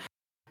down.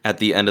 at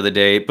the end of the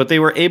day. But they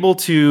were able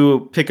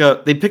to picked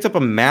up a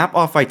map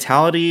off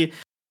Vitality,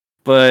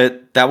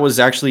 but that was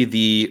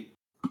actually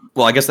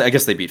I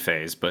guess they beat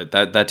FaZe, but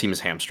that team is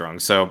hamstrung.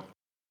 So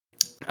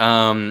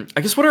I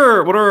guess what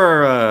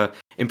are our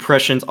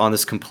impressions on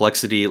this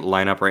Complexity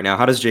lineup right now?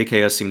 How does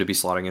JKS seem to be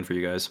slotting in for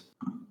you guys?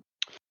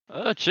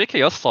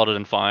 JKS slotted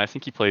in fine. I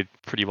think he played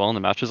pretty well in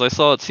the matches I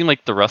saw. It seemed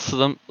like the rest of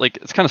them, like,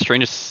 it's kind of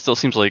strange. It still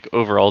seems like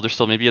overall they're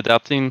still maybe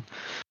adapting,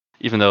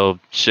 even though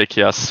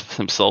JKS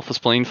himself was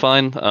playing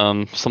fine.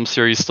 Some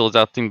series still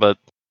adapting, but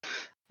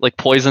like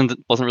Poison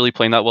wasn't really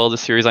playing that well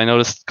this series. I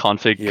noticed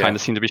Config kind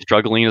of seemed to be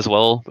struggling as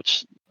well,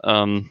 which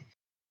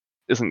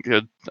isn't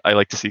good. I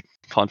like to see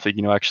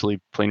Config, actually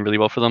playing really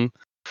well for them.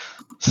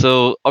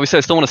 So obviously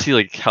I still want to see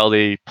like how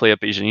they play at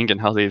Beijing and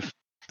how they've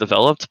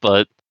developed,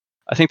 but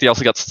I think they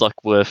also got stuck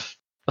with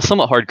a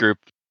somewhat hard group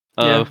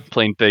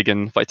playing big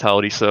and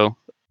Vitality, so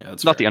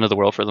it's not the end of the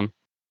world for them.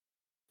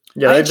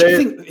 Yeah, I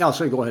think. Oh,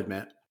 sorry, go ahead,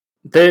 Matt.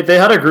 They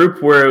had a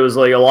group where it was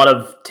like a lot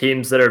of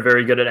teams that are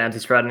very good at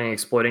anti-strat and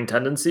exploiting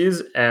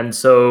tendencies, and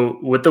so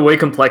with the way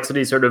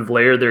Complexity sort of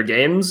layer their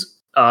games,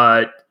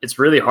 it's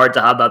really hard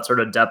to have that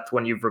sort of depth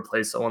when you've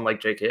replaced someone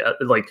like JKS,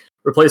 like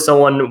replaced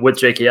someone with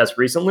JKS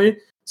recently.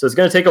 So it's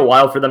going to take a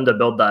while for them to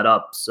build that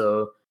up.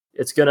 So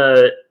it's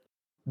gonna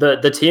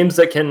the teams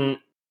that can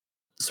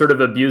sort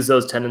of abuse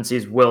those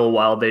tendencies will,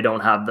 while they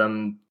don't have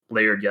them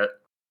layered yet.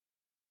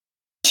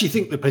 I actually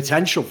think the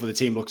potential for the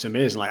team looks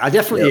amazing. Like, I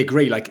definitely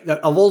agree. Like,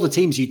 of all the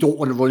teams you don't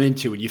want to run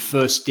into in your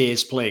first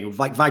days playing,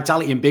 like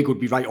Vitality and Big would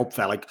be right up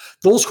there. Like,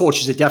 those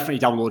coaches are definitely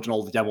downloading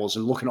all the demos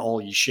and looking at all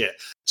your shit.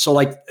 So,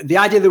 like, the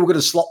idea that we're going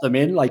to slot them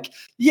in, like,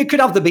 you could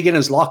have the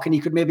beginner's lock and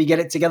you could maybe get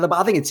it together, but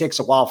I think it takes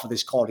a while for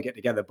this core to get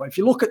together. But if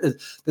you look at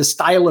the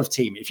style of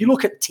team, if you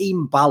look at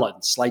team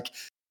balance, like,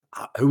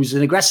 who's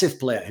an aggressive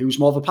player, who's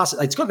more of a passive.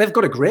 They've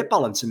got a great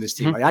balance in this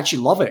team. I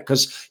actually love it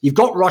because you've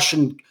got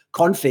Russian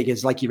Config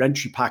as like your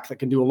entry pack that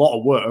can do a lot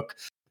of work.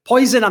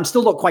 Poison, I'm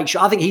still not quite sure.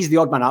 I think he's the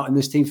odd man out in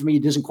this team for me. He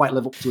doesn't quite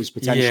live up to his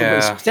potential, but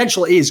his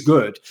potential is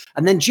good.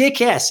 And then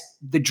JKS,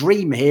 the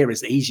dream here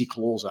is that he's your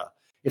closer.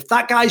 If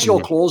that guy's your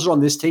closer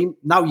on this team,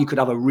 now you could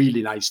have a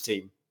really nice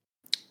team.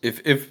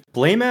 If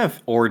BlameF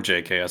or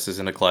JKS is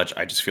in a clutch,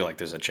 I just feel like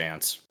there's a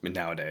chance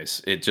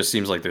nowadays. It just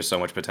seems like there's so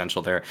much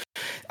potential there.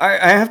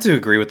 I have to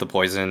agree with the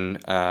Poison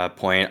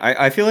point.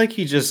 I feel like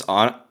he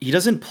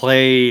doesn't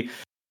play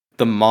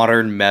the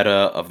modern meta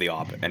of the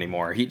op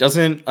anymore. He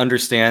doesn't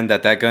understand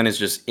that gun is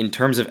just, in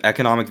terms of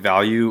economic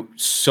value,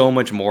 so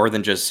much more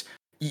than just,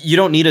 you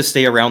don't need to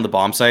stay around the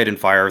bomb site and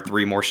fire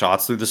 3 more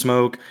shots through the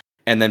smoke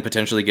and then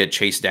potentially get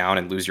chased down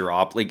and lose your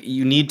op. Like,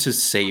 you need to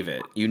save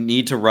it. You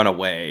need to run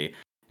away.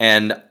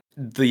 And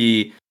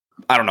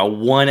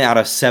 1 out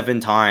of 7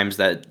 times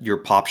that your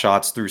pop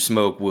shots through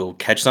smoke will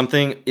catch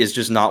something is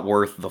just not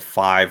worth the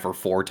 5 or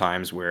 4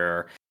 times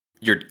where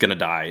you're gonna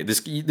die.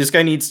 This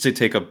guy needs to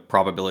take a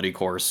probability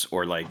course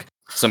or like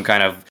some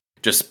kind of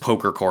just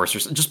poker course, or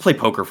just play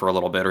poker for a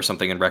little bit or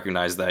something, and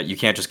recognize that you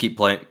can't just keep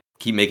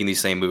making these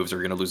same moves, or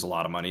you're gonna lose a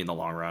lot of money in the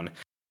long run.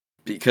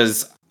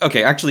 Because,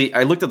 okay, actually,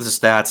 I looked at the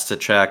stats to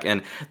check,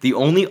 and the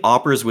only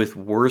oppers with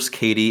worse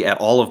KD at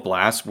all of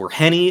Blast were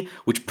Henny,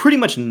 which pretty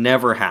much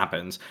never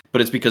happens, but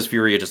it's because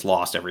Furia just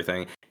lost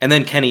everything. And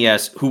then Kenny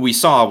S, who we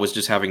saw was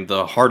just having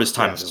the hardest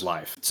time of his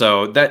life.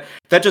 So that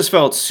just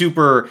felt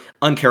super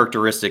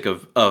uncharacteristic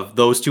of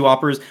those 2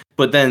 oppers.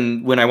 But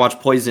then when I watched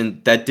Poison,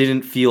 that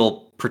didn't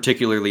feel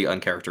particularly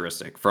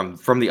uncharacteristic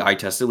from the eye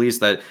test, at least.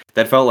 That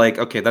felt like,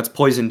 okay, that's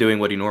Poison doing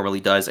what he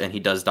normally does, and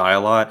he does die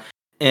a lot.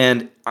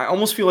 And I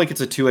almost feel like it's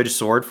a two-edged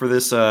sword for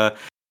this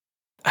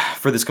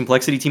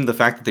Complexity team. The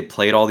fact that they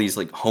played all these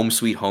like home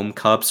sweet home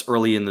cups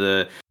early in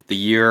the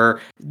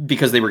year,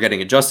 because they were getting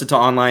adjusted to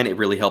online, it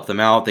really helped them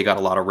out. They got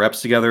a lot of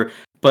reps together.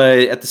 But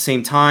at the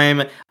same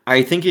time,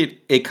 I think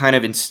it kind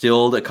of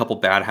instilled a couple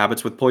bad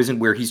habits with Poison,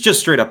 where he's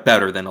just straight up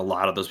better than a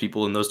lot of those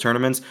people in those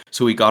tournaments.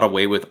 So he got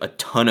away with a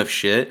ton of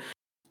shit.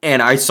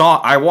 And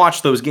I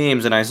watched those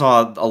games and I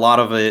saw a lot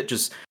of it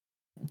just...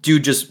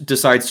 Dude just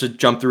decides to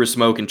jump through a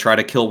smoke and try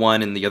to kill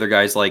one, and the other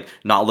guy's like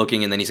not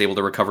looking, and then he's able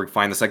to recover,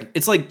 find the second.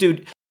 It's like,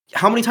 dude,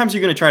 how many times are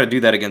you going to try to do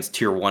that against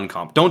tier 1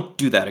 comp? Don't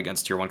do that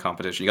against tier 1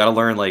 competition. You got to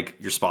learn like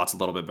your spots a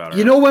little bit better.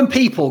 You know, when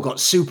people got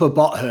super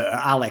butthurt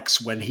at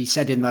Alex when he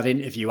said in that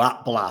interview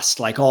at Blast,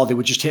 like, oh, they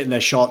were just hitting their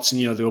shots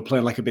and, they were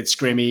playing like a bit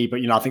scrimmy,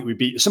 but, I think we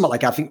beat something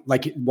like, I think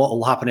like what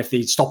will happen if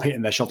they stop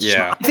hitting their shots.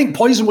 Yeah. I think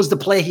Poison was the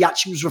player he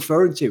actually was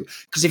referring to.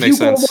 Because if you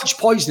go and watch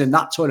Poison in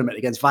that tournament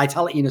against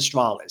Vitality and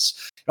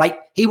Astralis, right,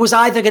 he was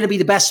either going to be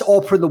the best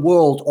AWPer in the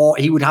world or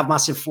he would have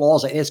massive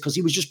flaws at his, because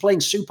he was just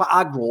playing super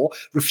aggro,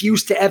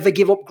 refused to ever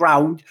give up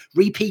ground,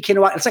 re-peeking.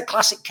 It's like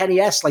classic Kenny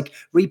S, like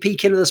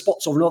re-peeking in the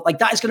spots over. Like,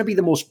 that is going to be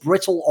the most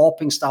brittle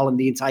AWPing style in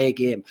the entire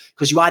game,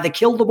 because you either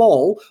kill them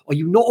all or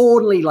you not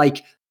only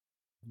like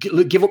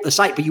give up the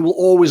site, but you will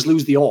always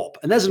lose the AWP.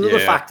 And there's another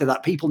Yeah. factor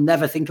that people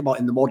never think about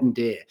in the modern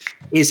day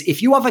is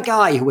if you have a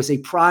guy who is a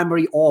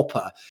primary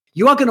AWPer,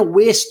 you are going to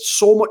waste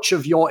so much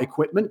of your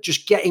equipment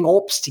just getting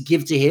AWPs to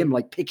give to him,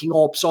 like picking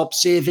AWPs up,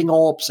 saving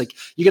AWPs. Like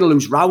you're going to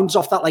lose rounds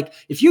off that. Like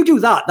if you do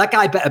that, that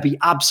guy better be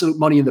absolute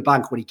money in the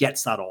bank when he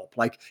gets that AWP.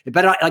 Like it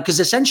better, like, because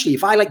essentially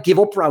if I like give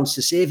up rounds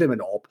to save him an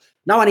AWP,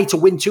 now I need to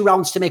win 2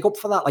 rounds to make up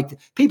for that. Like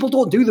people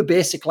don't do the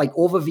basic like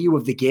overview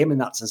of the game in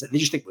that sense. They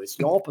just think, well, it's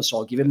the AWP, so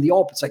I'll give him the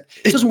AWP. It's like,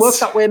 it doesn't work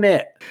that way,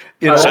 mate.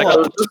 You know,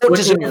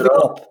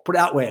 Put it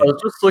that way. I was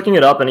just looking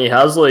it up, and he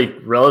has like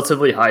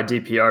relatively high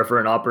DPR for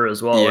an opera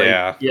as well.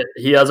 Yeah. Like,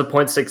 he has a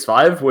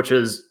 0.65, which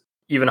is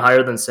even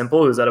higher than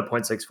Simple, who's at a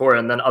 0.64,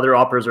 and then other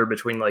operas are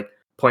between like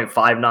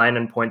 0.59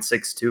 and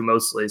 0.62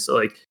 mostly. So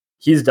like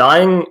he's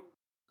dying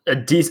a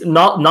decent,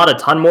 not a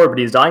ton more, but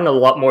he's dying a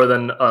lot more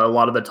than a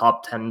lot of the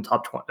top 10,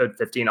 top 20,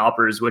 15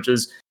 operas, which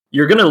is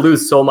you're going to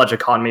lose so much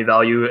economy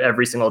value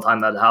every single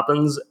time that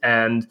happens,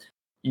 and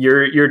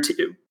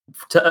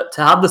to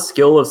have the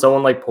skill of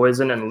someone like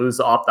Poison and lose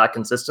the op that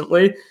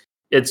consistently,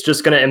 it's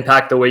just going to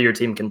impact the way your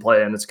team can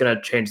play, and it's going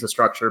to change the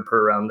structure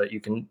per round that you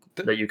can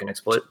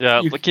exploit.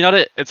 Yeah, looking at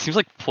it, it seems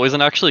like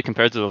Poison actually,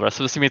 compared to the rest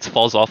of his teammates,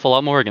 falls off a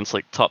lot more against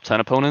like top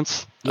 10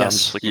 opponents.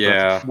 Yes.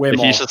 Yeah. Way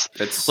more. He's just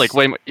It's like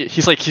way.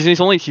 He's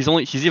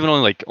even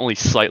only only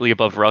slightly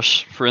above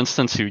Rush, for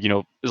instance, who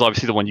is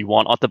obviously the one you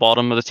want at the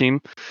bottom of the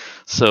team.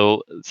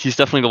 So he's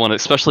definitely the one,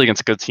 especially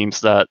against good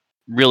teams, that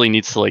really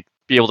needs to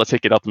be able to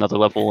take it up another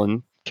level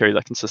and carry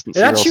that consistency.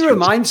 It actually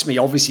reminds me,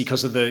 obviously,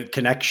 because of the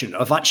connection,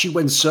 of actually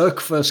when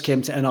Cirque first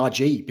came to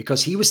NRG,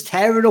 because he was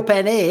tearing up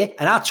NA,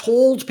 and I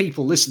told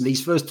people, listen,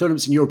 these first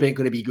tournaments in Europe ain't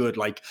going to be good.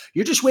 Like,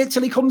 you just wait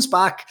till he comes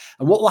back,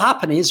 and what will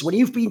happen is, when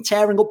you've been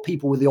tearing up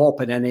people with the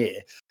AWP and NA,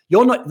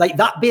 you're not, like,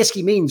 that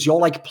basically means you're,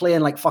 like, playing,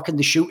 like, fucking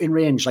the shooting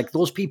range. Like,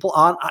 those people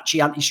aren't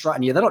actually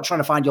anti-stratting you. They're not trying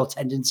to find your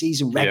tendencies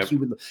and wreck you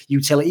with the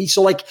utility.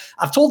 So, like,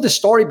 I've told this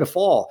story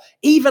before.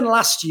 Even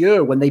last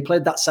year, when they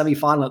played that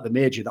semi-final at the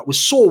Major, that was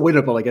so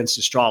winnable against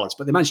Astralis,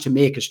 but they managed to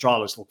make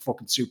Astralis look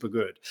fucking super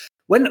good.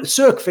 When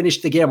Cirque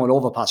finished the game on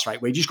Overpass,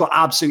 right, where he just got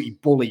absolutely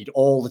bullied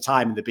all the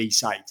time in the B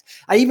site,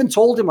 I even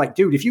told him, like,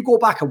 dude, if you go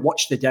back and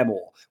watch the demo,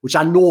 which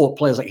I know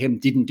players like him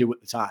didn't do at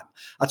the time,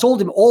 I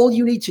told him all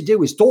you need to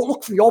do is don't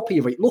look from your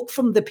POV, look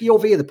from the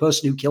POV of the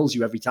person who kills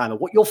you every time. And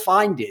what you'll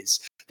find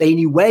is they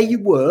knew where you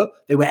were.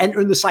 They were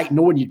entering the site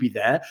knowing you'd be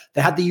there.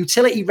 They had the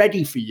utility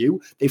ready for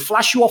you. They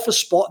flash you off a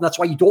spot, and that's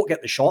why you don't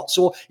get the shot.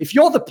 So if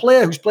you're the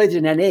player who's played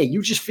in NA,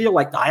 you just feel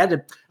like, I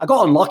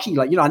got unlucky.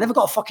 Like, I never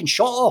got a fucking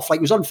shot off. Like,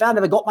 it was unfair. I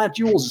never got my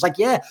duels. It's like,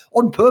 yeah,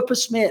 on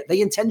purpose, mate.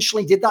 They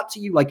intentionally did that to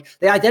you. Like,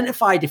 they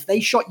identified if they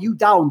shot you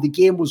down, the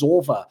game was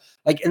over.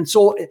 Like, and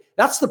so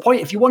that's the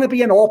point. If you want to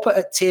be an AWPer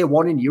at tier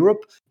 1 in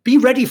Europe, be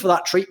ready for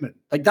that treatment.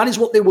 Like, that is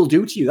what they will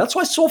do to you. That's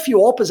why so few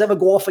AWPers ever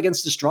go off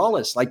against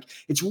Astralis. Like,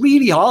 it's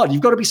really hard.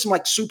 You've got to be some,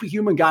 like,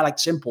 superhuman guy like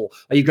Simple,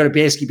 or you've got to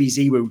basically be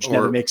Ziwu, which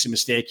never makes a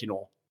mistake,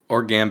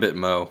 Or Gambit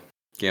Mo.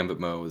 Gambit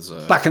Mo is...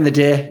 Back in the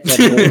day.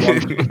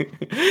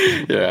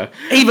 Yeah.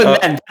 Even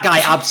then, that guy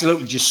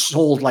absolutely just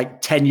sold,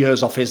 like, 10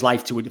 years off his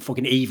life to a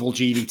fucking evil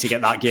genie to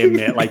get that game,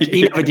 mate. Like,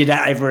 he never did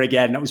that ever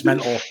again. That was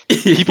mental.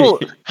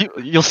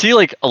 You'll see,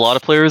 like, a lot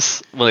of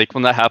players, like,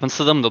 when that happens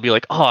to them, they'll be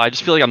like, oh, I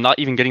just feel like I'm not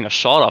even getting a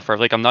shot off, or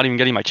like I'm not even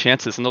getting my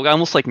chances, and they'll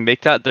almost like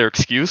make that their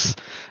excuse.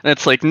 And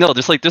it's like, no,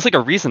 there's like a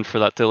reason for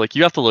that. Like,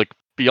 you have to look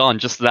beyond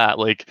just that.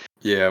 Like,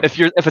 yeah,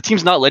 if a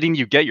team's not letting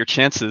you get your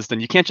chances, then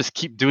you can't just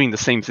keep doing the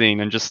same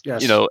thing and just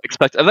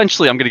expect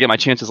eventually I'm going to get my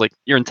chances. Like,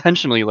 you're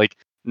intentionally like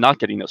not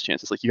getting those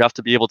chances. Like, you have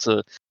to be able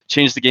to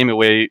change the game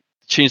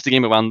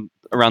around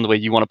the way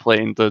you want to play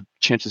and the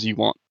chances you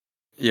want.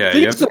 Yeah,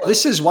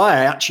 this is why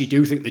I actually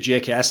do think the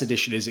JKS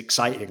edition is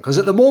exciting, because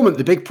at the moment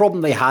the big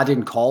problem they had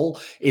in Call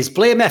is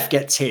BlameF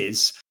gets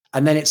his,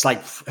 and then it's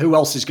like, who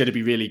else is going to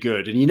be really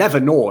good? And you never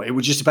know. It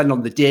would just depend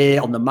on the day,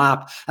 on the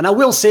map. And I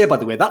will say, by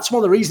the way, that's one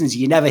of the reasons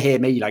you never hear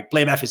me like,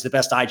 BlameF is the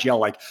best IGL.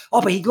 Like,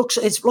 oh, but look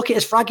at his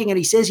fragging and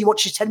he says he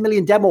watches 10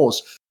 million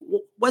demos.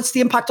 What's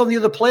the impact on the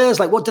other players?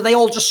 Like, what, do they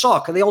all just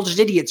suck? Are they all just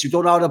idiots who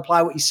don't know how to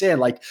apply what he's saying?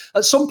 Like,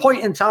 at some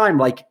point in time,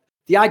 like,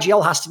 the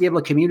IGL has to be able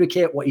to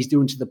communicate what he's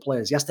doing to the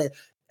players. He has to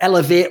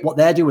elevate what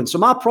they're doing. So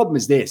my problem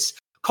is this.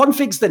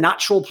 Config's the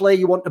natural play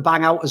you want to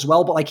bang out as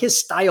well, but like his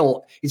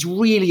style, it's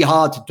really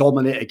hard to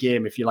dominate a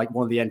game if you're like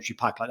one of the entry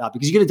pack like that,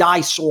 because you're going to die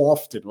so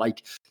often.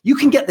 Like, you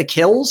can get the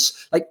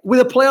kills. Like,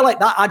 with a player like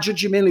that, I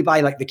judge you mainly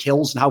by like the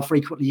kills and how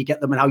frequently you get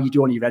them and how you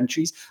do on your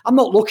entries. I'm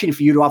not looking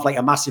for you to have like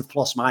a massive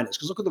plus minus,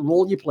 because look at the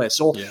role you play.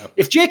 So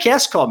if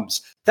JKS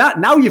comes, that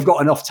now you've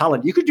got enough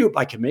talent. You could do it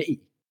by committee.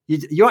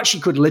 You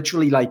actually could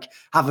literally like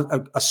have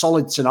a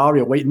solid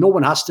scenario where no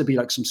one has to be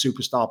like some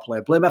superstar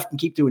player. BlameF can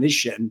keep doing his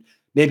shit and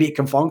maybe it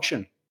can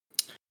function.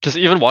 Because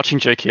even watching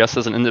JKS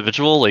as an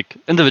individual, like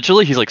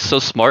individually, he's like so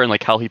smart in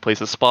like how he plays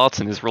his spots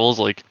and his roles,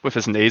 like with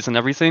his nades and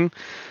everything,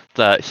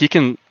 that he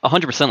can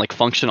 100% like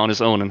function on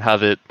his own and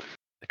have it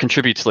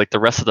contribute to like the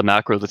rest of the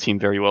macro of the team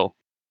very well.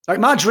 Like,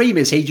 my dream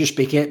is he just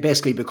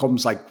basically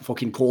becomes like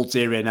fucking Cold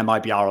Zero and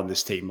MIBR on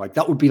this team. Like,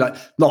 that would be like,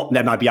 not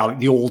MIBR, like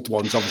the old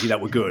ones, obviously,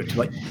 that were good.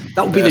 Like,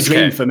 that would be the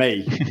dream for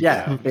me.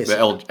 Yeah,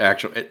 basically. The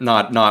actual,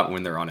 not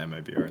when they're on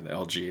MIBR, the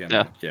LG.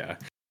 And, yeah.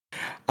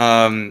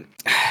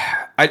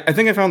 I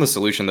think I found the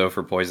solution though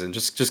for Poison.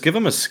 Just give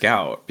him a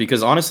scout,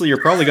 because honestly,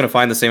 you're probably going to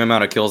find the same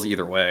amount of kills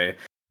either way,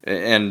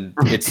 and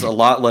it's a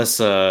lot less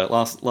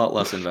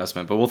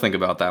investment. But we'll think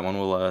about that one.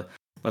 We'll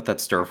let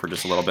that stir for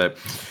just a little bit.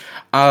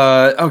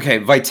 Okay,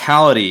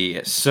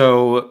 Vitality.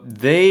 So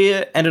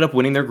they ended up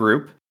winning their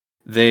group.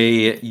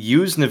 They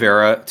used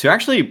Navera to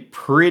actually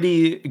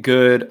pretty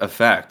good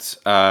effect.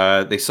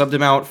 They subbed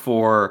him out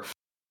subbed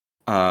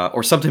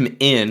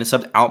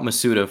out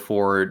Masuda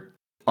for.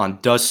 On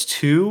Dust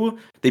 2,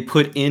 they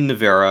put in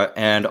Navera,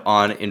 and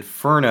on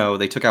Inferno,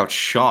 they took out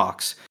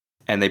Shocks,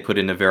 and they put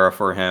in Navera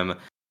for him.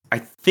 I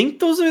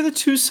think those are the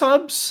two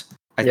subs.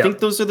 I think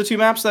those are the two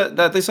maps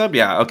that they sub.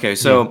 Yeah, okay.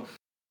 So,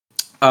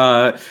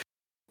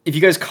 if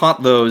you guys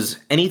caught those,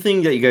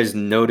 anything that you guys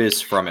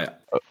noticed from it?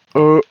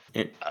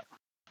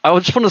 I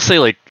would just want to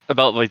say,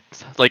 about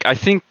I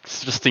think,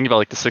 just thinking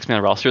about, the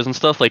 6-man rosters and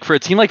stuff, for a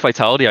team like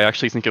Vitality, I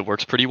actually think it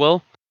works pretty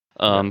well.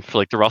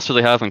 For, the roster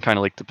they have and kind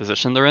of, the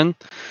position they're in.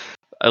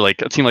 A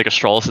team like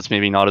Astralis, it's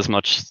maybe not as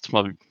much. It's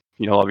probably,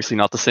 obviously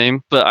not the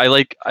same. But I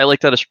like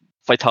that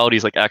Vitality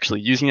is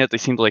actually using it. They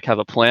seem to have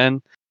a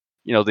plan.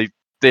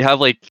 They have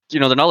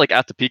they're not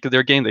at the peak of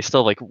their game. They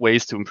still have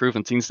ways to improve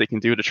and things they can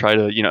do to try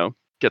to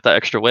get that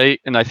extra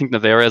weight. And I think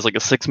Navera as a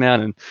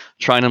 6-man and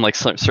trying in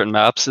certain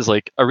maps is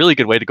a really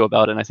good way to go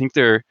about it. And I think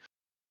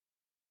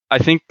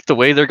the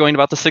way they're going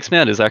about the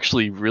 6-man is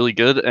actually really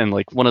good and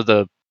one of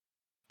the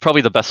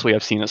probably the best way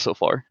I've seen it so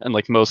far and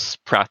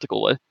most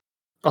practical way.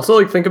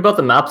 Also, think about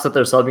the maps that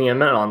they're subbing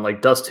him in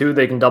on. Dust 2,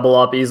 they can double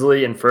op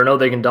easily. Inferno,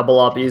 they can double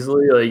op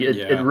easily.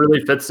 It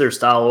really fits their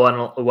style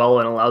well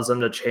and allows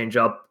them to change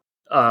up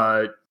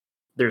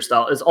their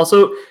style. It's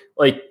also,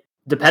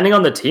 depending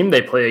on the team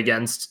they play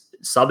against,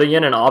 subbing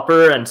in an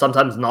opper and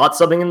sometimes not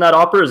subbing in that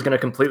opper is going to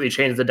completely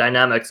change the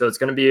dynamic. So it's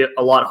going to be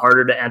a lot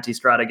harder to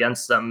anti-strat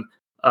against them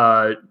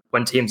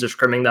when teams are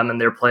scrimming them and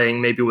they're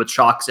playing maybe with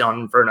Shocks on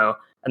Inferno.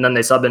 And then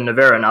they sub in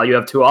Navera. Now you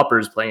have two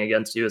oppers playing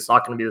against you. It's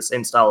not going to be the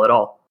same style at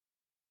all.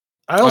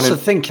 I also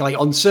think,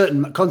 on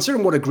certain,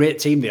 considering what a great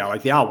team they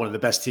are one of the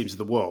best teams in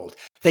the world,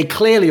 they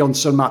clearly on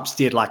some maps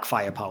did lack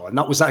firepower. And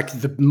that was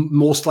the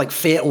most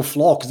fatal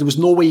flaw, because there was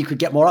no way you could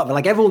get more out of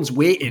it. Everyone's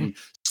waiting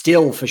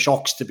still for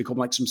Shocks to become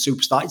some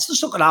superstar. It's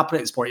just not going to happen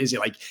at this point, is it?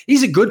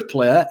 He's a good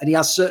player and he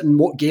has certain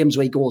games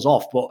where he goes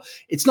off, but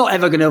it's not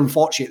ever going to,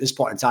 unfortunately, at this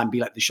point in time, be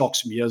like the Shocks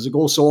from years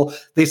ago. So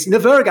this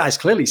Navera guy is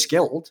clearly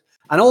skilled.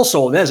 And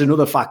also, there's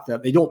another factor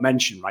they don't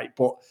mention, right?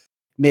 But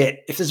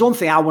mate, if there's one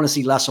thing I want to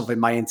see less of in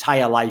my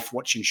entire life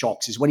watching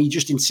Shocks is when he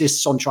just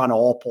insists on trying to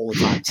AWP all the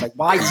time. It's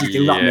why does he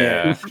do that,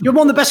 mate? You're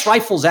one of the best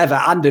rifles ever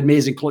and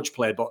amazing clutch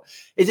player, but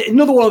it's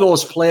another one of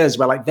those players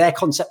where their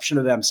conception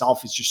of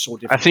themselves is just so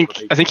different.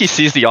 I think he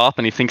sees the AWP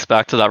and he thinks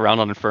back to that round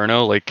on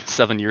Inferno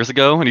 7 years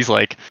ago, and he's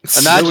like,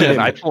 imagine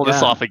I pull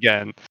this off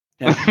again.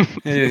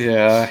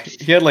 Yeah,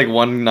 he had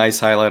one nice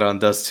highlight on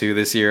Dust 2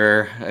 this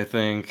year, I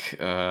think.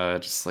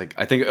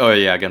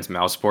 Against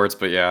Mouse Sports,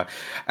 but yeah.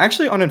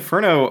 Actually, on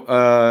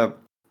Inferno,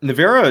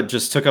 Navera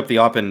just took up the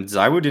op and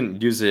Zywoo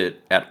didn't use it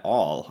at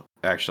all,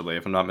 actually,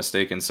 if I'm not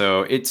mistaken.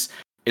 So it's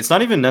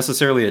not even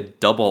necessarily a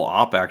double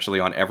op, actually,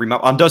 on every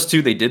map. On Dust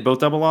 2, they did both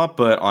double op,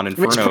 but on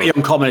Inferno... It's pretty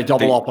uncommon to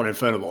double op on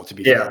Inferno, though, to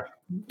be fair.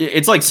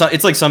 It's like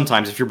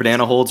sometimes if your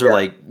banana holds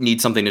or need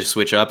something to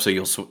switch up, so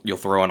you'll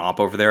throw an op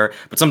over there.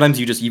 But sometimes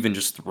you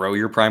just throw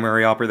your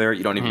primary opper there.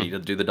 You don't even need to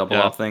do the double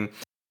op thing.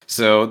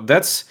 So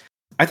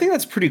I think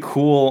that's pretty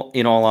cool.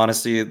 In all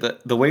honesty,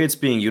 the way it's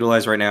being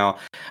utilized right now,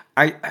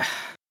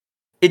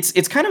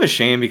 it's kind of a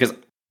shame because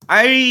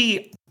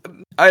I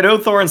know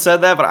Thorin said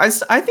that, but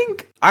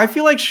I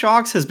feel like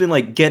Shocks has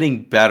been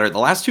getting better. The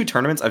last 2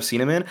 tournaments I've seen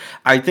him in,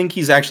 I think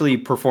he's actually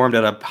performed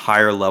at a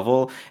higher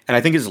level, and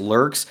I think his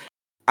lurks.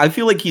 I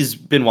feel like he's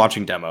been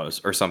watching demos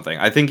or something.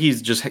 I think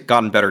he's just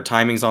gotten better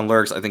timings on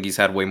lurks. I think he's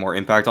had way more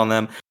impact on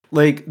them.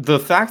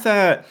 The fact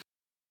that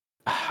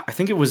I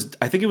think it was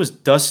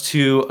Dust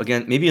 2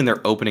 again, maybe in their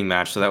opening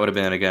match, so that would have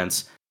been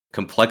against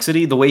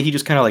Complexity. The way he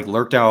just kind of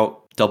lurked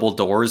out double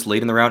doors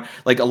late in the round.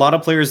 A lot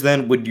of players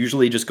then would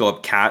usually just go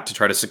up cat to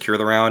try to secure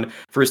the round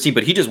for his team,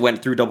 but he just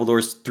went through double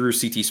doors through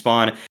CT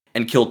spawn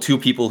and killed 2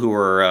 people who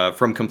were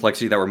from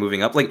Complexity that were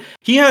moving up.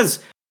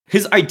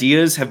 His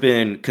ideas have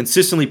been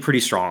consistently pretty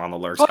strong on the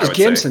lurks. His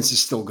game sense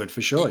is still good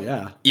for sure,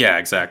 yeah. Yeah,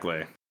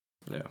 exactly.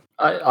 Yeah.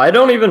 I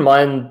don't even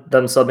mind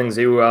them subbing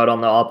Zywoo out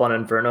on the op on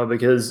Inferno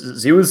because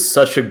Zywoo's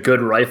such a good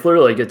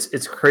rifler.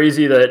 It's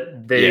crazy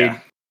that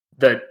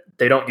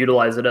they don't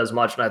utilize it as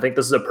much, and I think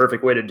this is a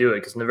perfect way to do it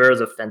because Navera is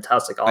a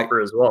fantastic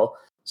opper as well.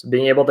 So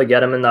being able to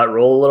get him in that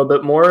role a little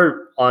bit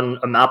more on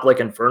a map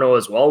like Inferno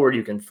as well, where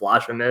you can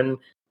flash him in,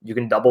 you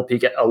can double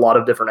peek at a lot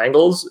of different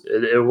angles,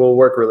 it will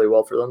work really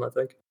well for them, I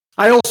think.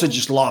 I also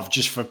just love,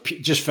 just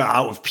for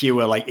out of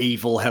pure like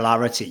evil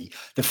hilarity,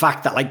 the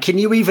fact that like, can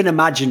you even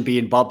imagine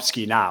being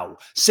Bobsky now,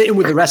 sitting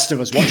with the rest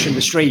of us watching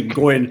the stream,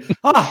 going,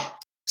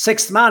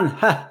 sixth man,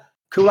 huh,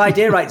 cool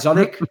idea, right,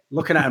 Zonic?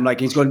 Looking at him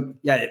like he's going,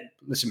 yeah,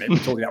 listen, mate, we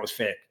told you that was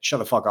fake. Shut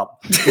the fuck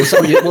up.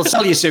 We'll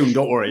sell you soon.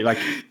 Don't worry. Like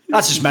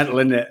that's just mental,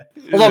 isn't it?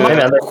 Although my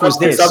joke was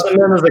this. Subbed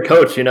him in as a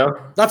coach, you know.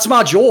 That's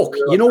my joke.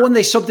 You know when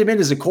they subbed him in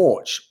as a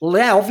coach? Well,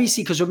 yeah,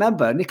 obviously, because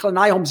remember, Nicola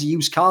Nyholm's a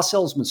used car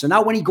salesman. So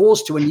now when he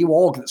goes to a new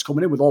org that's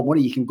coming in with all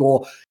money, you can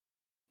go,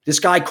 this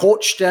guy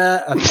coached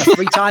a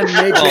 3-time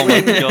major. Oh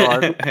my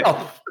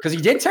god! Because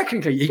he did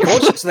technically. He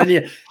coached. So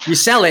then you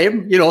sell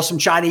him. You know, some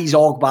Chinese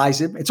org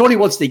buys him. It's only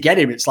once they get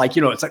him. It's like,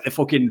 you know, it's like the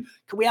fucking.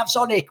 Can we have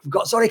Sonic? We've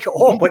got Sonic at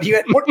home. But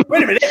wait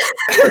a minute.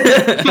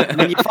 And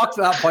then you fucked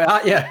that point,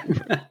 aren't you?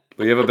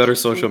 But you have a better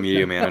social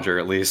media manager,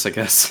 at least, I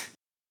guess.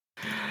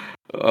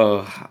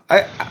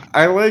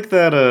 I like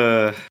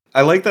that.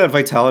 I like that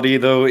Vitality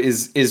though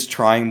is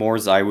trying more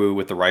ZywOo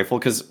with the rifle,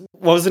 because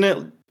wasn't it?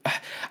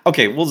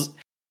 Okay, well.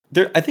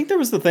 I think there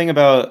was the thing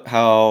about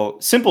how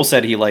Simple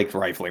said he liked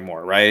rifling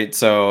more, right?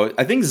 So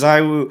I think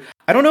ZywOo.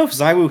 I don't know if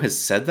ZywOo has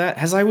said that.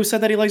 Has ZywOo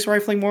said that he likes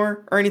rifling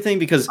more or anything?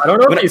 Because I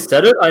don't know if he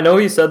said it. I know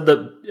he said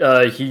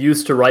that he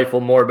used to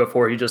rifle more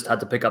before he just had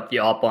to pick up the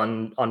op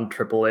on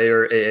AAA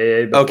or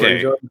AAA.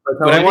 Okay,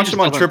 when I watched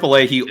him on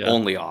AAA, he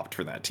only opted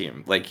for that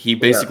team. Like he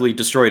basically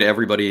destroyed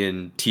everybody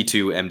in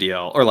T2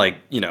 MDL, or like,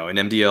 you know, in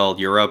MDL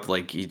Europe.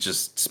 Like he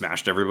just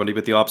smashed everybody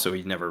with the op, so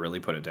he never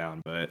really put it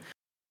down. But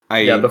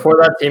before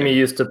that team, he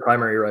used to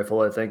primary rifle,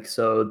 I think.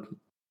 So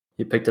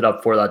he picked it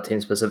up for that team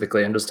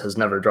specifically and just has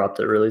never dropped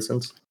it really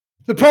since.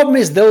 The problem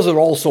is those are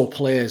also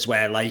players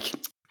where, like,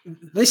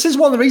 this is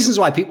one of the reasons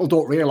why people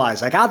don't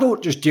realize, like, I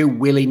don't just do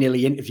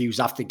willy-nilly interviews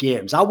after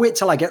games. I wait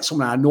till I get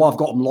someone I know I've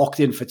got them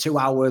locked in for 2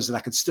 hours and I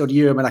can study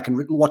them and I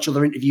can watch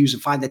other interviews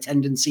and find their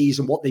tendencies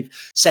and what they've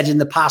said in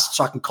the past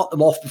so I can cut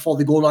them off before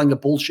they go along a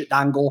bullshit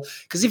angle.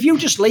 Because if you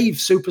just leave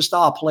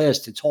superstar players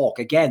to talk,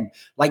 again,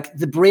 like,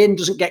 the brain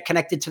doesn't get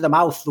connected to the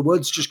mouth. The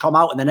words just come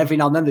out and then every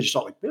now and then they're just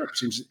like, yeah,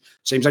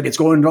 seems like it's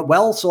going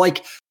well. So,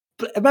 like,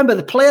 remember,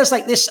 the players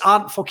like this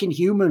aren't fucking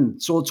human.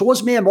 So to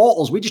us mere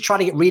mortals, we just try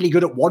to get really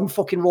good at one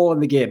fucking role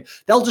in the game.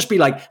 They'll just be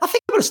like, I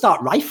think I'm going to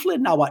start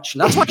rifling now,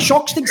 actually. That's why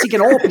Shocks thinks he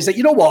can open. He's like,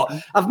 you know what?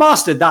 I've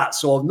mastered that,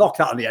 so I'll knock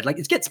that on the head. Like,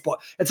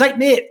 it's like,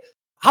 mate,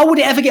 how would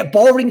it ever get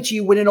boring to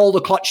you winning all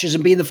the clutches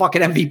and being the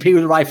fucking MVP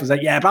with the rifles?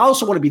 Like, yeah, but I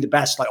also want to be the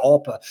best, like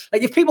AWPer.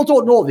 Like, if people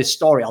don't know this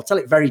story, I'll tell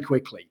it very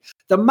quickly.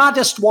 The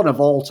maddest one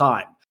of all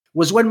time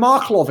was when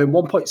Marklov in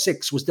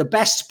 1.6 was the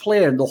best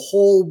player in the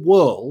whole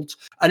world,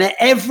 and at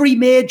every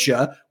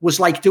major was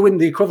like doing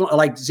the equivalent of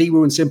like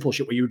ZywOo and Simple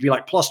shit, where you would be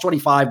like plus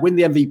 25, win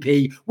the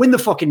MVP, win the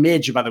fucking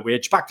major, by the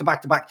way, back to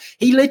back to back.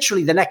 He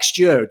literally the next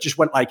year just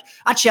went like,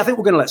 actually, I think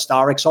we're going to let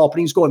StarX AWP. And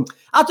he was going,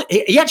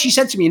 he actually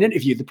said to me in an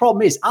interview, the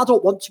problem is I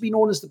don't want to be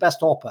known as the best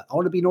AWPer. I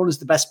want to be known as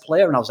the best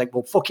player. And I was like,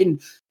 well, fucking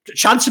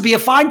chance to be a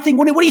fine thing.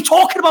 What are you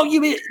talking about,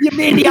 you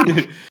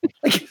maniac?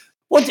 Like,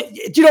 what, do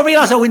you not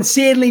realize how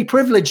insanely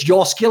privileged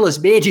your skill has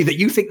made you that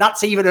you think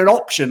that's even an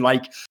option?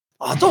 Like,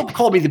 oh, don't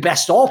call me the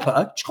best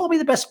AWPer. Just call me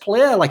the best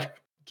player. Like,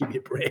 give me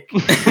a break.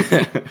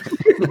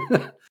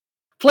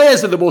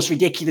 Players are the most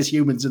ridiculous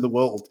humans in the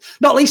world.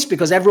 Not least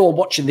because everyone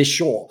watching this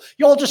show,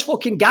 you all just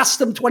fucking gas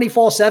them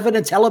 24/7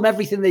 and tell them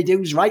everything they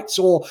do is right.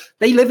 So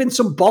they live in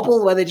some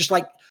bubble where they just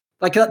like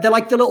they're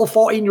like the little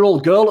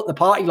 14-year-old girl at the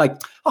party.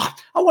 Like, oh,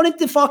 I wanted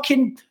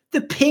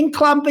the pink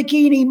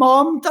Lamborghini,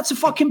 mom. That's a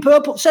fucking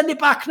purple. Send it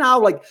back now.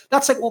 Like,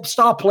 that's like what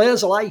star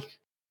players are like.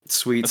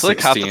 Sweet. It's like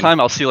half the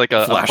time I'll see like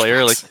a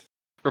player like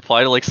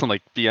reply to like some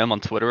like BM on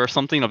Twitter or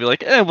something. I'll be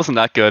like, it wasn't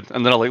that good.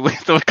 And then I'll like look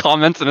at the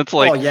comments and it's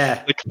like, oh,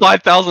 yeah, like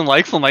 5,000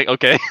 likes. I'm like,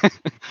 okay.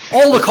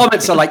 All the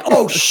comments are like,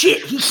 oh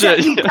shit, he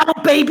set you down,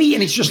 baby.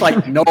 And he's just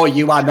like, no,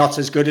 you are not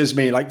as good as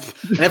me. Like,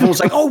 and everyone's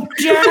like, oh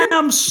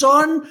damn,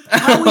 son,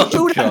 how we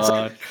do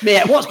that?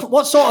 Mate,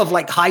 what sort of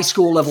like high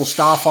school level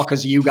star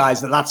fuckers are you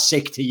guys that's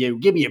sick to you?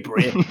 Give me a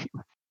break.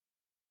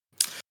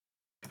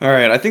 All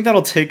right, I think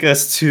that'll take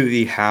us to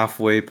the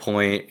halfway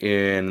point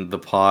in the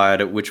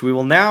pod, which we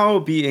will now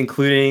be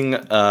including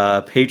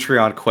a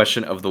Patreon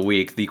question of the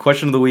week. The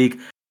question of the week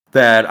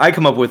that I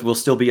come up with will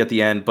still be at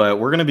the end, but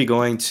we're going to be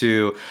going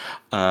to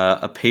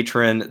a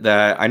patron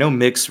that I know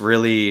Mix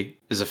really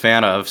is a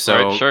fan of.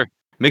 So right, sure.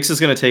 Mix is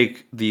going to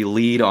take the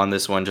lead on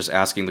this one, just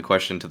asking the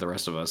question to the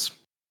rest of us.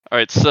 All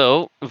right,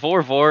 so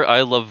Vor, I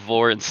love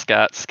Vor and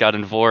Scat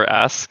and Vor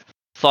ask,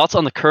 thoughts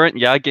on the current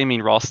YAG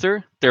Gaming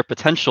roster, their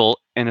potential,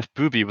 and if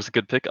Booby was a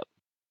good pickup.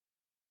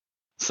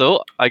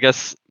 So I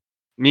guess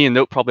me and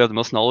Note probably have the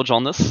most knowledge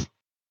on this.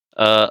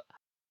 I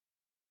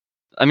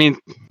mean,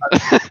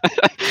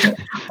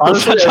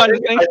 honestly,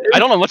 I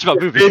don't know much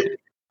about Booby.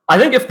 I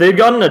think if they'd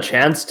gotten a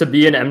chance to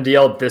be in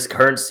MDL this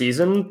current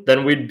season,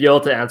 then we'd be able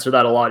to answer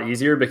that a lot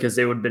easier because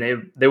they would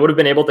have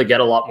been able to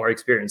get a lot more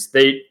experience.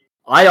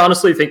 I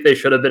honestly think they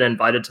should have been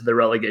invited to the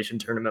relegation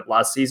tournament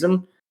last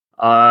season.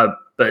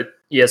 But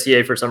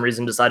ESEA for some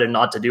reason decided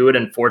not to do it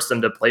and forced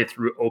them to play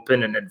through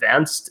Open and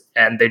Advanced,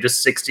 and they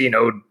just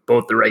 16-0'd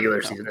both the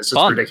regular season. It's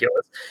just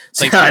ridiculous.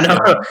 So, I know,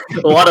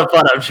 a lot of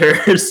fun, I'm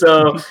sure.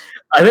 So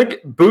I think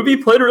Booby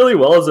played really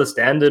well as a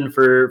stand-in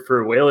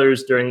for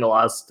Whalers during the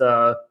last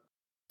that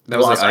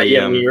was last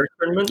IEM New York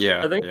tournament.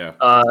 Yeah, I think. Yeah.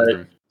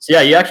 So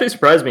yeah, he actually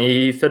surprised me.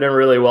 He fit in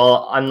really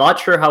well. I'm not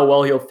sure how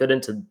well he'll fit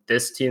into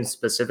this team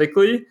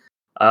specifically.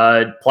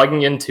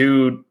 Plugging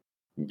into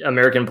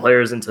American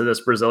players into this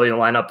Brazilian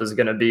lineup is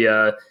going to be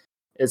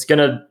it's going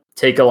to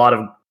take a lot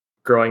of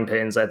growing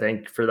pains, I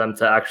think, for them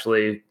to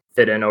actually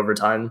fit in over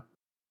time.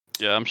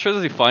 Yeah, I'm sure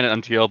they'll be fine at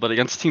MTL, but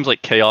against teams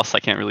like Chaos, I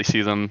can't really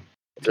see them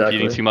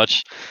competing too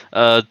much.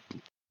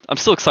 I'm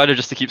still excited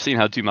just to keep seeing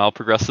how Dumal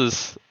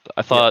progresses.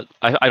 I thought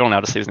I don't know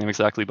how to say his name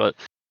exactly, but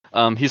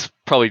he's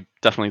probably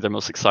definitely their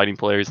most exciting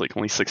player. He's like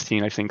only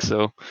 16, I think.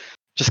 So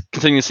just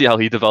continue to see how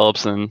he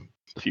develops in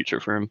the future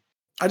for him.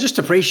 I just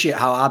appreciate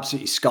how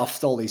absolutely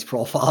scuffed all these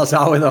profiles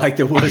are with like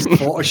the worst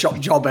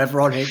Photoshop job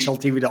ever on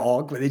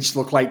HLTV.org, where they just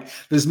look like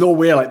there's no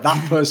way like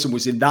that person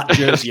was in that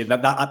jersey and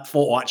that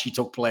photo actually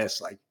took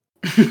place. Like,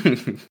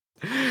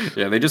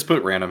 yeah, they just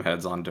put random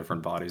heads on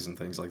different bodies and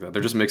things like that.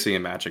 They're just mixing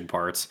and matching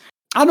parts.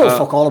 I know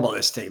fuck all about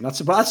this team.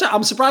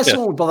 I'm surprised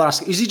someone would bother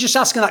asking. Is he just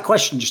asking that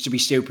question just to be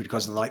stupid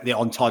because of like the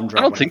entendre?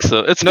 I don't think so.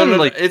 It's no,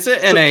 like it's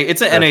an NA.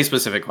 It's an NA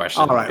specific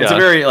question. All right, it's a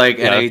very like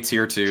NA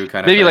tier 2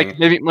 kind of maybe thing.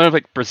 maybe more of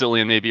like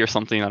Brazilian maybe or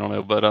something. I don't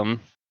know, but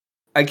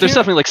there's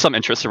definitely like some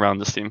interest around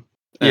this team.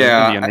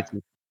 Yeah,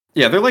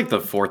 they're like the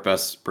 4th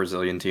best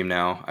Brazilian team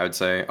now, I would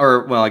say.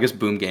 Or well, I guess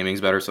Boom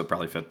Gaming's better, so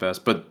probably 5th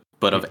best.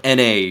 But of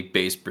NA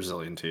based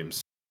Brazilian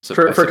teams. So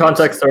for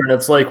context, Thorn,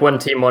 it's like when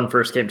Team 1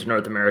 first came to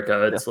North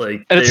America. It's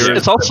like and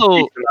it's also a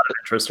lot of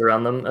interest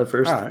around them at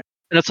first. Right.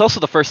 And it's also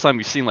the first time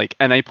we've seen like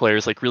NA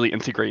players like really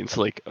integrate into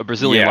like a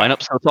Brazilian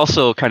lineup. So it's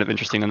also kind of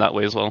interesting in that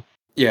way as well.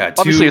 Yeah,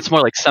 obviously it's more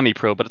like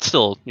semi-pro, but it's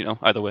still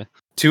either way.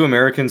 2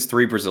 Americans,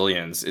 3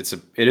 Brazilians. It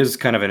is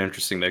kind of an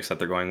interesting mix that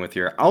they're going with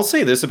here. I'll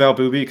say this about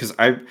Booby because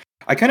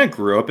I kind of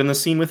grew up in the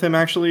scene with him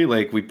actually.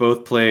 Like we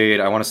both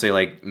played. I want to say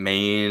like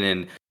main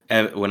and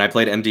when I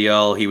played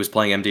MDL, he was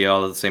playing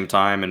MDL at the same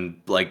time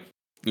and like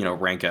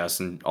rank S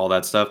and all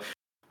that stuff.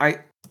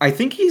 I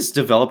think he's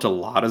developed a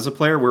lot as a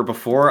player where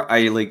before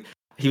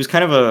he was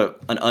kind of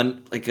an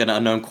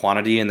unknown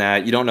quantity in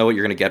that you don't know what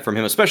you're going to get from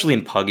him, especially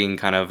in pugging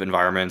kind of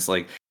environments.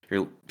 Like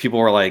people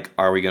were like,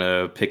 are we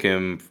going to pick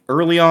him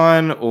early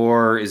on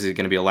or is it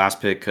going to be a last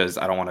pick because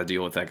I don't want to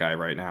deal with that guy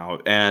right now?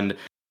 And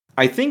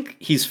I think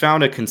he's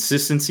found a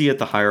consistency at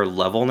the higher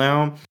level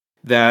now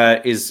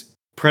that is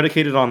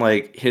predicated on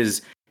like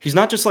he's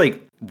not just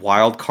like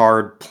wild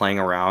card playing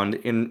around.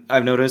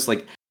 I've noticed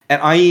like at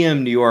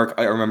IEM New York,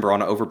 I remember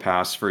on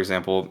Overpass, for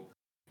example,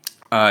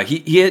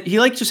 he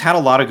like just had a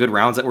lot of good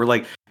rounds that were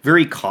like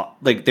very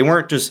like they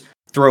weren't just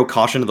throw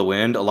caution to the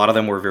wind. A lot of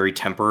them were very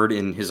tempered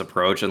in his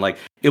approach, and like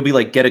it'll be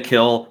like get a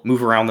kill,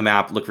 move around the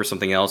map, look for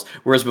something else.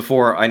 Whereas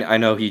before, I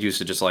know he used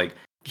to just like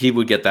he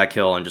would get that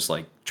kill and just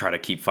like try to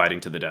keep fighting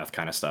to the death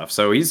kind of stuff.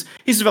 So he's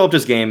developed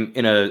his game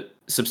in a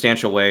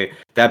substantial way.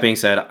 That being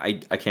said, I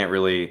can't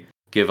really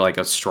give like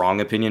a strong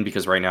opinion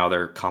because right now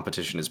their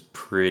competition is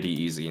pretty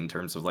easy in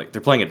terms of like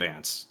they're playing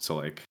advanced. So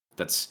like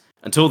that's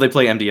until they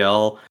play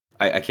MDL,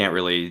 I can't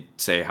really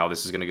say how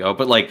this is going to go.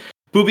 But like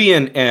Booby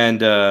and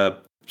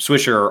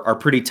Swisher are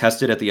pretty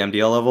tested at the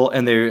MDL level,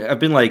 and they have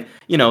been like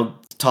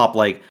top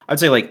like I'd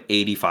say like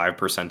 85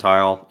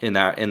 percentile in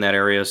that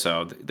area.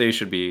 So he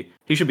should be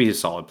a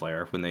solid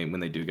player when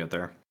they do get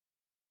there.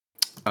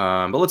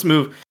 But let's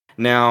move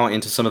now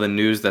into some of the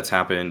news that's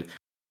happened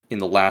in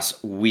the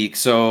last week.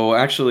 So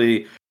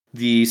actually,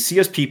 the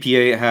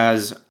CSPPA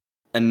has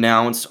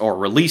announced or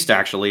released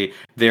actually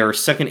their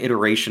second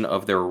iteration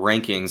of their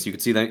rankings. You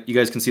can see that you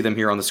guys can see them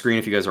here on the screen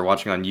if you guys are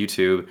watching on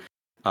YouTube.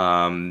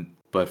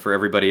 But for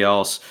everybody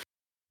else,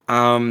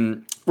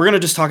 we're gonna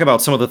just talk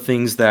about some of the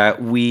things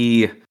that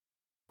we.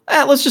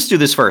 Let's just do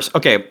this first.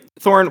 Okay,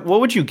 Thorn,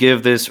 what would you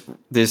give this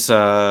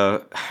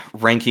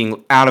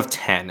ranking out of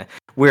 10?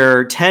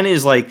 Where 10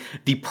 is like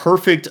the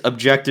perfect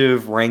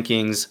objective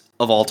rankings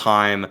of all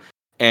time,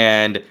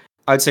 and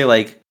I'd say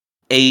like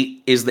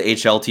 8 is the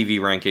HLTV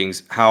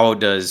rankings.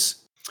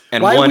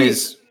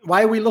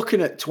 Why are we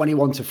looking at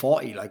 21 to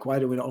 40? Like, why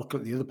do we not look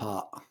at the other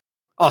part?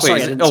 Oh, wait,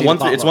 sorry, it's 1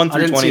 through 20. I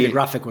didn't see the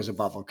graphic was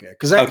above. Okay,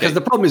 because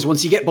the problem is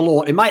once you get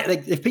below, it might.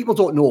 Like, if people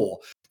don't know,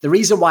 the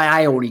reason why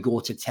I only go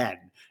to 10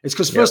 is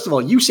because first of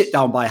all, you sit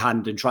down by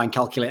hand and try and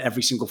calculate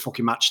every single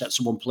fucking match that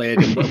someone played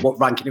and what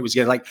ranking it was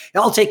getting. Like,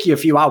 it'll take you a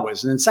few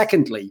hours. And then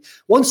secondly,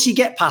 once you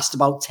get past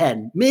about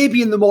 10,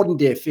 maybe in the modern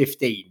day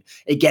 15,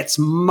 it gets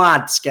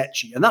mad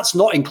sketchy. And that's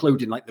not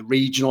including like the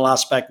regional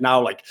aspect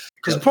now. Like,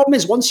 because the problem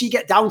is once you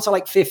get down to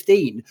like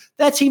 15,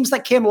 they're teams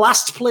that came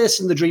last place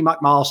in the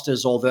DreamHack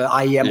Masters or the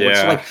IEM. Yeah.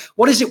 So like,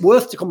 what is it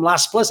worth to come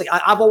last place? Like,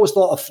 I've always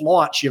thought a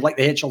flaw actually of like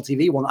the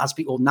HLTV one, as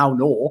people now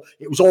know,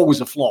 it was always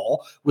a flaw,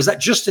 was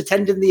that just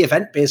attending the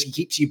event basically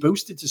keeps you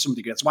boosted to some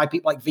degree. That's why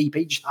people like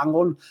VP just hang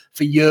on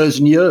for years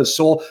and years.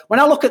 So when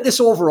I look at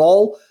this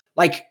overall,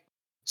 like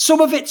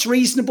Some of it's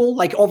reasonable,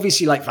 like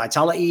obviously like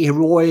Vitality,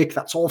 Heroic,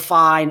 that's all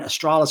fine.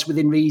 Astralis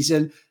within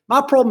reason.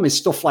 My problem is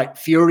stuff like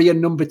Furion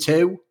number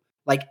 2.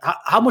 Like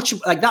how much,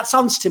 like that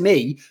sounds to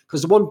me,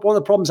 because one of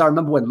the problems I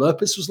remember when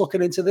Lurpus was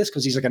looking into this,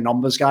 because he's like a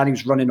numbers guy and he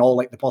was running all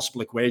like the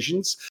possible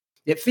equations.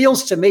 It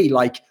feels to me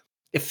like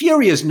if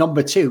Furia's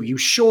number 2, you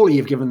surely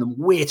have given them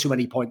way too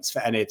many points for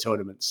NA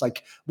tournaments.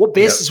 Like, what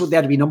basis would they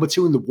have to be number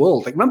 2 in the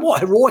world? Like, remember what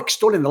Heroic's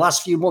done in the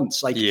last few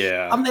months? Like,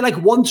 haven't they like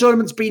won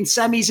tournaments, been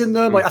semis in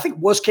them? Like, I think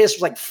worst case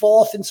was like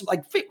 4th in some,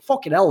 like,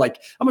 fucking hell.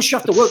 Like, how much you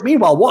have to work?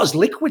 Meanwhile, what has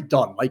Liquid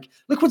done? Like,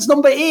 Liquid's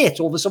number 8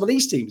 over some of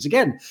these teams.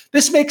 Again,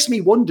 this makes me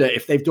wonder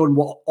if they've done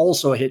what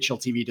also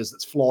HLTV does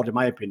that's flawed, in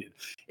my opinion,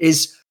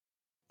 is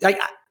like,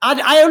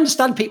 I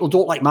understand people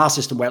don't like my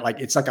system where like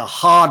it's like a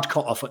hard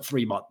cutoff at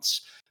 3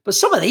 months. But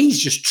some of these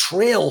just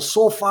trail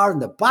so far in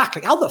the back.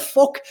 Like, how the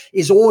fuck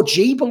is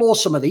OG below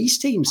some of these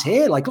teams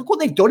here? Like, look what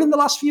they've done in the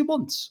last few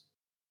months.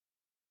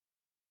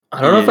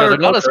 I don't know if they're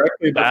not as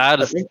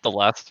bad as the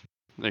last.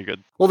 They're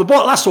good. Well, the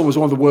last one was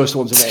one of the worst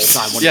ones of all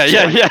time.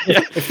 Yeah.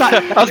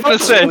 I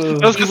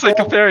was gonna say,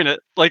 comparing it,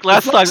 like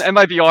last time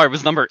MIBR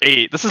was number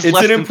 8. This is it's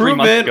less an than 3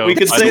 months improvement. ago, We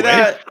could say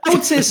that. I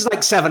would say this is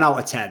like 7 out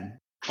of 10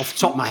 off the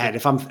top of my head.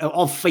 If I'm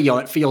off feel,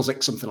 it feels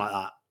like something like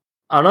that.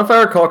 I don't know if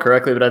I recall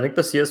correctly, but I think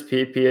the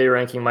CSPPA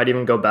ranking might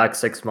even go back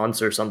 6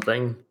 months or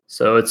something.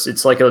 So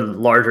it's like a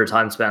larger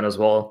time span as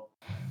well.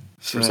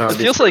 It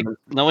feels like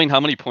knowing how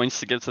many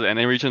points to get to the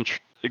NA region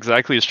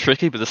exactly is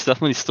tricky, but this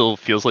definitely still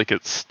feels like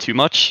it's too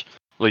much.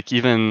 Like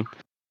even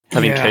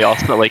having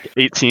Chaos at like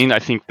 18, I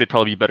think they'd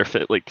probably be better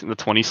fit like in the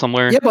 20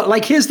 somewhere. Yeah, but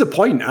like here's the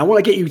point. I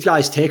want to get you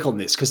guys' take on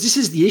this because this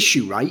is the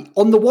issue, right?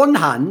 On the one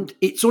hand,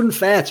 it's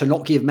unfair to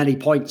not give many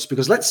points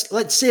because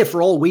let's say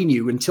for all we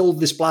knew until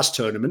this Blast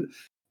tournament,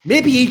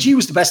 maybe EG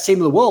was the best team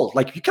in the world.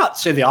 Like, you can't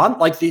say they aren't.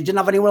 Like, they didn't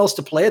have anyone else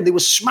to play, and they were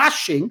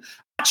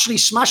actually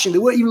smashing. They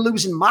weren't even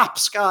losing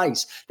maps,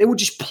 guys. They were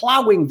just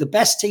plowing the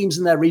best teams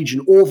in their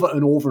region over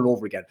and over and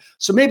over again.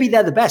 So maybe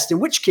they're the best,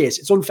 in which case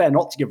it's unfair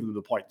not to give them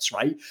the points,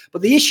 right?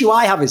 But the issue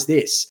I have is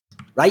this,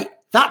 right?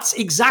 That's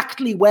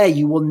exactly where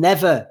you will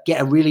never get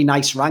a really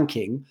nice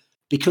ranking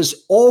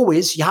because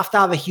always you have to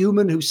have a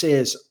human who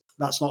says,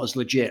 that's not as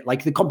legit.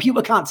 Like the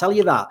computer can't tell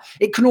you that.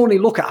 It can only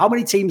look at how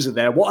many teams are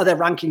there, what are their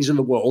rankings in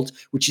the world,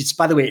 which is,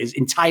 by the way, is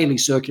entirely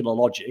circular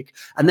logic.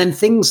 And then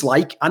things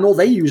like, I know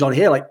they use on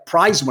here, like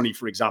prize money,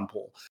 for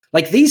example.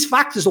 Like these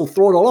factors will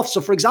throw it all off.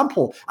 So for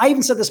example, I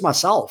even said this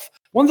myself.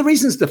 One of the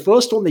reasons the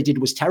first one they did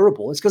was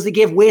terrible is because they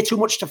gave way too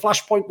much to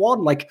Flashpoint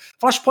 1. Like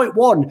Flashpoint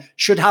 1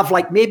 should have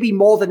like maybe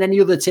more than any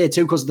other tier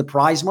 2 because of the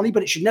prize money,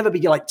 but it should never be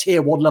like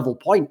tier 1 level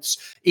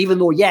points. Even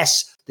though,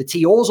 yes, the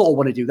TOs all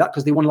want to do that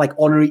because they want to like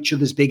honor each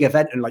other's big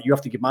event and like you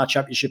have to give my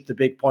championship the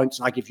big points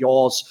and I give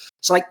yours.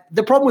 So like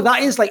the problem with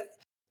that is like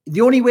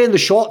the only way in the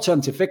short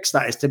term to fix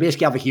that is to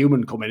basically have a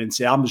human come in and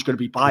say, I'm just going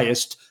to be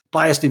biased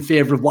in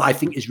favor of what I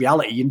think is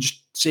reality and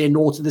just say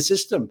no to the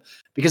system.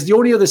 Because the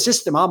only other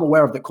system I'm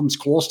aware of that comes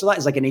close to that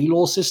is like an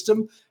ELO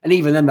system. And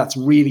even then that's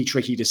really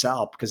tricky to set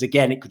up because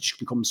again, it could just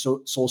become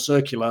so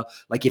circular.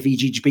 Like if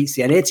EG beats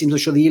the NA teams, I'm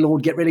sure the ELO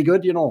would get really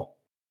good, you know.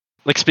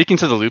 Like speaking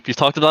to the loop you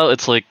talked about,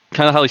 it's like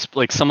kind of how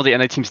like some of the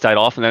NA teams died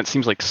off, and then it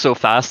seems like so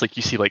fast. Like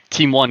you see like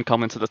Team 1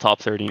 come into the top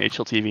 30 in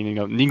HLTV, and you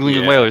know Ningling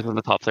and Whalers in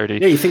the top 30.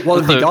 Yeah, you think what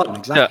have they done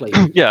exactly?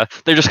 Yeah,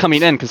 they're just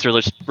coming in because they're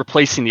just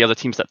replacing the other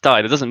teams that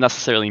died. It doesn't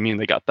necessarily mean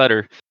they got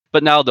better,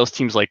 but now those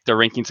teams like their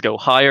rankings go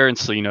higher, and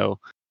so you know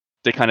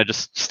they kind of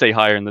just stay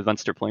higher in the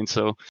events they're playing.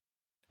 So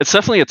it's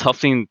definitely a tough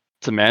thing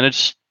to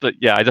manage. But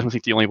yeah, I definitely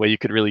think the only way you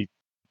could really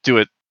do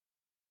it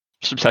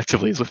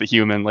subjectively is with a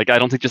human. Like I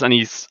don't think there's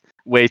any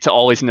way to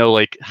always know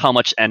like how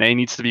much NA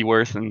needs to be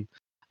worth, and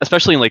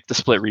especially in like the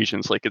split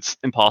regions, like it's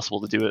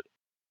impossible to do it.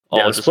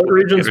 Split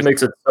regions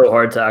makes it so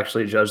hard to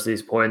actually judge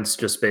these points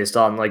just based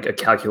on like a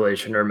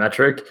calculation or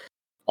metric.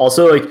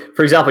 Also, like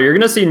for example, you're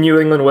going to see New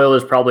England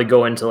Whalers probably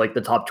go into like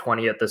the top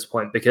 20 at this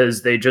point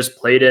because they just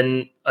played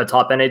in a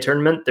top NA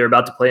tournament. They're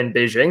about to play in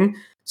Beijing,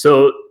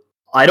 so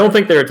I don't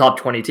think they're a top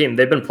 20 team.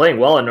 They've been playing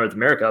well in North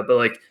America, but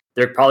like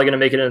they're probably going to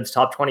make it in the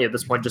top 20 at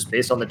this point just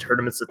based on the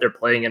tournaments that they're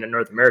playing in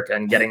North America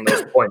and getting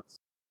those points.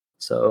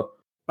 So,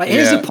 right,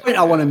 here's the point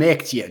I want to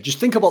make to you. Just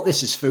think about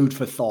this as food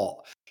for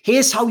thought.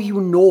 Here's how you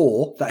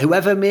know that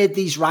whoever made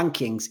these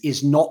rankings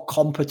is not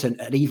competent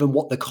at even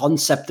what the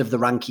concept of the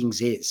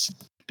rankings is.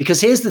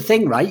 Because here's the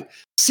thing, right?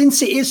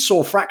 Since it is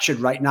so fractured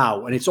right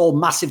now, and it's all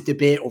massive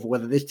debate over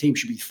whether this team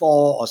should be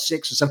 4 or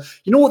 6 or 7,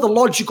 you know what the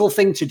logical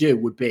thing to do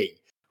would be?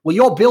 Well,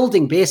 you're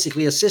building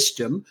basically a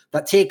system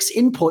that takes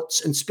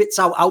inputs and spits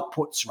out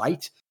outputs,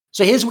 right?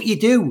 So here's what you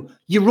do.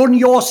 You run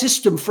your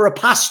system for a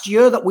past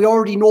year that we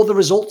already know the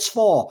results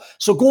for.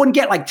 So go and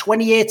get like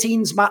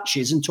 2018's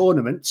matches and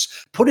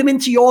tournaments, put them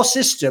into your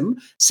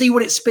system, see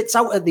what it spits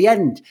out at the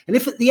end. And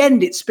if at the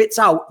end it spits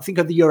out, think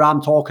of the year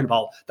I'm talking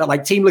about, that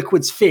like Team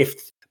Liquid's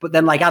 5th, but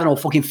then like, I don't know,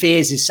 fucking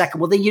FaZe is 2nd.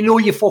 Well, then you know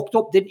you fucked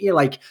up, didn't you?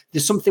 Like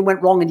there's something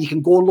went wrong and you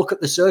can go and look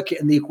at the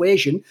circuit and the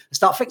equation and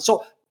start fixing.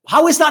 So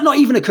how has that not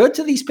even occurred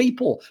to these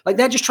people? Like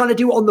they're just trying to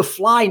do it on the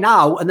fly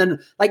now. And then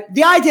like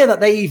the idea that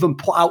they even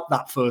put out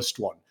that first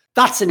one,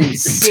 That's an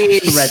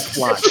insane red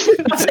flag.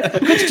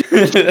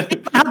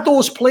 Had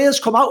those players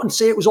come out and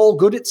say it was all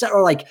good,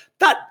 etc. Like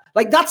that.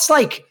 Like that's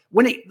like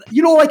when it,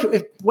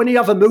 like when you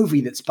have a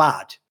movie that's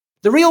bad.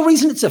 The real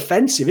reason it's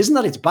offensive isn't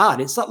that it's bad.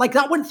 It's that like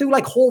that went through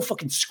like whole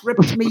fucking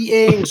script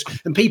meetings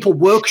and people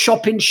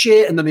workshopping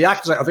shit, and then the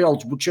actor's like, I think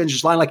I'll change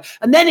this line, like,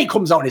 and then it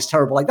comes out and it's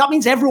terrible. Like that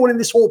means everyone in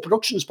this whole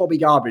production is probably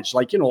garbage.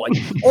 Like, like,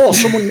 or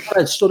someone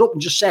stood up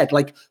and just said,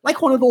 like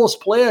one of those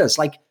players,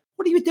 like,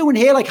 what are you doing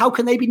here? Like, how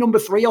can they be number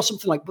 3 or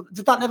something? Like,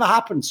 did that never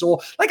happen?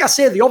 So, like I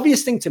say, the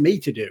obvious thing to me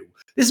to do,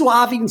 this is what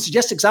I've even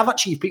suggested, because I've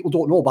actually, if people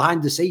don't know,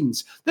 behind the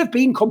scenes, there have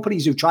been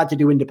companies who've tried to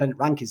do independent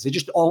rankings.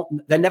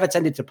 They never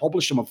tended to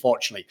publish them,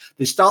 unfortunately.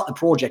 They start the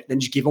project, then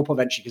just give up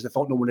eventually because they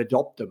thought no one would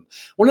adopt them.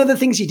 One of the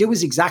things you do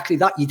is exactly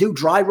that. You do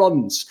dry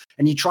runs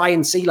and you try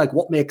and see like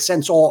what makes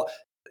sense, or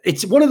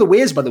it's one of the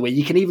ways, by the way,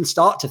 you can even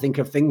start to think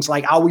of things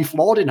like, are we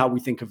flawed in how we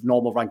think of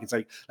normal rankings?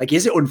 Like,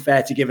 is it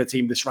unfair to give a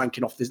team this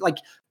ranking off this? Like,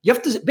 you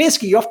have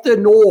to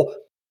know,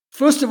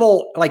 first of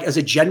all, like as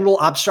a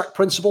general abstract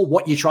principle,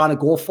 what you're trying to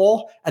go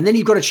for. And then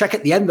you've got to check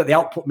at the end that the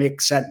output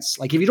makes sense.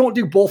 Like if you don't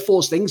do both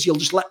those things, you'll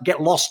just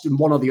get lost in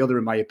one or the other,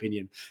 in my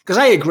opinion. Because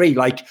I agree,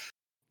 like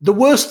the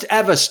worst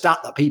ever stat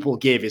that people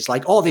give is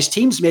like, oh, this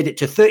team's made it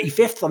to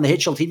 35th on the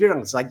HLTV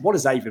rankings. It's like, what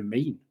does that even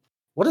mean?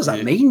 What does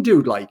that mean,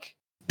 dude? Like,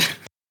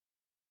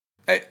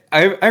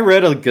 I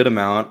read a good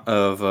amount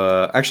of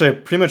actually I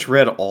pretty much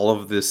read all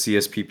of the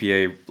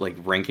CSPPA like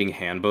ranking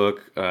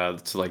handbook to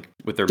like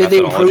with their did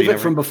they methodology improve it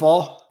from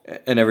before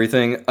and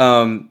everything.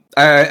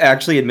 I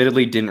actually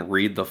admittedly didn't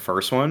read the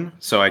first one,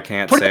 so I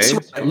can't say.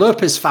 Lerp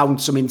has found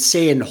some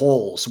insane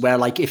holes where,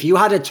 like, if you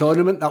had a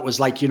tournament that was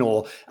like,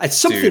 it's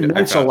something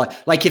mental.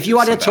 Like if you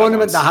had a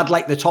tournament that had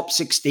like the top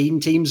 16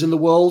 teams in the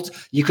world,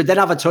 you could then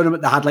have a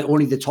tournament that had like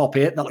only the top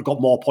 8 that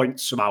got more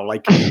points somehow.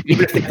 Like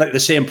even if they had, like the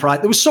same price,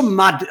 there was some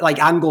mad like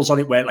angles on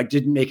it where it like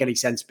didn't make any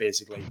sense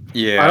basically.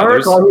 Yeah, I don't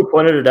recall who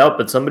pointed it out,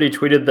 but somebody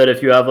tweeted that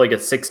if you have like a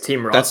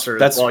 6-team roster,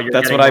 that's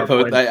what I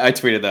posted. I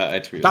tweeted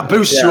that. That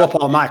boosts you up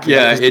automatically.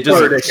 Yeah,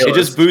 it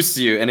just boosts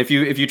you. And if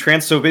you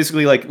so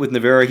basically like with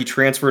Navera, he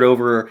transferred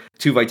over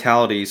to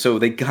Vitality, so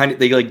they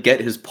like get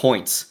his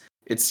points.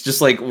 It's just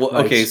like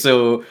okay,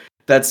 so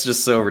that's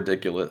just so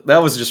ridiculous. That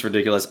was just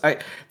ridiculous.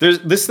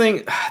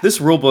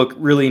 This rule book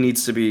really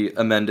needs to be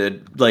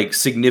amended like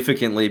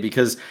significantly,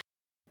 because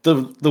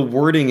the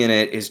wording in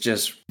it is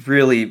just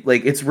really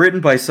like, it's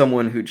written by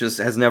someone who just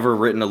has never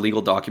written a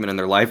legal document in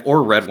their life,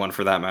 or read one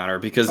for that matter,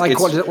 because like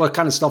what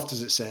kind of stuff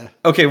does it say?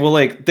 Okay, well,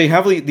 like they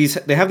have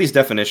these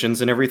definitions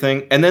and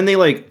everything, and then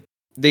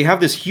they have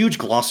this huge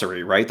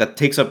glossary, right, that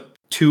takes up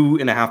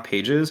 2.5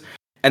 pages,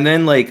 and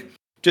then like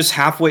just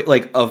halfway,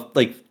 like of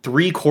like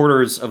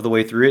 3/4 of the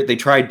way through it, they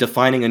try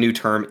defining a new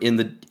term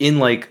in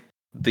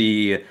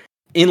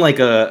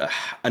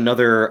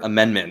another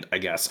amendment, I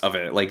guess, of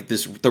it, like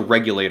the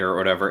regulator or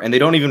whatever, and they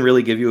don't even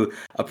really give you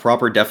a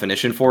proper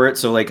definition for it.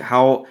 So like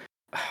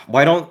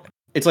why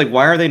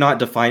are they not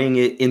defining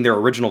it in their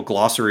original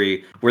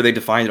glossary where they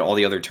defined all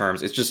the other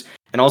terms? It's just,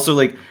 and also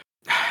like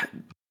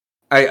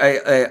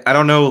I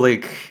don't know,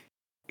 like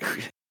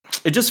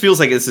it just feels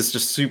like this is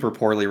just super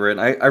poorly written.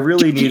 I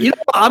really need.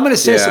 I'm going to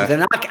say something,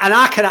 and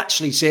I can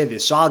actually say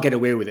this, so I'll get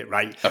away with it,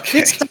 right?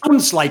 Okay. This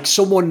sounds like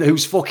someone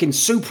who's fucking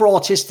super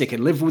autistic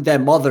and lived with their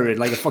mother in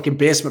like a fucking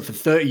basement for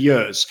 30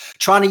 years,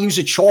 trying to use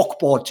a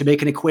chalkboard to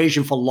make an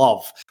equation for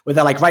love, where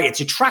they're like, right, it's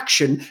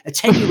attraction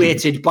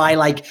attenuated by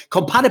like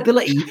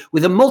compatibility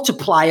with a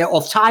multiplier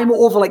of time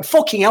over, like,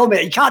 fucking hell,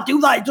 mate, you can't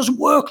do that. It doesn't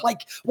work.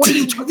 Like,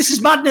 this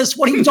is madness.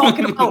 What are you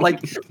talking about?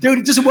 Like, dude,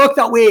 it doesn't work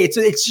that way.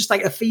 It's just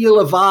like a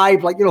feel, a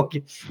vibe. Like,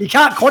 you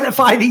can't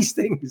quantify these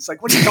things.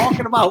 Like, what are you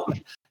talking about?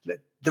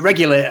 The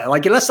regulator,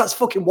 like, unless that's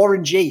fucking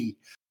Warren G.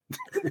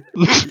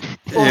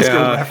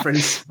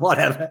 Reference,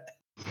 whatever.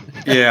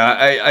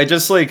 Yeah, I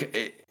just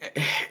like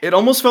it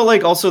almost felt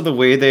like also the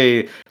way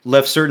they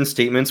left certain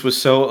statements was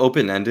so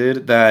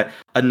open-ended that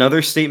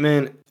another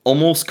statement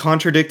almost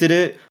contradicted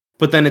it.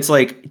 But then it's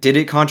like, did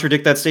it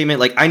contradict that statement?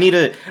 Like,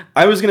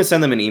 I was going to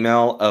send them an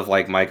email of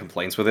like my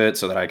complaints with it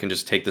so that I can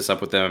just take this up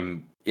with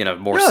them in a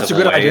more civil way. That's a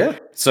good idea.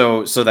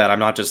 So that I'm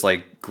not just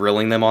like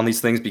grilling them on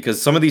these things,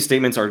 because some of these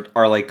statements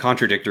are like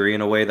contradictory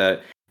in a way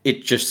that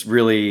it just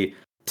really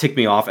ticked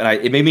me off, and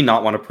it made me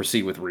not want to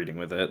proceed with reading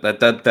with it.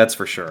 That's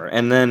for sure.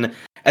 And then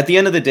at the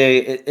end of the day,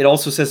 it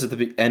also says at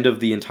the end of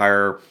the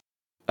entire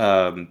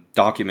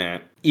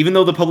document, even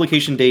though the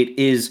publication date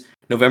is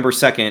November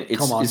 2nd,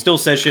 it still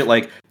says shit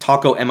like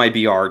Taco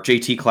MIBR,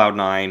 JT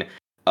Cloud9.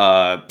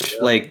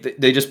 Like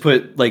they just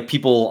put like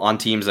people on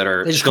teams that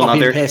are still not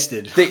there.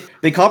 Pasted.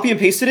 They copy and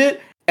pasted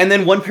it, and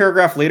then one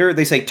paragraph later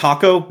they say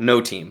Taco no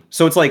team.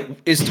 So it's like,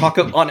 is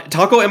Taco on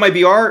Taco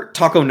MIBR,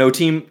 Taco no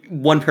team?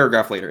 One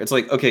paragraph later, it's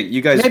like, okay,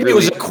 you guys. Maybe it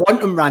was a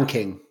quantum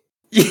ranking.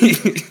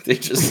 They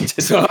just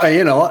so, at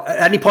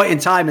any point in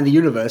time in the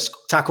universe,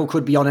 Taco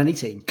could be on any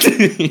team.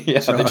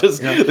 Yeah, so, they're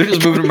just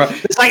moving him around.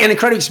 It's like an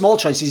incredibly small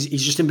choice. He's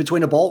just in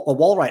between a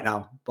wall right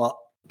now. But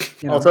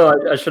also,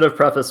 I should have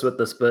prefaced with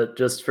this, but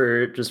just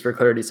for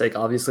clarity's sake,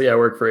 obviously I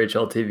work for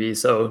HLTV,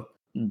 so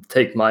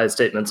take my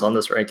statements on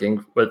this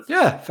ranking with.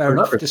 Yeah, fair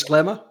enough.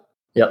 Disclaimer.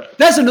 Yep.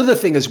 There's another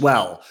thing as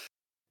well.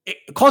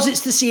 Because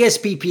it's the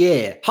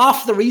CSPPA,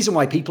 half the reason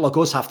why people like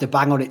us have to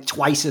bang on it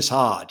twice as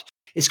hard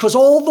is because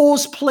all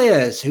those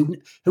players who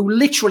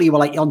literally were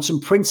like on some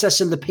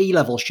Princess and the Pea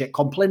level shit,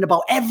 complaining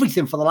about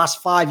everything for the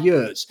last 5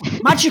 years,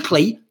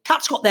 magically,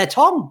 Cat's got their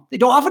tongue. They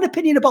don't have an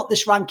opinion about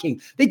this ranking.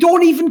 They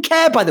don't even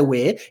care, by the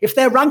way, if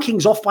their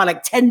ranking's off by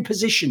like 10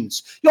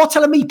 positions. You're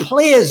telling me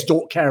players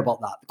don't care about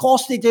that? Of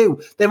course they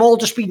do. They've all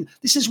just been...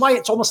 This is why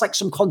it's almost like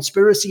some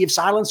conspiracy of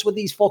silence with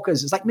these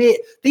fuckers. It's like, mate,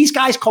 these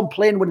guys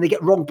complain when they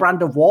get wrong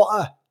brand of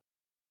water.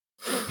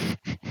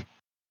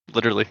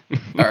 Literally.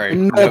 All right.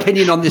 No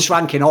opinion on this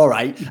ranking, all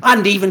right.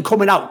 And even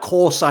coming out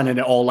co-signing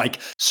it all,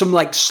 like some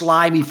like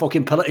slimy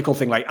fucking political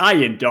thing, like I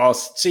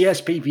endorse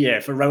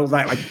CSPPA for Ronald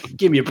Knight. Like,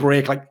 give me a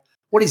break. Like,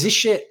 what is this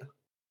shit?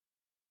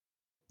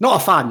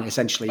 Not a fan,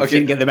 essentially. If you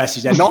didn't get the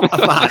message there, not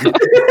a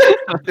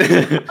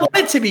fan. Not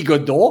meant to be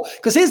good though,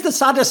 because here's the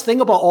saddest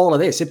thing about all of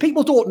this. If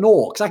people don't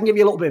know, because I can give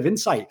you a little bit of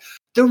insight.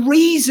 The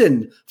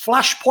reason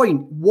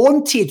Flashpoint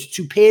wanted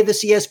to pay the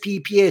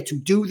CSPPA to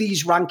do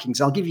these rankings,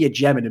 I'll give you a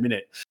gem in a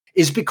minute,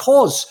 is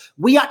because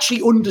we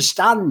actually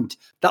understand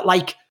that,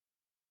 like,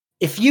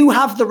 if you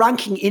have the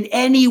ranking in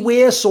any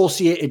way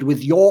associated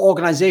with your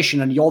organization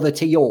and you're the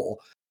TO,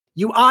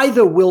 you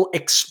either will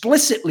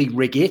explicitly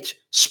rig it,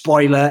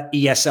 spoiler,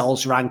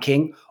 ESL's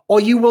ranking, or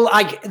you will,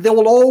 like, there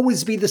will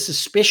always be the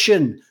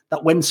suspicion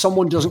that when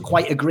someone doesn't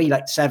quite agree,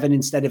 like 7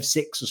 instead of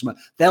 6 or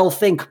something, they'll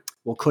think,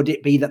 well, could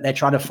it be that they're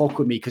trying to fuck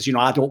with me because, you know,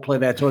 I don't play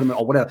their tournament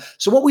or whatever?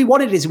 So what we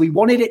wanted is we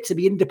wanted it to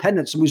be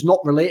independent, someone who's not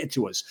related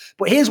to us.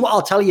 But here's what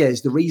I'll tell you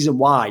is the reason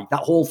why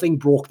that whole thing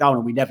broke down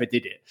and we never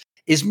did it.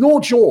 Is no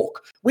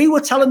joke. We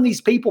were telling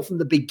these people from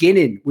the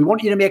beginning, we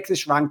want you to make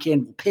this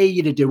ranking, we'll pay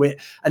you to do it.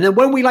 And then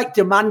when we like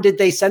demanded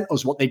they sent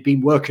us what they'd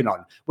been working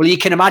on, well, you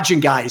can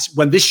imagine, guys,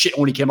 when this shit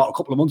only came out a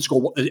couple of months ago,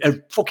 what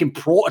a fucking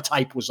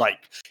prototype was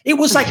like. It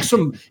was like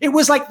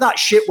that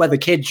shit where the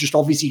kid's just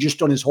obviously just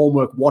done his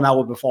homework 1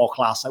 hour before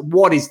class. Like,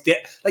 what is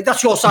that? Like,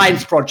 that's your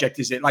science project,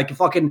 is it? Like a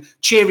fucking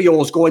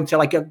Cheerios going to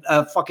like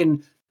a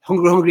fucking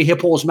hungry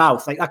hippo's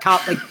mouth. Like, I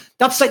can't, like,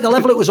 that's like the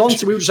level it was on.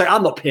 So we were just like,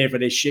 I'm not paying for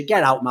this shit.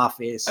 Get out my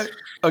face.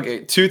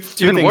 Okay, two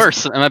Even things.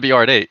 worse, MLB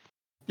Art 8.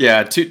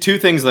 Yeah, two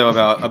things though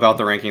about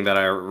the ranking that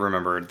I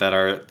remembered that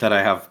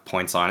I have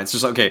points on. It's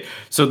just okay.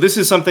 So this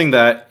is something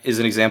that is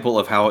an example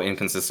of how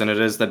inconsistent it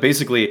is. That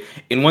basically,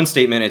 in one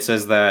statement, it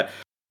says that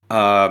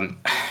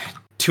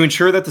to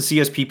ensure that the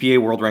CSPPA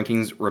World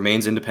Rankings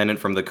remains independent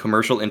from the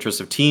commercial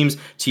interests of teams,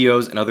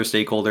 TOs, and other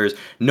stakeholders,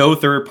 no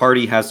third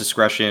party has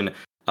discretion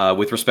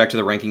with respect to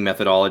the ranking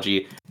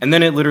methodology. And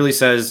then it literally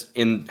says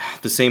in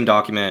the same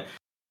document,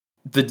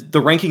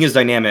 the ranking is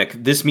dynamic.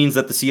 This means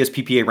that the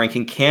CSPPA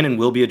ranking can and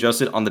will be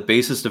adjusted on the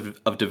basis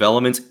of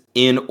developments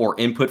in or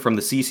input from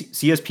the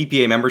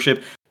CSPPA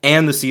membership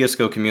and the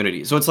CSGO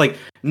community. So it's like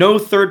no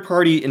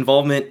third-party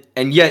involvement,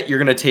 and yet you're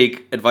going to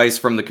take advice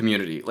from the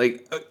community.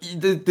 Like,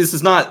 this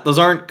is not, those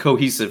aren't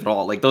cohesive at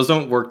all. Like, those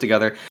don't work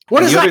together.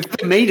 What does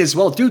that mean as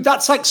well? Dude,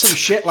 that's like some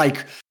shit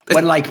like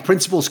when like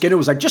Principal Skinner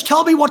was like, just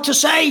tell me what to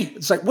say.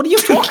 It's like, what are you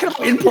talking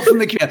about? Input from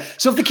the community.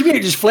 So if the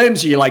community just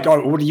flames you, you're like,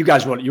 oh, what do you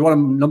guys want? You want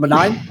a number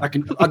 9? I'll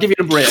give you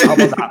number 8. How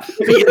about that?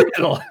 Meet in the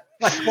middle.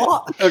 Like,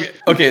 what?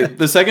 Okay.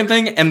 The second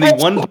thing, and the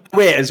one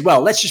way as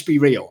well, let's just be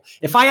real.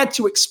 If I had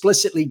to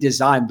explicitly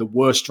design the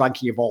worst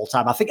ranking of all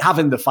time, I think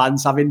having the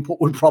fans have input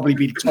would probably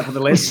be the top of the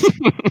list.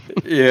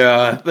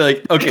 Yeah,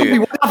 like, okay. We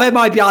would have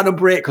MIBR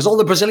number 8 because all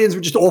the Brazilians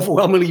would just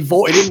overwhelmingly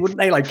voted in, wouldn't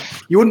they? Like,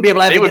 you wouldn't be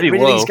able to ever get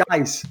rid of these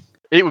guys.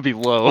 It would be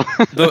low.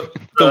 The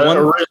one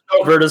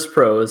original Virtus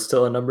Pro is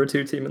still a number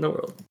 2 team in the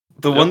world.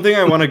 The one thing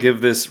I want to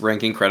give this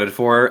ranking credit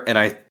for, and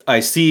I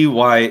see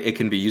why it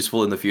can be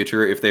useful in the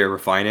future if they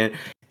refine it,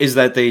 is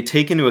that they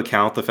take into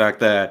account the fact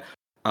that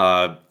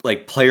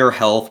like player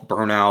health,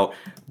 burnout,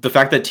 the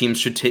fact that teams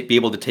should be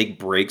able to take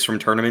breaks from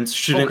tournaments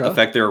shouldn't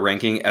affect their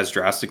ranking as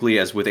drastically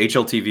as with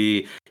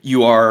HLTV.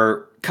 You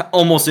are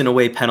almost in a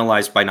way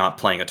penalized by not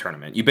playing a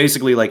tournament. You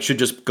basically like should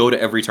just go to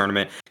every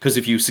tournament, because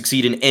if you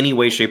succeed in any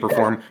way, shape, or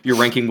form, your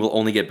ranking will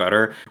only get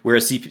better.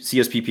 Whereas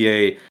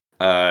CSPPA,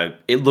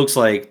 it looks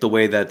like the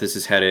way that this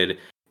is headed,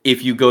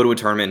 if you go to a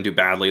tournament and do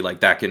badly, like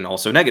that can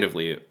also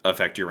negatively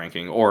affect your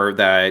ranking, or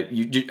that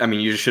you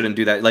just shouldn't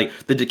do that. Like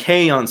the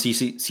decay on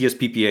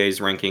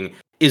CSPPA's ranking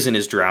isn't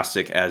as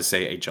drastic as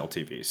say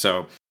HLTV.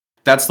 So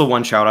that's the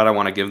one shout out I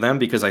want to give them,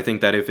 because I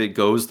think that if it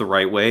goes the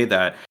right way,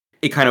 that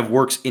it kind of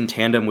works in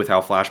tandem with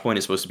how Flashpoint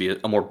is supposed to be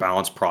a more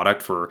balanced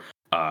product for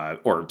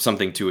or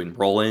something to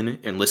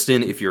enlist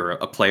in if you're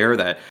a player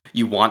that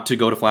you want to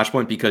go to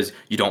Flashpoint because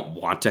you don't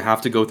want to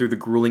have to go through the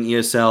grueling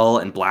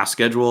ESL and blast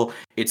schedule.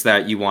 It's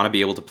that you want to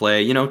be able to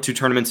play, 2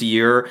 tournaments a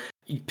year,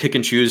 pick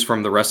and choose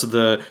from the rest of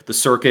the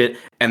circuit,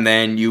 and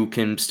then you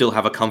can still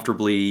have a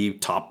comfortably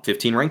top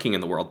 15 ranking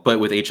in the world. But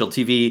with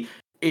HLTV,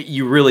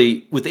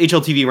 with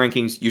HLTV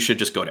rankings, you should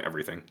just go to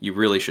everything. You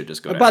really should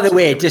just go to By the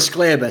way,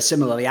 disclaimer,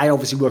 similarly, I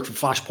obviously work for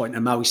Flashpoint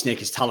and Maui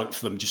Snake is talent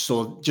for them, just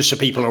so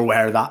people are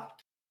aware of that.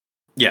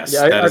 Yes.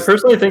 Yeah, I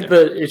personally think yeah.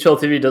 that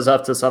HLTV does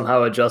have to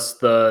somehow adjust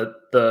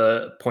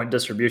the point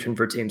distribution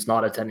for teams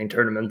not attending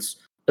tournaments,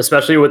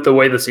 especially with the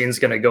way the scene's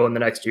going to go in the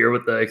next year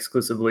with the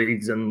exclusive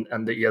leagues and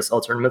the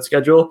ESL tournament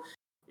schedule.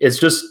 It's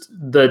just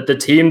the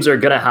teams are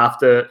going to have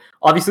to,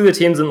 obviously the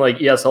teams in like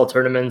ESL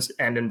tournaments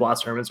and in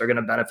Blast tournaments are going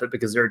to benefit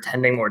because they're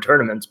attending more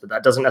tournaments, but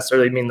that doesn't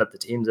necessarily mean that the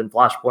teams in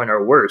Flashpoint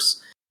are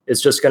worse.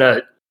 It's just going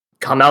to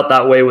come out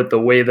that way with the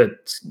way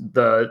that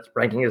the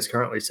ranking is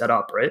currently set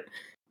up, right?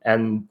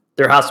 And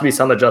there has to be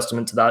some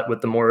adjustment to that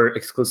with the more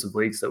exclusive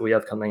leagues that we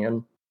have coming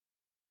in.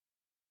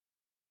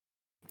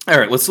 All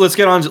right, let's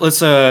get on. Let's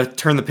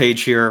turn the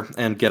page here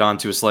and get on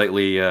to a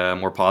slightly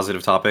more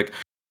positive topic.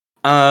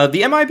 The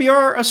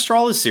MIBR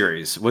Astralis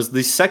series was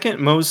the second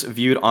most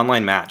viewed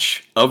online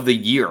match of the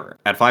year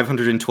at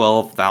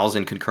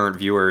 512,000 concurrent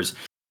viewers.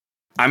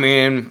 I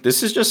mean,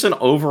 this is just an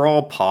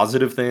overall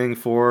positive thing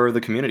for the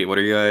community. What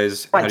are you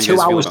guys? Right, how do 2 you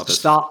guys feel hours about to this?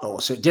 start though,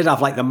 so it did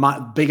have like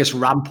the biggest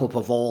ramp up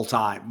of all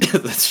time.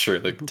 That's true.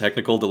 The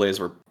technical delays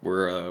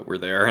were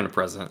there and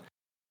present.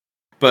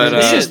 But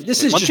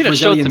this is one just thing that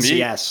showed to Brazilian me-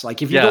 CS.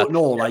 Like, if you Yeah. don't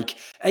know, like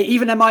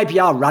even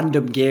MIBR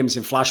random games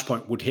in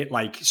Flashpoint would hit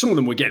like some of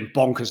them were getting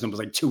bonkers numbers,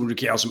 like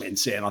 200k or something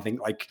insane. I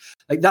think like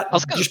that I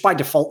was gonna- just by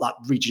default that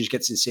region just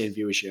gets insane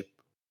viewership.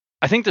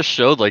 I think this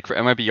showed, like, for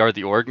MIBR,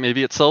 the org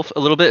maybe itself a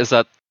little bit, is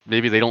that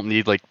maybe they don't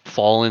need like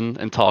Fallen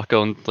and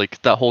Taco and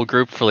like that whole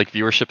group for like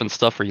viewership and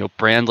stuff, or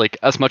brand like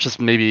as much as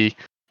maybe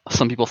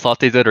some people thought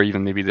they did, or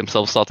even maybe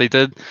themselves thought they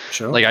did.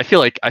 Sure. Like I feel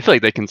like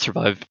they can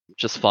survive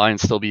just fine and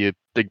still be a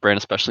big brand,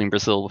 especially in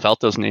Brazil, without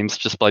those names,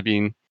 just by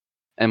being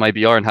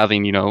MIBR and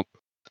having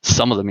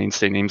some of the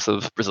mainstay names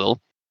of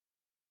Brazil.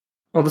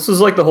 Well, this is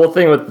like the whole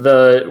thing with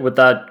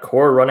that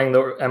core running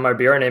the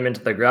MIBR name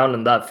into the ground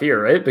and that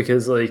fear, right?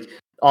 Because like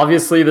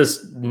obviously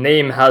this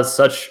name has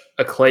such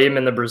acclaim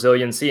in the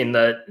Brazilian scene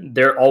that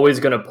they're always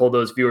going to pull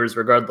those viewers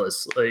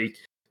regardless. Like,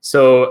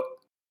 so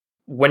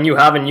when you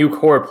have a new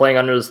core playing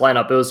under this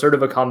lineup, it was sort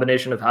of a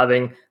combination of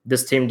having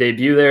this team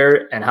debut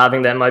there and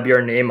having the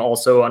MIBR name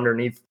also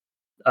underneath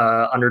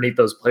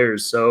those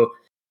players. So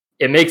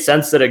it makes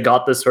sense that it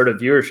got this sort of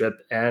viewership,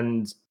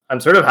 and I'm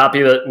sort of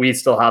happy that we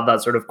still have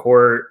that sort of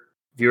core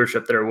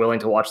viewership that are willing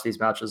to watch these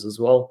matches as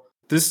well.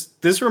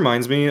 This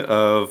reminds me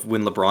of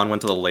when LeBron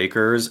went to the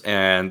Lakers,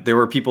 and there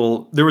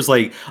was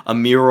like a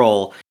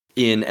mural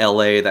in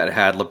LA that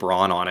had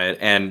LeBron on it,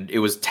 and it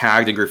was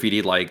tagged and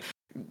graffitied, like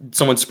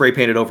someone spray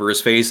painted over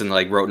his face and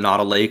like wrote "not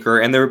a Laker."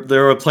 And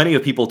there were plenty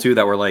of people too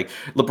that were like,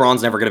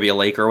 LeBron's never going to be a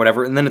Laker or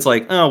whatever. And then it's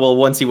like, oh well,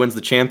 once he wins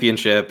the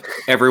championship,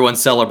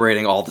 everyone's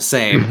celebrating all the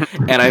same.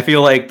 And I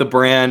feel like the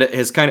brand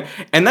has kind of,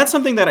 and that's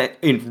something that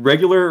in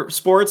regular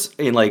sports,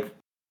 in like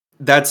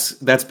that's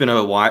been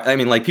a while. I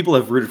mean, like people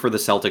have rooted for the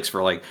Celtics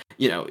for like,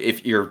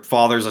 if your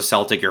father's a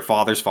Celtic, your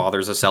father's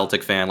a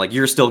Celtic fan, like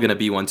you're still going to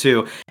be one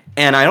too.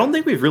 And I don't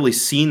think we've really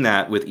seen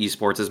that with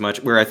esports as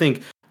much, where I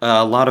think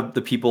a lot of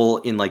the people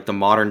in like the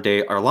modern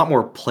day are a lot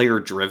more player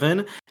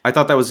driven. I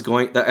thought that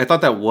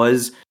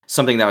was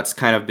something that's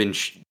kind of been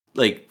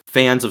like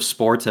fans of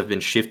sports have been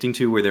shifting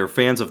to, where they're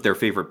fans of their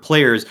favorite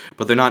players,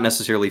 but they're not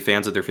necessarily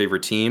fans of their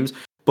favorite teams.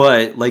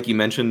 But like you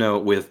mentioned, though,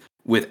 with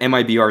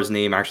MIBR's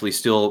name actually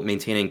still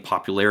maintaining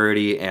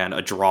popularity and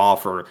a draw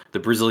for the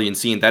Brazilian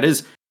scene, that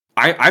is,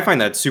 I find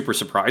that super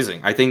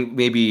surprising. I think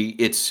maybe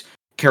it's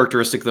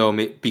characteristic though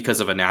because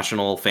of a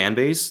national fan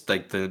base,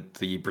 like the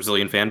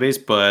Brazilian fan base.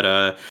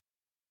 But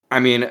I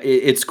mean,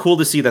 it's cool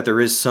to see that there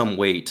is some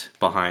weight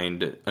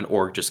behind an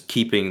org just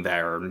keeping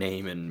their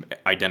name and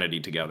identity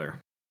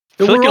together.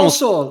 There feel were like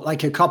also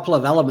like a couple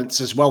of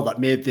elements as well that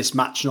made this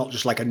match not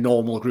just like a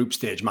normal group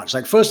stage match.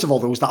 Like, first of all,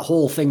 there was that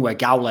whole thing where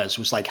Gaules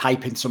was like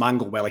hyping some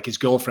angle where like his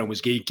girlfriend was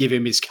going to give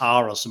him his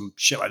car or some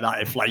shit like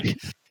that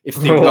if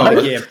they won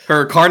the game.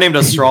 Her car named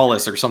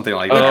Astralis or something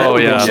like that. Oh,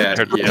 yeah.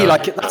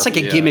 Like, that's like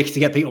a gimmick to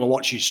get people to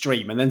watch you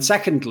stream. And then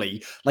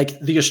secondly, like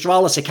the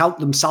Astralis account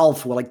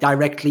themselves were like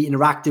directly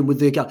interacting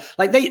with the guy.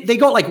 Like they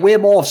got like way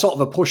more of sort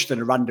of a push than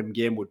a random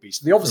game would be.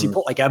 So they obviously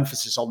put like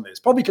emphasis on this,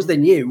 probably because they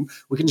knew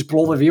we can just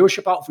blow the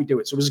viewership out if we do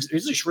it. So it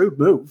was a shrewd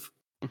move.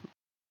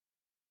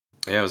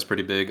 Yeah, it was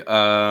pretty big.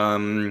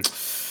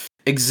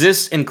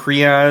 Exist and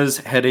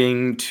Kriaz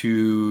heading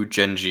to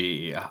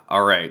Genji.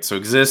 All right, so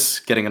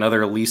Exist getting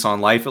another lease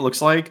on life, it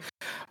looks like.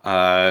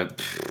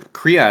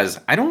 Kriaz,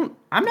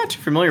 I'm not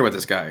too familiar with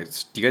this guy.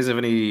 Do you guys have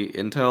any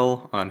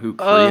intel on who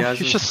Kriaz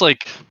He's is? just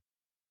like,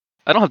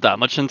 I don't have that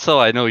much intel.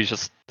 I know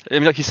he's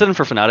like he stood in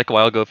for Fnatic a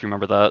while ago, if you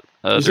remember that.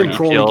 He's in during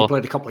Pro League, he EPL.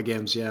 played a couple of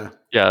games, yeah.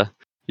 Yeah,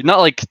 didn't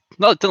like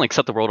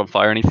set the world on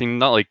fire or anything.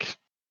 Not like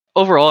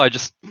overall. I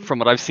just, from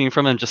what I've seen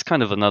from him, just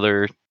kind of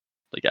another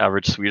like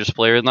average Swedish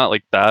player. Not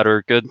like bad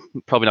or good.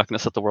 Probably not going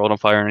to set the world on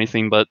fire or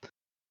anything, but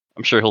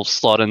I'm sure he'll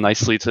slot in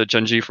nicely to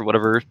Genji for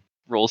whatever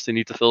roles they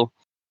need to fill.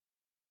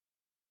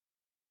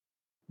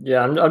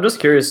 Yeah, I'm just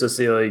curious to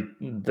see like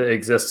the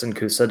Exist and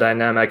Kusta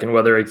dynamic and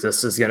whether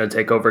Exist is going to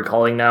take over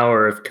calling now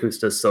or if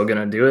Kusta is still going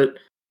to do it.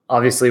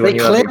 obviously They when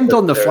you have claimed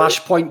on the there-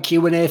 Flashpoint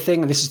Q&A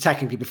thing, and this is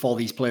technically before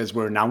these players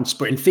were announced,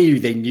 but in theory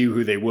they knew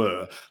who they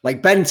were.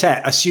 Like Ben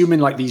Tet,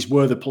 assuming like these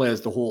were the players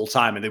the whole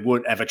time and they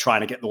weren't ever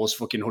trying to get those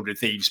fucking 100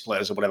 Thieves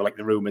players or whatever, like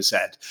the rumor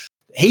said.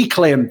 He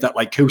claimed that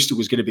like Kusta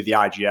was going to be the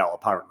IGL,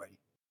 apparently.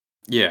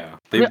 Yeah,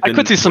 I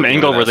could see some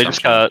angle where they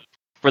just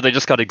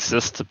got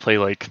Exist to play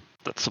like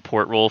that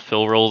support role,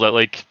 fill role that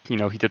like he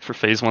did for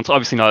Phase 1. So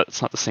obviously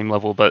it's not the same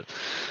level, but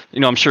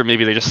I'm sure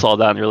maybe they just saw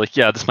that and they're like,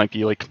 yeah, this might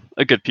be like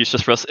a good piece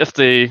just for us if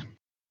they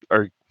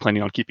are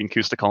planning on keeping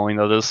Kusta calling.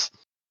 That is,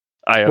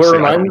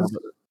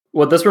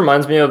 what this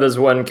reminds me of is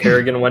when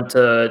Kerrigan went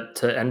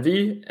to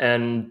Envy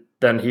and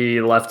then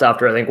he left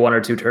after I think 1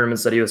 or 2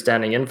 tournaments that he was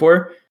standing in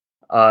for.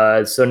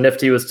 So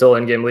Nifty was still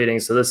in-game leading.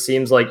 So this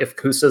seems like if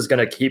Kusta is going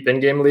to keep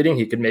in-game leading,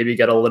 he could maybe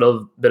get a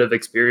little bit of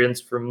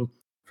experience from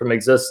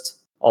Exist,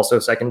 also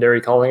secondary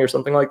calling or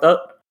something like that.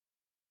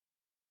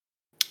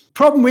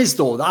 Problem is,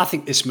 though, that I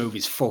think this move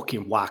is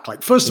fucking whack.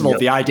 Like, first of all,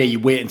 the idea you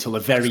wait until the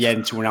very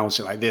end to announce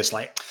it like this.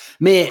 Like,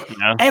 mate,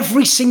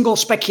 every single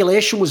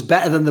speculation was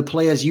better than the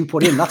players you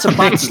put in. That's a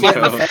bad state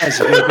of affairs.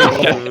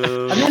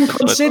 And then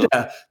consider,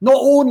 not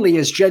only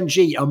is Gen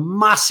G a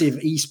massive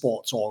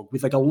esports org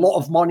with like a lot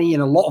of money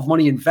and a lot of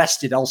money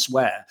invested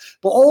elsewhere,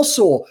 but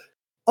also,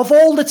 of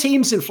all the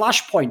teams in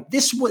Flashpoint,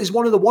 this is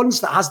one of the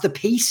ones that has the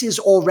pieces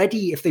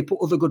already. If they put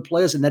other good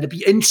players in there, to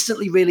be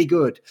instantly really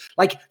good.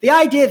 Like the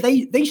idea,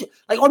 they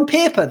like on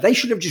paper, they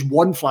should have just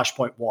won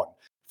Flashpoint 1.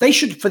 They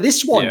should for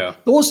this one.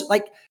 Those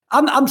like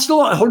I'm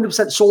still not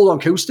 100% sold on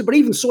Kusta, but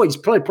even so, he's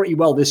played pretty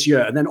well this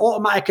year. And then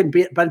Automatic and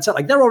Bentet,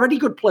 like they're already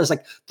good players.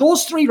 Like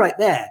those 3 right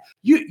there,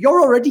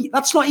 you're already.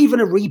 That's not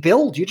even a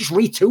rebuild. You're just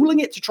retooling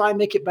it to try and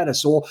make it better.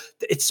 So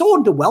it's so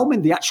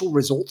underwhelming the actual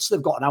results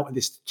they've gotten out of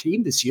this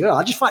team this year.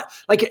 I just find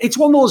like it's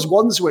one of those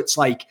ones where it's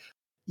like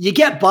you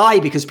get by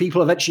because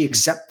people eventually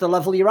accept the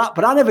level you're at.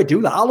 But I never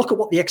do that. I look at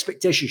what the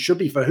expectation should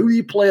be for who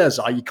your players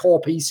are, your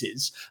core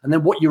pieces, and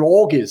then what your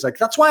org is. Like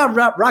that's why I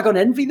rag on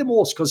Envy the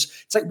most, because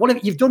it's like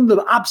you've done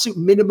the absolute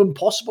minimum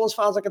possible as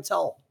far as I can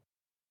tell.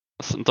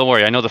 Don't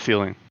worry, I know the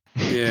feeling.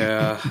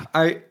 Yeah,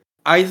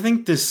 I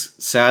think this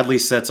sadly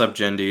sets up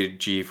Gen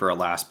G for a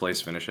last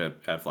place finish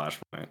at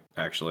Flashpoint.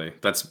 Actually,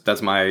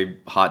 that's my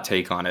hot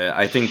take on it.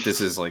 I think this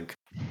is like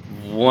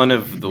one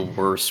of the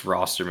worst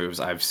roster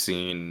moves I've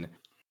seen.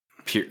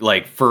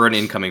 Like for an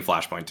incoming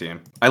Flashpoint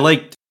team, I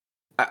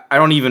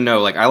don't even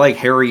know. Like I like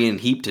Harry and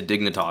Heap to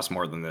Dignitas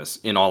more than this.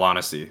 In all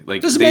honesty,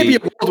 like there's maybe a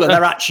world where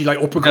they're actually like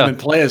up and coming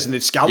players and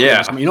they've scouted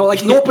them.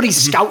 Like nobody's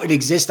scouted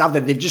Exist, have they?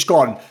 They've just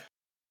gone.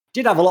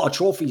 Did have a lot of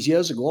trophies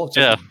years ago.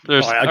 So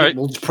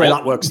we'll just pray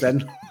that works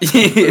then.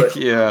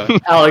 Yeah,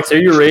 Alex,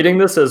 are you rating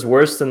this as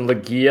worse than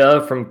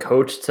Legia from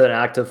coach to an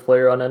active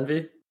player on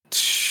Envy?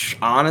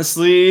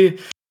 Honestly.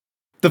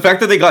 The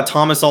fact that they got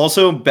Thomas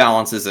also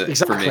balances it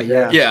for me.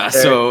 Yeah.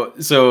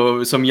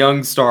 So some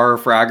young star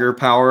fragger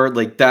power,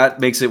 like that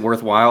makes it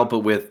worthwhile.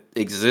 But with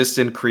Exist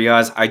and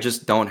Kriaz, I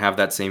just don't have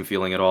that same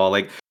feeling at all.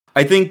 Like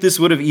I think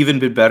this would have even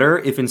been better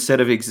if instead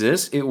of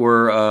Exist, it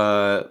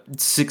were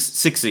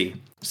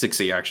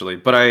Sixy actually.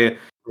 But I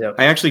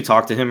actually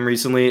talked to him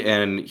recently,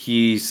 and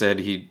he said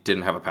he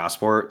didn't have a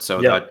passport,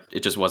 so that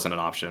it just wasn't an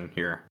option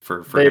here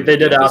for they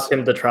did ask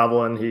him to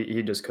travel, and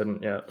he just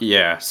couldn't.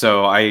 Yeah.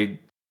 So I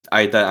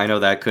know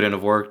that couldn't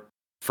have worked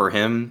for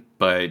him,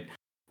 but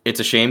it's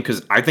a shame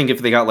because I think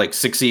if they got like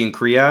Sixy and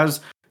Kriaz,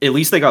 at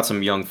least they got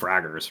some young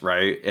fraggers,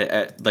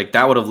 right? Like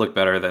that would have looked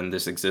better than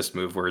this Exist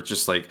move where it's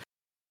just like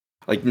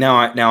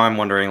now I'm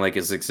wondering like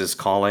is Exist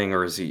calling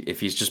or is he if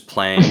he's just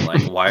playing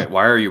like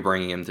why are you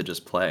bringing him to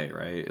just play,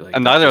 right? Like,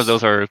 and neither of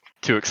those are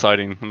too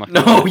exciting.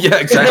 No, yeah,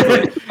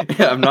 exactly.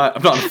 I'm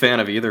not a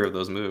fan of either of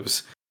those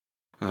moves.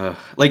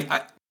 Like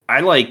I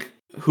like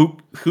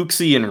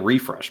Hooksy and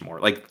Refresh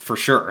more, like for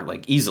sure,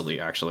 like easily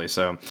actually.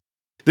 So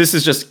that's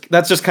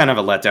just kind of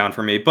a letdown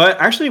for me. But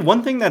actually,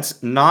 one thing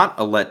that's not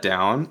a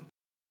letdown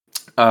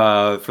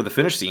for the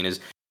Finnish scene is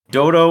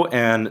Dodo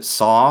and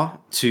Saw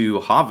to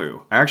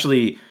Havu.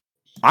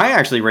 I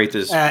actually rate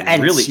this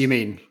really. You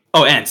mean?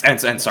 Oh, Ents.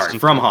 Sorry,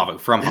 from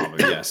Havu.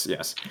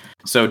 Yes.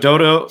 So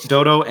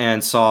Dodo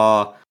and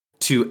Saw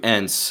to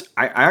Ents.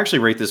 I actually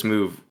rate this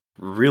move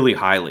really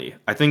highly.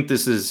 I think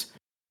this is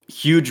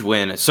huge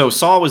win. So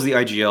Saw was the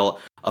IGL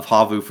of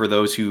Havu for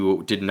those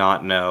who did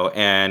not know,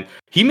 and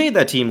he made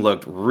that team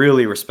look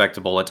really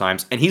respectable at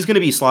times, and he's going to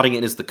be slotting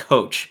in as the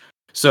coach.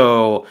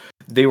 So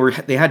they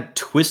had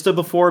Twista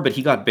before, but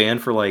he got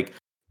banned for like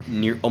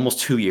almost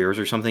 2 years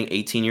or something,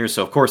 18 years.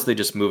 So of course they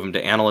just move him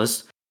to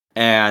analyst,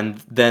 and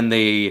then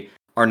they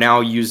are now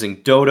using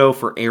Dodo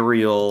for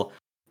aerial,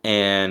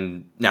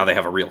 and now they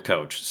have a real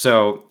coach.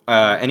 So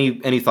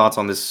any thoughts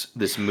on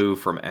this move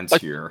from Ents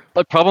here?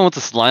 The problem with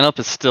this lineup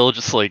is still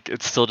just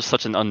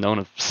such an unknown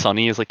of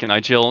Sunny is like an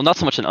IGL. Not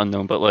so much an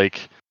unknown, but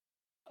like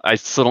I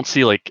still don't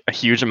see like a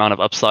huge amount of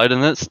upside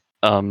in this.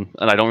 And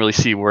I don't really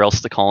see where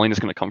else the calling is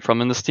going to come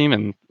from in this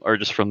team, or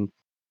just from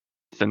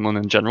Finland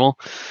in general.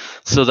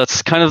 So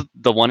that's kind of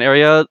the one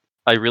area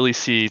I really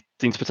see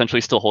things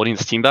potentially still holding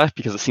this team back,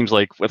 because it seems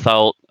like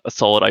without a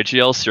solid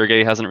IGL,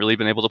 Sergey hasn't really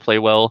been able to play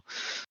well.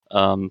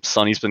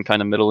 Sunny's been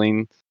kind of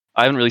middling.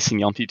 I haven't really seen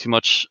Yumpy too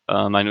much.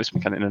 I know he's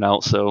been kind of in and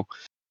out.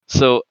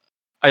 So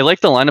I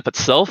like the lineup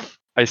itself.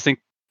 I think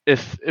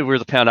if it were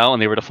to pan out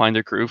and they were to find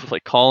their groove of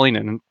like calling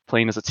and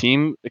playing as a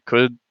team, it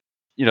could,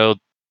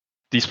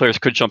 these players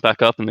could jump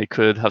back up and they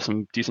could have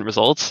some decent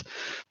results.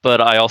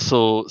 But I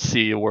also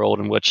see a world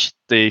in which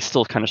they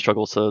still kind of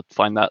struggle to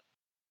find that.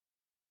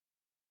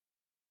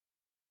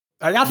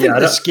 I think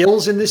the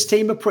skills in this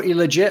team are pretty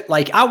legit.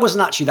 Like, I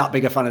wasn't actually that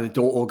big a fan of the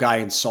Doto guy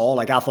in Saw.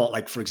 Like, I thought,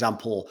 like, for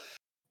example,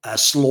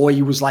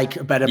 Sloy was like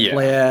a better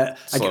player.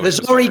 Like, the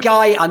Zori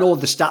guy, I know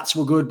the stats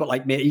were good, but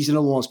like, mate, he's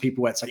another one of those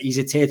people where it's like he's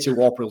a tier 2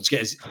 warper. He'll just get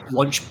his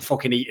lunch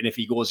fucking eaten if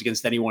he goes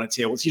against anyone at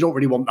tier 1. So you don't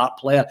really want that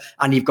player.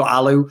 And you've got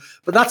Alu.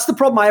 But that's the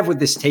problem I have with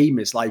this team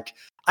is like,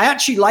 I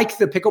actually like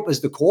the pickup as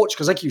the coach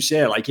because, like you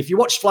say, like if you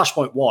watch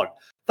Flashpoint 1,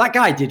 that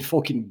guy did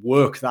fucking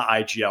work that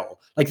IGL.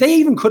 Like, they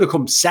even could have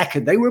come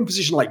second. They were in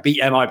position to like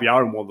beat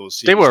MIBR in one of those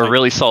seasons. They were like, a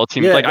really solid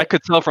team. Yeah, like, I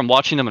could tell from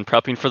watching them and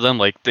prepping for them,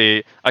 like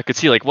I could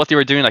see like what they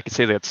were doing. I could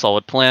say they had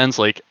solid plans.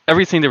 Like,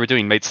 everything they were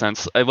doing made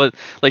sense. I was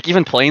like,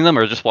 even playing them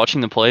or just watching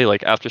them play,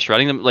 like after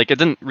shredding them, like it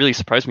didn't really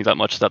surprise me that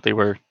much that they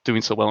were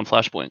doing so well in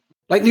Flashpoint.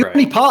 Like, the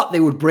only part they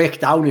would break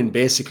down in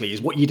basically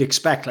is what you'd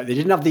expect. Like, they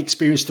didn't have the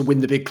experience to win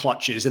the big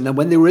clutches. And then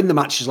when they were in the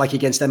matches, like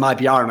against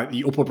MIBR and like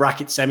the upper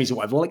bracket semis or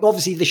whatever, like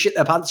obviously they shit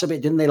their pants a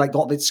bit, didn't they? Like,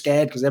 got a bit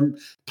scared because them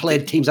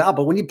played teams like that.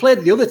 But when you played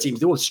the other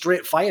teams, they were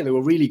straight fire. They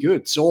were really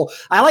good. So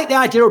I like the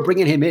idea of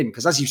bringing him in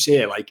because, as you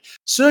say, like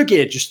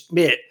Sergey just,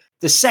 mate,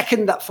 the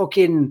second that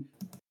fucking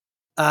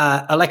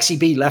Alexi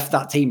B left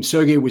that team,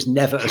 Sergey was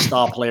never a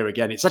star player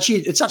again. It's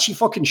actually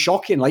fucking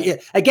shocking.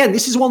 Like, again,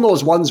 this is one of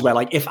those ones where,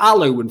 like, if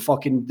Alu and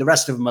fucking the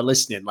rest of them are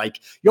listening, like,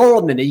 you're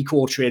on the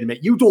Nico train,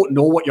 mate. You don't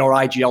know what your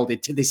IGL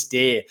did to this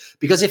day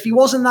because if he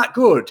wasn't that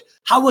good,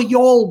 how are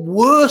y'all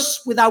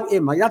worse without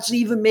him? Like, that doesn't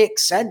even make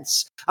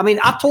sense. I mean,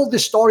 I've told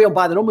this story on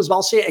By the Numbers, but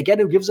I'll say it again.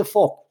 Who gives a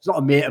fuck? It's not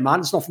a mate of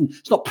man.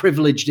 It's not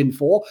privileged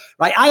info,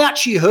 right? I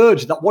actually heard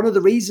that one of the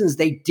reasons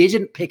they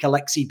didn't pick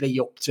Alexi B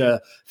up to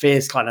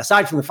FaZe Clan,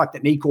 aside from the fact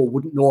that Nico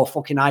wouldn't know a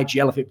fucking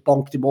IGL if it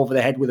bonked him over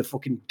the head with a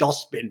fucking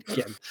dustbin,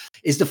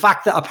 is the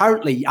fact that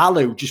apparently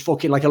Alu just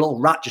fucking like a little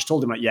rat just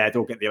told him like, yeah,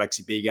 don't get the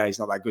Alexi B guy. He's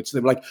not that good. So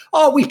they were like,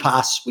 oh, we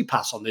pass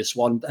on this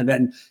one. And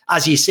then,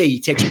 as you see, he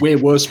takes way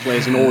worse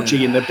players than OG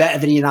and they're better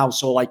than you now.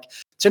 So like,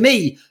 to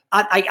me,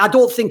 I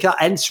don't think that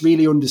Ents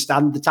really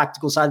understand the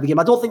tactical side of the game.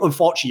 I don't think,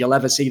 unfortunately, you'll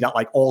ever see that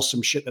like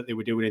awesome shit that they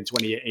were doing in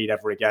 2018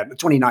 ever again.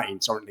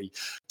 2019, certainly.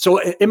 So,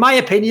 in my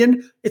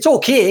opinion, it's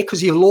okay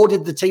because you've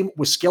loaded the team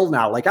with skill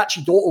now. Like,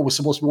 actually, Doto was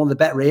supposed to be one of the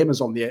better aimers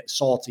on the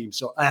SAW team,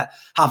 so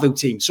Havu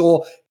team.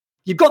 So,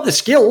 you've got the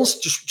skills.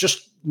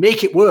 Just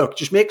make it work.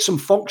 Just make some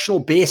functional,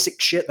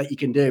 basic shit that you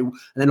can do, and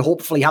then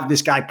hopefully have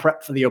this guy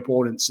prep for the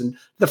opponents. And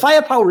the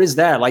firepower is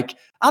there. Like,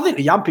 I think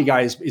the Yampy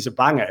guy is a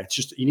banger. It's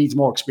just he needs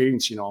more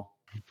experience, you know.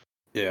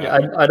 Yeah,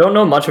 I don't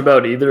know much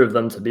about either of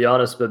them, to be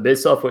honest, but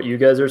based off what you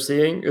guys are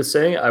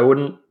saying, I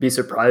wouldn't be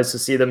surprised to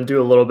see them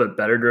do a little bit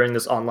better during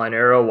this online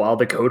era while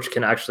the coach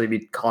can actually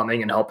be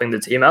calming and helping the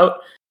team out.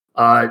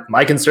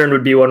 My concern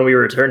would be when we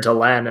return to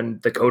LAN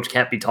and the coach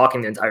can't be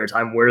talking the entire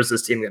time, where is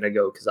this team going to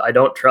go? Because I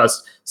don't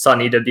trust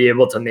Sunny to be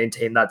able to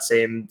maintain that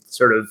same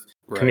sort of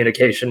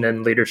communication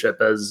and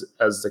leadership as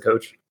the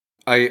coach.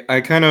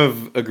 I kind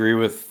of agree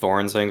with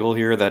Thorn's angle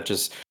here that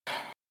just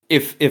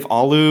if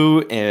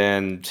Alu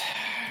and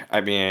I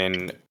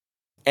mean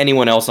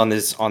anyone else on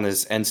this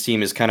Ents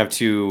team is kind of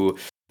too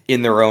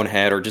in their own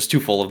head or just too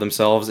full of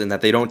themselves and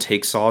that they don't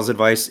take Saw's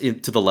advice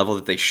to the level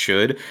that they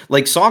should.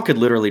 Like, Saw could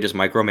literally just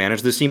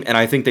micromanage this team, and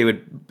I think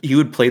he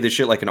would play this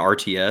shit like an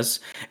RTS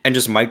and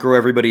just micro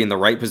everybody in the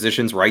right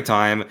positions, right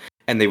time,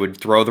 and they would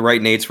throw the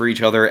right nades for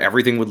each other.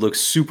 Everything would look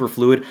super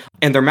fluid,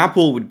 and their map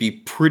pool would be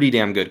pretty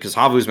damn good because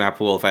Havu's map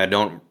pool,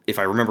 if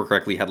I remember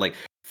correctly, had like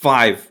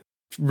 5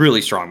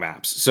 really strong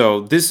maps.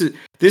 So this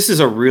is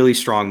a really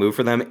strong move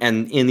for them,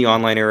 and in the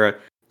online era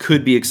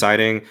could be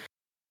exciting.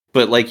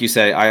 But like you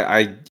say,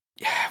 I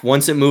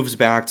once it moves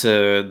back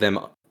to them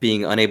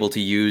being unable to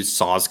use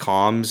Saw's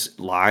comms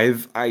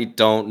live, I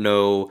don't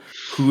know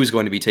who's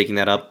going to be taking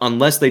that up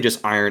unless they just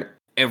iron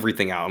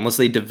everything out, unless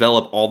they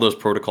develop all those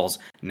protocols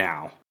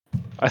now.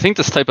 I think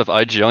this type of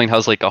IGLing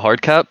has like a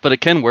hard cap, but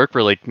it can work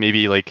where like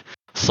maybe like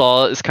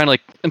Saw is kind of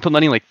like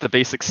implementing like the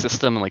basic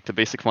system and like the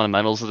basic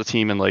fundamentals of the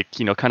team and like,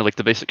 kind of like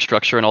the basic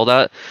structure and all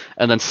that.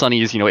 And then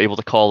Sunny is, able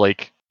to call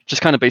like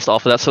just kind of based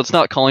off of that. So it's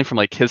not calling from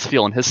like his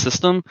feel and his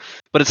system,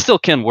 but it still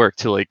can work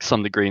to like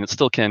some degree and it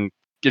still can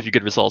give you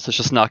good results. It's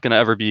just not going to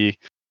ever be,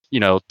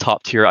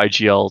 top tier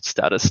IGL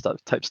status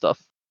type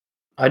stuff.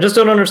 I just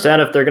don't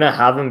understand if they're going to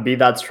have him be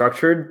that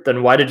structured,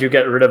 then why did you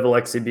get rid of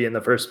Alexi B in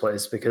the first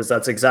place? Because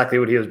that's exactly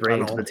what he was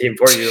bringing to the team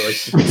for you. Like,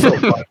 so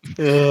fun.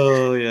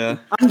 Oh, yeah.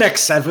 And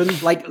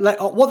X7, like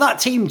what that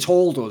team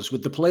told us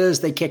with the players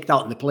they kicked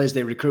out and the players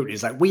they recruited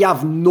is like, we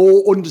have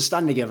no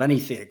understanding of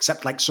anything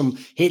except like some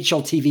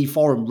HLTV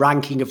forum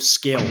ranking of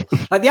skill.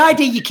 Like the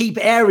idea you keep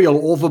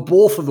Aerial over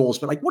both of those,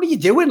 but like, what are you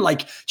doing?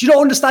 Like, do you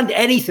not understand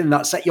anything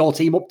that set your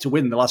team up to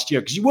win the last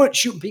year? Because you weren't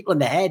shooting people in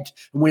the head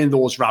and winning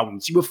those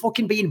rounds. You were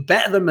fucking being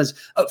better better than them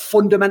at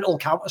fundamental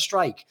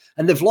Counter-Strike.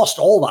 And they've lost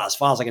all that as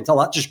far as I can tell.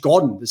 That's just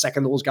gone the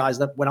second those guys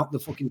that went out the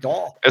fucking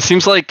door. It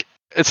seems like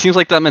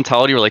that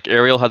mentality where like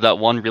Ariel had that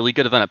one really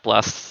good event at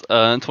Blast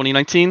in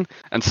 2019,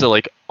 and so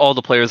like all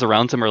the players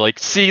around him are like,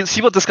 see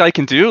what this guy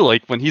can do,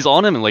 like when he's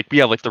on him, and like we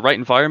have like the right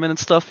environment and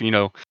stuff, we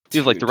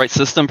have like the right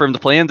system for him to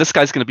play in. This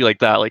guy's gonna be like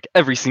that like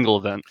every single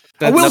event.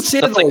 I will say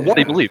though, like,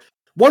 they believe.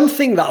 One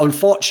thing that,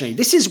 unfortunately,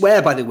 this is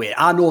where, by the way,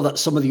 I know that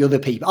some of the other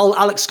people,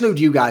 I'll exclude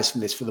you guys from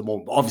this for the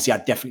moment, but obviously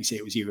I'd definitely say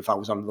it was you if I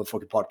was on another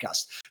fucking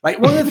podcast.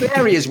 Right? One of the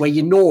areas where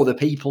the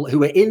people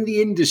who are in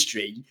the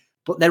industry,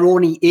 but they're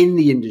only in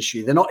the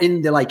industry. They're not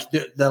in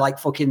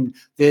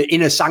the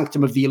inner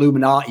sanctum of the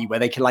Illuminati where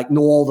they can like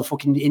know all the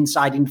fucking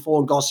inside info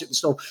and gossip and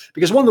stuff.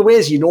 Because one of the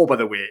ways by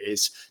the way,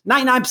 is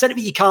 99% of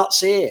it you can't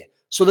say.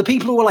 So the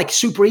people who are like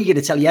super eager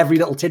to tell you every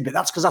little tidbit,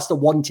 that's because that's the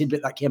one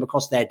tidbit that came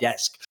across their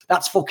desk.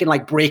 That's fucking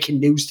like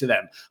breaking news to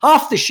them.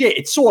 Half the shit,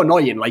 it's so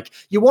annoying. Like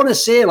you want to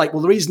say like,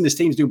 well, the reason this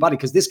team's doing bad is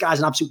because this guy's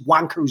an absolute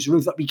wanker who's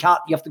roof that we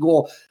can't, you have to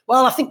go,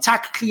 well, I think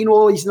tactically,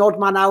 he's an odd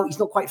man out. He's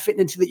not quite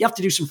fitting into that. You have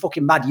to do some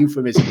fucking mad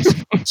euphemisms.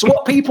 So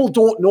what people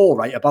don't know,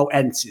 right, about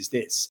ENCE is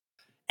this.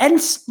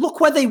 ENCE,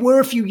 look where they were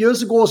a few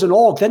years ago as an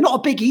org. They're not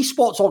a big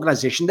esports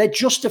organization. They're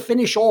just a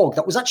Finnish org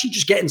that was actually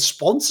just getting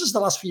sponsors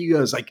the last few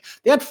years. Like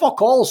they had fuck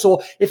all.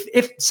 So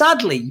if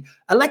sadly,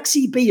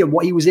 Alexi B and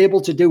what he was able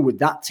to do with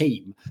that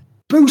team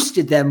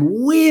boosted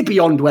them way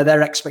beyond where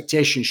their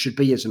expectations should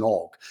be as an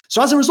org.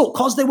 So as a result,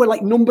 because they were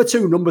like number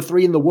 2, number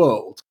 3 in the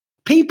world,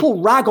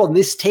 people rag on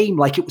this team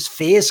like it was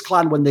FaZe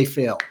Clan when they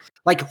fail.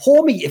 Like,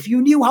 homie, if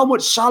you knew how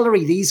much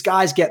salary these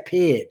guys get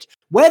paid,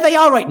 where they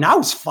are right now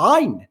is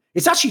fine.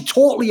 It's actually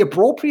totally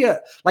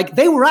appropriate. Like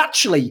they were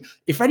actually,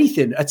 if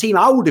anything, a team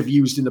I would have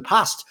used in the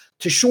past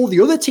to show the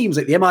other teams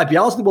like the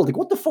MIBRs of the world, like,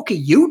 what the fuck are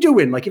you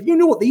doing? Like if you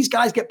knew what these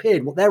guys get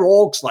paid, what their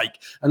orgs like,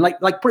 and like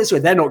put it this way,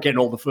 they're not getting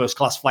all the first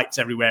class flights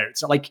everywhere.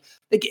 It's like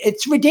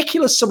it's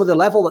ridiculous some of the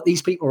level that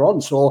these people are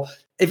on. So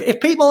if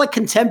people like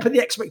can temper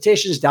the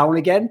expectations down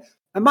again,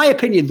 in my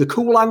opinion, the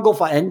cool angle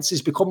for ENCE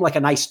has become like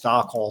a nice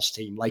dark horse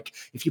team. Like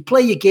if you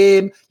play your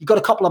game, you've got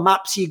a couple of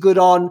maps you're good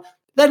on,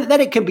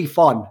 then it can be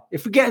fun.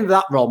 If we get into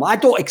that realm, I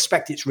don't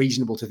expect it's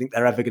reasonable to think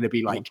they're ever going to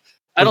be like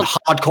a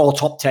hardcore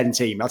top 10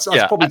 team. That's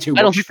probably too much.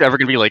 I don't think they're ever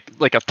going to be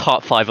like a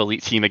top 5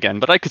 elite team again,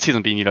 but I could see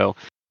them being,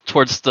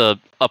 towards the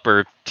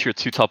upper tier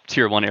 2, top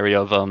tier 1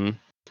 area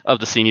of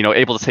the scene,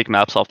 able to take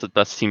maps off the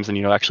best teams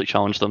and, actually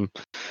challenge them.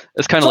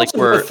 It's kind of like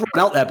we're thrown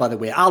out there, by the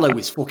way. Aloe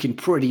is fucking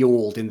pretty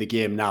old in the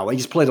game now.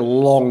 He's played a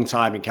long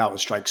time in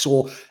Counter-Strike.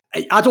 So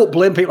I don't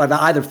blame people like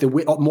that either if the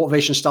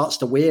motivation starts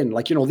to wane.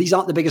 Like, these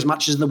aren't the biggest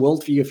matches in the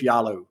world for you if you're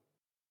Aloe.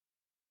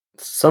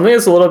 Something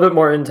that's a little bit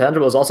more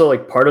intangible is also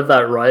like part of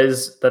that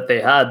rise that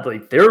they had.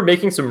 Like they were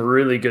making some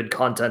really good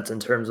content in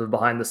terms of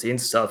behind the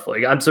scenes stuff.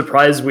 Like I'm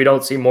surprised we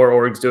don't see more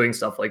orgs doing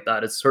stuff like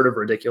that. It's sort of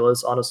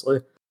ridiculous,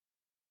 honestly.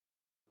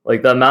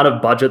 Like the amount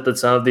of budget that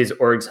some of these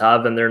orgs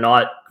have, and they're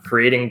not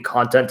creating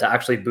content to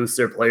actually boost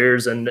their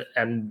players and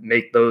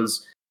make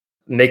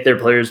their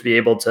players be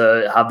able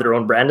to have their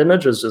own brand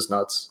image is just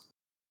nuts.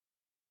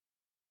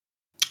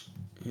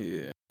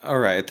 Yeah. All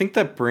right. I think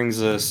that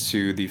brings us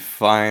to the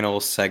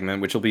final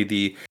segment, which will be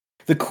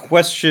the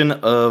question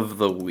of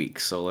the week.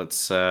 So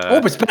let's.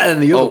 But it's better than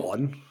the other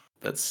one.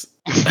 That's.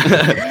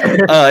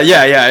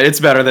 Yeah. It's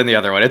better than the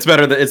other one. It's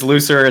better. It's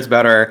looser. It's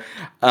better.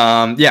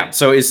 Yeah.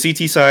 So is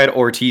CT side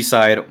or T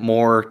side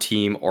more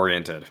team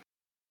oriented?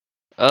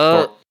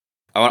 I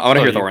want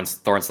to hear Thorin's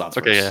thoughts.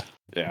 Okay. First.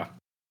 Yeah.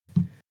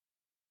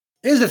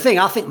 Here's the thing.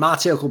 I think my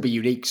take will be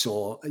unique.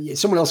 So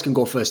someone else can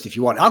go first if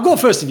you want. I'll go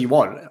first if you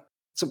want.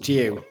 It's up to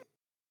you.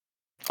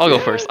 I'll go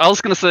first. I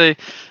was gonna say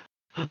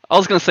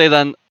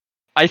then,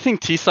 I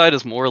think T side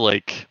is more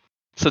like,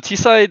 so T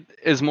side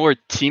is more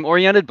team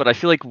oriented, but I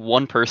feel like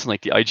one person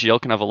like the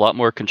IGL can have a lot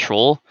more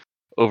control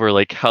over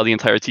like how the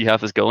entire T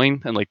half is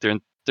going and like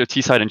their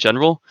T side in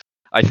general.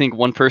 I think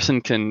one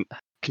person can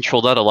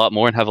control that a lot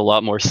more and have a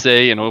lot more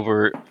say and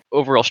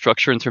overall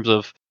structure in terms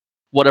of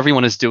what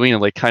everyone is doing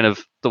and like kind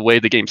of the way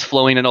the game's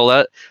flowing and all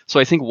that.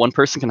 So I think one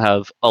person can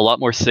have a lot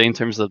more say in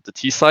terms of the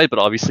T side, but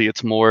obviously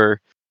it's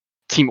more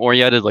team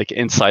oriented like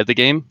inside the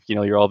game.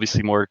 You're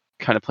obviously more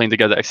kind of playing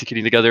together,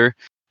 executing together,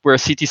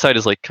 whereas CT side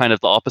is like kind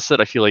of the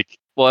opposite. I feel like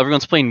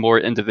everyone's playing more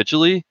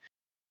individually.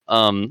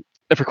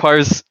 It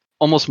requires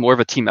almost more of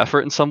a team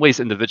effort in some ways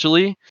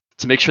individually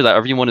to make sure that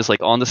everyone is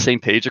like on the same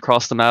page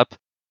across the map,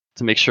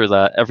 to make sure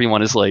that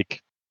everyone is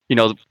like,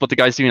 what the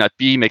guy's doing at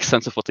B makes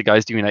sense of what the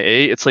guy's doing at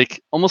A. It's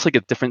like almost like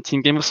a different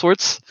team game of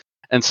sorts.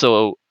 And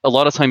so a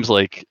lot of times,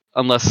 like,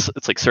 unless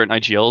it's like certain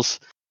IGLs,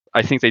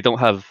 I think they don't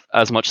have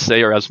as much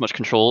say or as much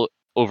control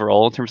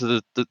overall in terms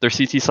of their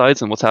CT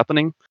sides and what's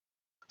happening.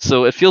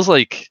 So it feels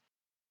like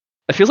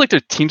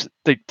they're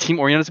team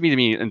oriented to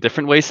me in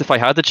different ways. If I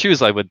had to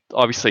choose, I would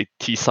obviously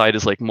T side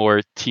is like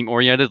more team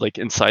oriented, like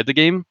inside the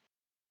game.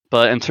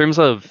 But in terms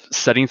of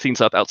setting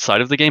things up outside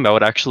of the game, I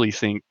would actually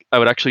say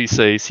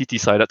CT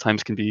side at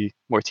times can be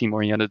more team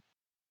oriented.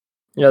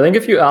 Yeah, I think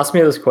if you asked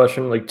me this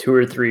question like 2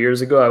 or 3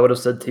 years ago, I would have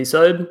said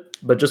T-side.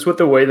 But just with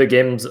the way the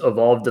game's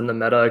evolved in the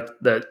meta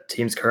that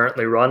teams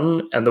currently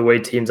run and the way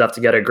teams have to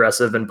get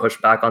aggressive and push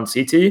back on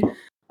CT,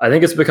 I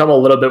think it's become a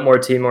little bit more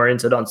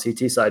team-oriented on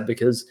CT side,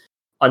 because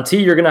on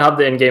T, you're going to have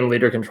the in-game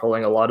leader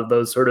controlling a lot of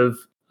those sort of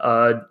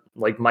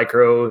like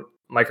micro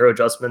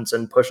adjustments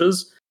and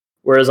pushes.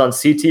 Whereas on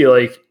CT,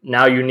 like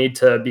now you need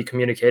to be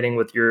communicating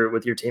with your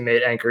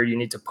teammate anchor. You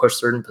need to push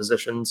certain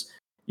positions.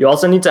 You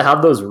also need to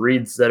have those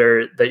reads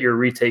that you're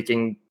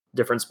retaking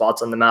different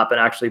spots on the map and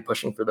actually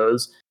pushing for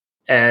those.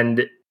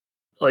 And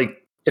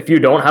like if you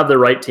don't have the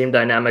right team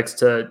dynamics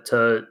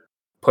to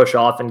push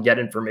off and get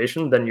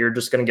information, then you're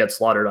just going to get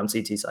slaughtered on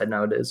CT side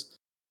nowadays.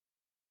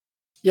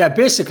 Yeah,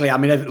 basically, I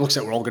mean, it looks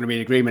like we're all going to be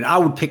in agreement. I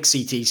would pick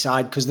CT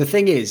side because the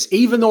thing is,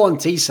 even though on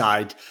T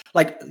side,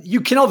 like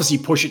you can obviously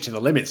push it to the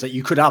limits. Like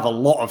you could have a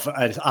lot of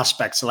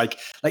aspects. Like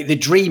the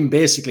dream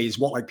basically is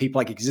what like people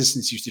like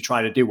Existence used to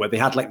try to do, where they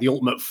had like the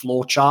ultimate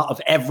flow chart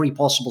of every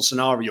possible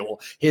scenario.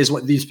 Here's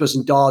what this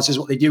person does. Here's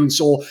what they do. And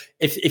so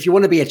if you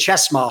want to be a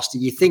chess master,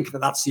 you think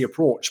that that's the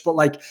approach. But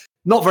like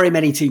not very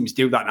many teams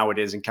do that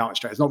nowadays in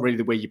Counter-Strike. It's not really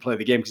the way you play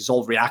the game because it's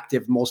all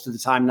reactive most of the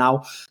time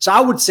now. So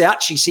I would say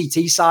actually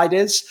CT side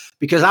is,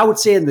 because I would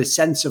say in the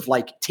sense of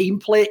like team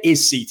play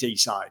is CT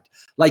side.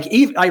 Like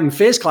even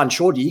FaZe Clan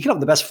showed you can have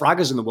the best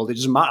fraggers in the world. It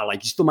doesn't matter.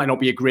 Like you still might not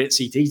be a great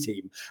CT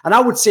team. And I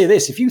would say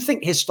this, if you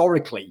think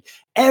historically,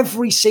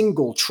 every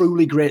single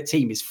truly great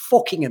team is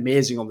fucking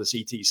amazing on the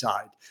CT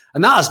side.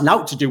 And that has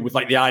naught to do with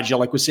like the IGL,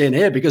 like we're saying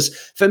here, because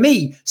for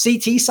me,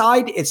 CT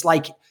side,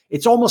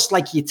 it's almost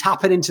like you're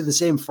tapping into the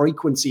same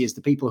frequency as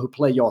the people who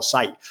play your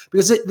site.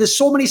 Because there's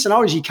so many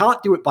scenarios, you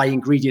can't do it by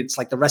ingredients,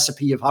 like the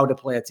recipe of how to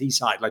play a T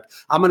side. Like,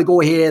 I'm going to go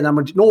here and I'm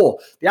going to... No,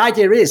 the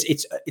idea is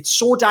it's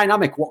so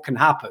dynamic what can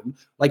happen.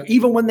 Like,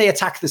 even when they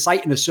attack the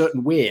site in a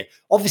certain way,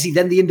 obviously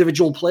then the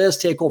individual players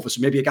take over.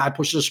 So maybe a guy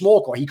pushes a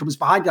smoke or he comes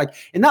behind. Like,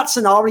 in that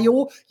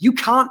scenario, you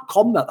can't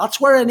combat. That's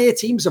where NA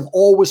teams have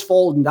always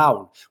fallen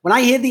down. When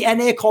I hear the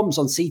NA comms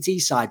on CT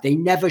side, they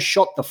never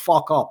shut the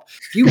fuck up.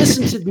 If you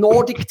listen to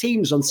Nordic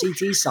teams on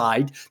CT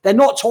side, they're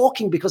not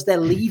talking because they're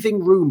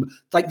leaving room.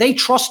 Like they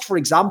trust, for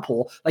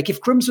example, like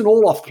if Crimson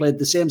Olaf played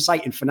the same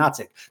site in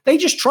Fnatic, they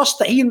just trust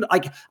that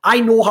I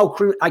know how,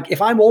 like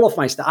if I'm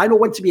Olafmeister, I know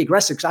when to be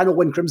aggressive because I know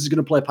when Crimson's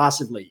going to play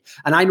passively.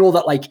 And I know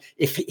that like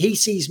if he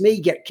sees me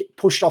get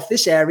pushed off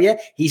this area,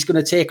 he's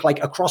going to take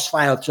like a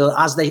crossfire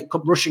as they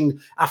come rushing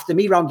after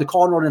me around the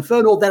corner on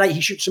Inferno, then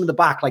he shoots him in the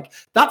back. Like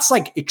that's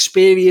like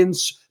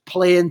experience,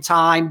 playing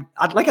time.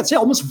 I'd say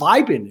almost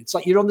vibing. It's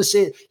like you're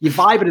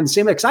vibing in the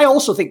same way. Because I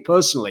also think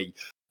personally,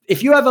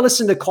 if you ever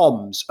listen to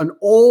comms and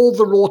all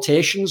the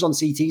rotations on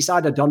CT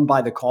side are done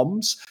by the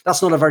comms,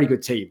 that's not a very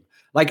good team.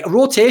 Like a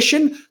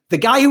rotation, the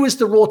guy who is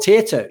the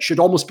rotator should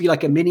almost be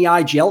like a mini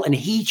IGL, and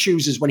he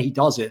chooses when he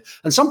does it.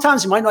 And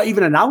sometimes he might not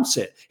even announce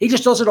it. He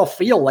just does it off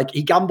feel. Like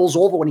he gambles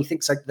over when he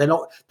thinks like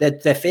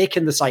they're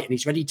faking the site and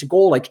he's ready to go.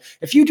 Like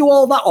if you do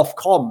all that off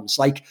comms,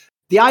 like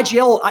the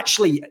IGL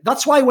actually,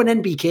 that's why when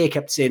NBK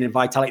kept saying in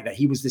Vitality that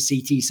he was the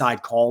CT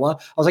side caller,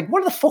 I was like,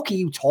 what the fuck are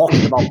you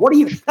talking about?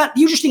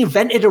 You just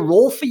invented a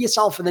role for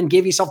yourself and then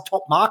gave yourself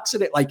top marks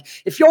at it. Like,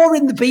 if you're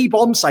in the B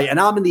bomb site and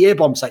I'm in the A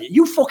bomb site,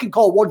 you fucking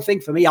call one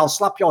thing for me, I'll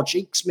slap your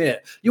cheeks, mate.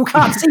 You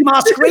can't see my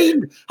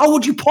screen. How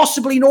would you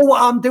possibly know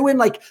what I'm doing?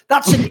 Like,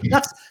 that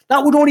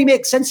would only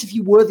make sense if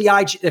you were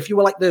if you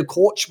were like the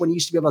coach when you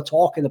used to be able to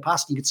talk in the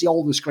past, you could see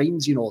all the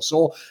screens, you know.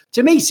 So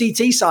to me,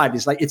 CT side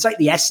is like, it's like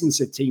the essence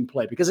of team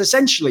play, because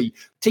essentially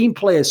team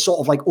play is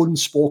sort of like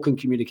unspoken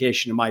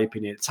communication, in my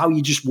opinion. It's how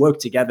you just work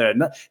together.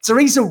 And it's the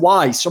reason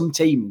why some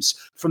teams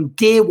from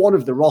day one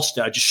of the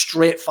roster are just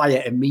straight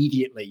fire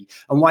immediately.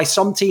 And why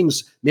some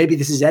teams, maybe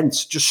this is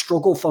ENCE, just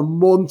struggle for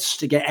months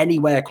to get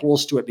anywhere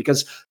close to it,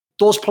 because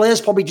those players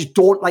probably just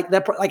don't like,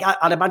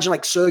 I'd imagine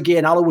like Sergey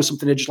and Aloe or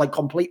something, they're just like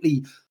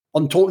completely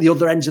on totally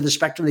other ends of the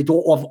spectrum. They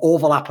don't have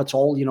overlap at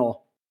all, you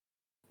know?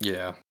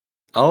 Yeah.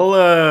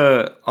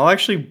 I'll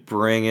actually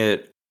bring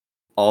it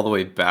all the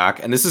way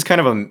back, and this is kind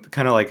of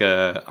like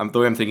the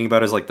way I'm thinking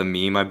about it is like the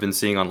meme I've been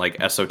seeing on like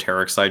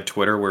esoteric side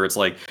Twitter, where it's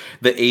like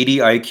the 80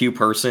 IQ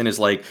person is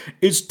like,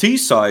 it's T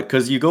side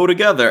because you go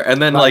together,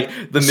 and then like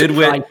the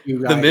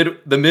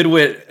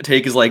midwit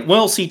take is like,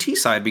 well, CT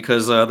side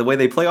because the way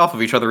they play off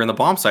of each other in the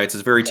bomb sites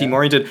is very team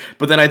oriented.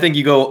 But then I think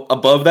you go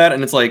above that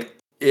and it's like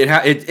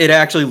it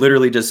actually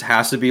literally just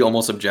has to be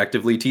almost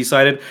objectively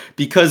T-sided,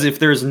 because if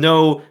there's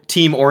no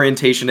team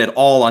orientation at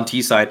all on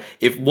T-side,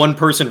 if one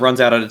person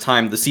runs out at a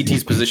time, the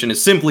CT's position is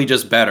simply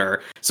just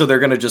better, so they're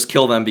going to just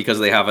kill them because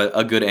they have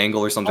a good angle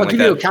or something like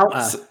that. I'll give you a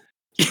counter.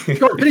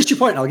 Go on, finish your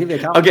point, I'll give you a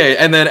counter. Okay,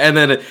 and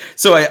then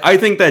so I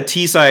think that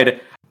T-side,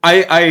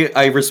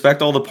 I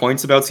respect all the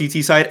points about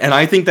CT side, and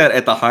I think that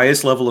at the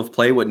highest level of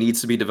play, what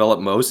needs to be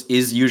developed most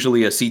is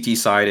usually a CT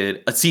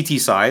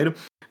side,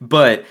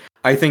 but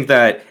I think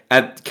that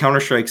at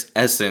Counter-Strike's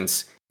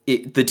essence,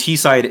 the T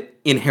side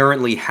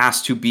inherently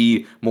has to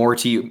be more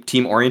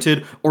team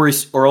oriented, or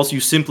else you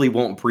simply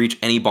won't breach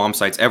any bomb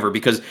sites ever.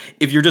 Because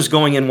if you're just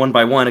going in one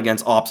by one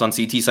against ops on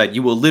CT side,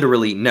 you will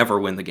literally never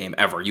win the game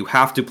ever. You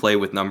have to play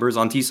with numbers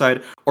on T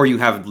side, or you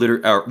have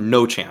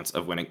no chance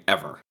of winning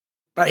ever.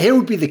 But here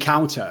would be the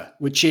counter,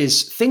 which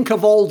is think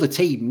of all the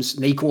teams,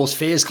 and equals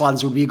FaZe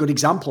clans would be a good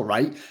example,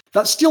 right?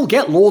 That still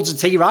get loads of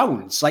T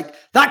rounds. Like,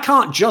 that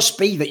can't just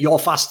be that you're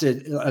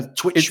faster at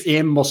Twitch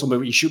aim muscle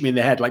movement, you shoot me in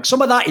the head. Like,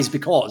 some of that is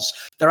because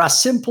there are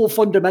simple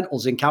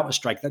fundamentals in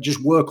Counter-Strike that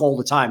just work all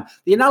the time.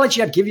 The analogy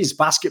I'd give you is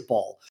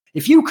basketball.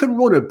 If you can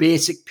run a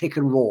basic pick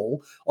and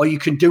roll, or you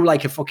can do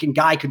like a fucking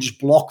guy can just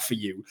block for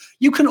you,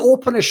 you can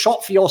open a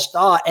shot for your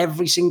star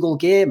every single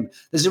game.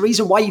 There's a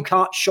reason why you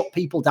can't shut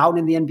people down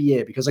in the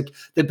NBA, because like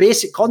the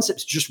basic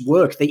concepts just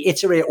work. They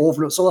iterate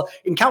over and so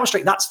in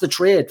Counter-Strike, that's the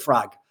trade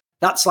frag.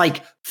 That's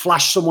like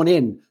flash someone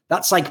in.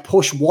 That's like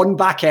push one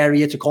back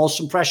area to cause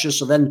some pressure.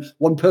 So then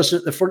one person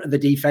at the front of the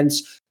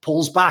defense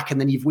pulls back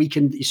and then you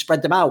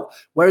spread them out.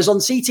 Whereas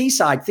on CT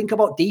side, think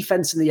about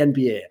defense in the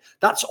NBA.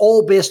 That's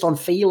all based on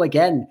feel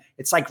again.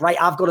 It's like, right,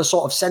 I've got to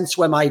sort of sense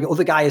where my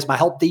other guy is, my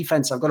help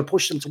defense. I've got to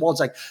push them towards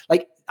like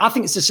I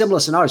think it's a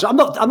similar scenario. So I'm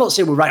not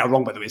saying we're right or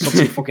wrong, by the way. It's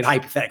obviously a fucking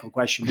hypothetical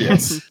question.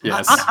 Yes.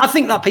 I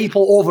think that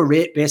people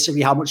overrate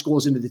basically how much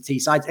goes into the T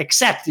side,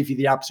 except if you're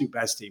the absolute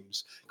best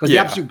teams. Because the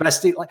absolute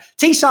best team, like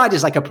T side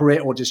is like a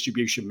Pareto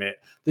distribution, mate.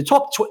 The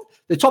top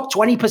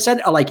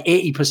 20% are like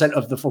 80%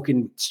 of the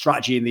fucking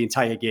strategy in the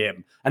entire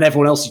game, and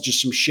everyone else is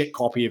just some shit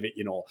copy of it,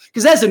 you know.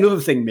 Because there's another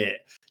thing, mate.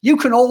 You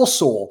can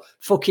also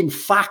fucking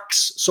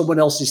fax someone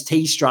else's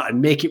T strat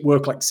and make it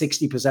work like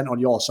 60% on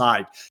your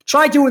side.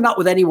 Try doing that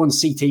with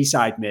anyone's CT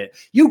side, mate.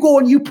 You go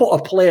and you put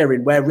a player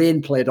in where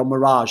Rain played on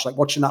Mirage, like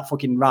watching that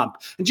fucking ramp,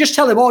 and just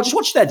tell him, oh, just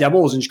watch their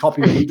demos and just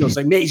copy what he does.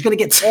 Like, mate, he's going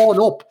to get torn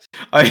up.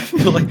 I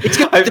feel like it's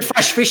going to be the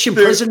fresh fish in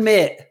prison,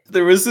 mate.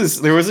 There was this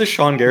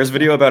Sean Gares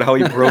video about how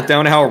he broke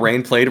down how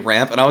Rain played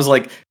ramp, and I was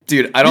like,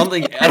 dude, I don't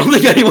think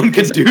anyone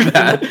can do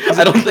that.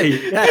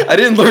 I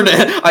didn't learn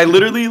it. I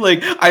literally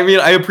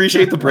I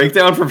appreciate the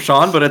breakdown from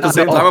Sean, but at the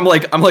same time,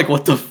 I'm like,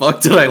 what the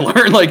fuck did I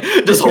learn? Like,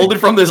 just hold it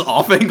from this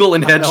off angle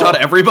and headshot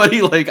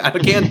everybody. Like, I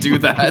can't do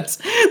that.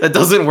 That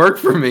doesn't work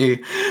for me.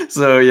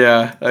 So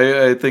yeah,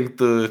 I think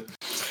the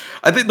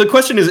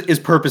question is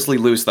purposely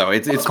loose, though.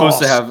 It's supposed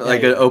to have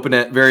like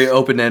an very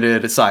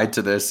open-ended side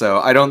to this. So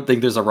I don't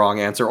think there's a wrong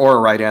answer or a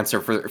right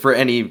answer for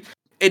any.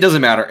 It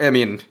doesn't matter. I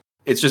mean,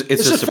 it's just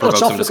to provoke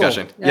some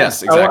discussion. Yeah.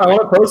 Yes, exactly. I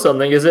want to pose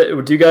something.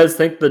 Do you guys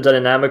think the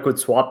dynamic would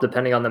swap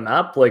depending on the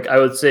map? Like, I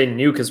would say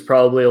Nuke is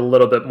probably a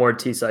little bit more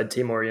T side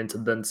team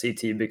oriented than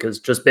CT, because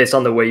just based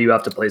on the way you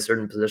have to play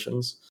certain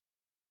positions.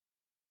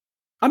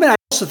 I mean, I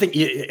also think,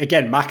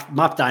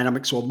 map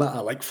dynamics will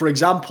matter. Like, for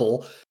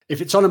example, if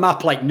it's on a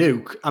map like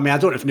Nuke, I mean, I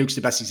don't know if Nuke's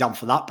the best example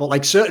for that, but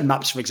like certain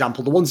maps, for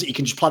example, the ones that you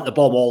can just plant the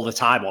bomb all the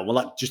time on, well,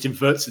 that just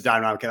inverts the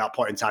dynamic at that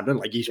point in time, doesn't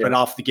it? Like, you spend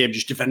half the game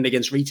just defending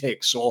against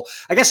retakes. So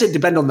I guess it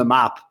depends on the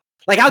map.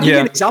 Like, I'll give you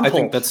an example. I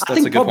think that's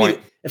a good point.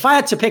 If I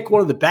had to pick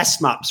one of the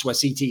best maps where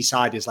CT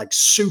side is like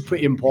super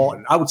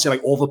important, I would say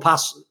like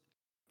Overpass.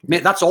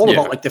 Mate, that's all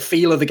about like the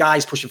feel of the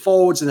guys pushing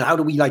forwards, and how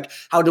do we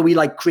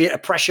create a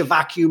pressure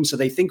vacuum so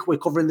they think we're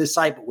covering this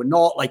side but we're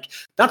not. Like,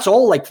 that's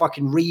all like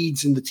fucking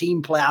reads and the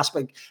team play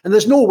aspect, and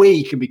there's no way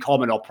you can be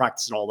common or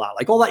practicing all that.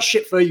 Like all that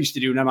shit Fur used to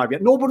do in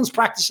MIB, nobody's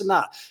practicing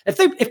that.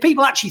 If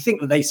people actually think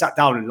that they sat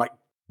down and like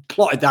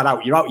plotted that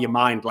out, you're out of your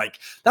mind. Like,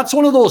 that's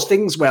one of those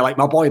things where like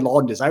my boy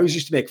Launders, I always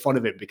used to make fun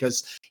of him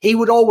because he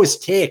would always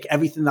take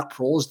everything that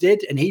pros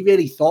did, and he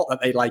really thought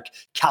that they like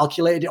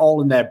calculated it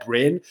all in their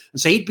brain.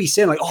 And so he'd be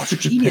saying like, oh, it's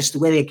genius the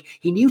way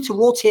he knew to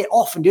rotate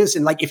off and do this.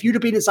 And like, if you'd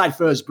have been inside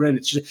Fur's brain,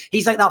 it's just,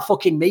 he's like that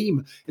fucking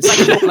meme.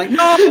 It's like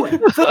no,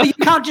 you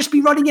can't just be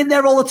running in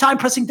there all the time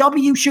pressing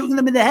W, shooting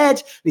them in the head.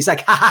 And he's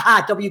like, ha ha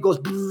ha, W goes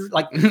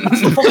like,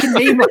 that's the fucking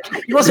meme.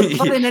 Like, he wasn't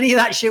planning any of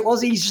that shit,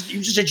 was he? He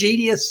was just a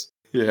genius.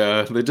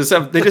 Yeah, they just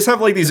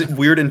have like these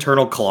weird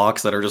internal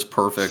clocks that are just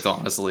perfect.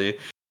 Honestly,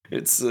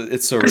 it's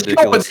so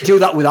ridiculous. To do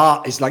that with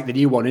art is like the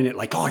new one, isn't it?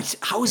 Like, oh,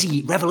 how has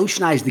he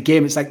revolutionized the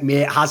game? It's like,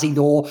 mate, has he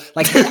though?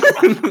 Like,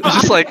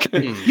 just like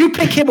you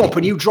pick him up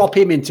and you drop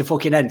him into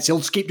fucking ends. He'll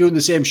just keep doing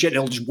the same shit.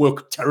 And he'll just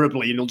work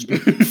terribly, and he'll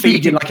just be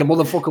feeding like a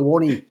motherfucker,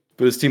 won't he?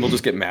 But his team will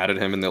just get mad at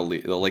him and they'll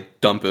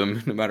like dump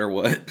him no matter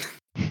what.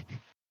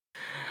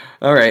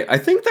 All right, I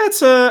think that's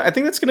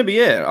gonna be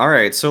it. All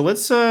right, so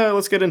let's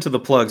get into the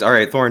plugs. All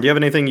right, Thorn, do you have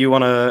anything you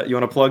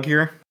wanna plug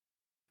here?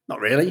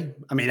 Not really.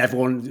 I mean,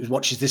 everyone who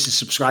watches this is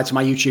subscribed to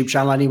my YouTube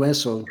channel anyway,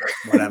 so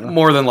whatever.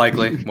 More than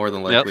likely,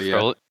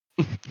 yeah.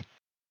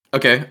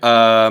 Okay,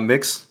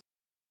 Mix,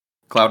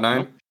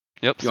 Cloud9.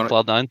 Yep,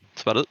 Cloud9.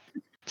 That's about it.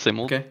 Same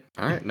old. Okay,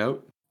 all right,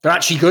 nope. They're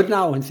actually good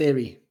now, in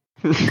theory.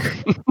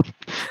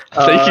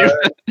 Thank you.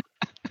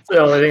 The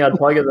only thing I'd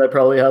plug is I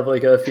probably have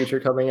like a feature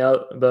coming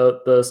out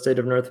about the state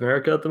of North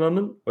America at the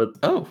moment with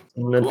some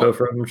info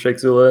from Sheikh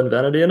Zula and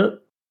Vanity in it.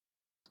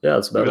 Yeah,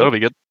 that's about it. That'll be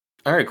good.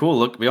 All right,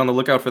 cool. Be on the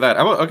lookout for that.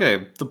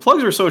 Okay, the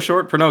plugs are so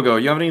short.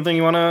 Pronogo, you have anything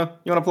you wanna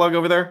plug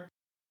over there?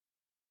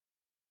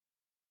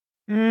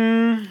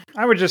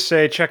 I would just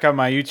say check out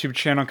my YouTube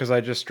channel because I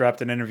just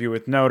dropped an interview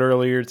with Note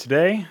earlier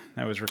today.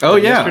 That was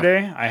recorded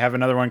yesterday. I have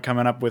another one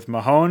coming up with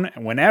Mahone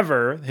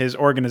whenever his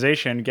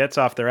organization gets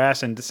off their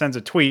ass and sends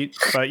a tweet.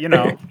 But,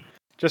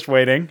 just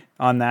waiting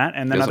on that.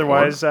 And then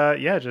otherwise,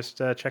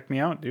 just check me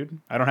out, dude.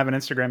 I don't have an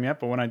Instagram yet,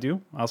 but when I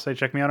do, I'll say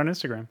check me out on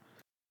Instagram.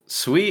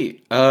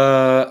 Sweet.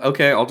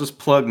 Okay, I'll just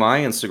plug my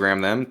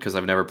Instagram then because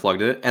I've never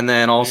plugged it. And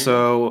then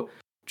also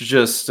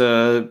just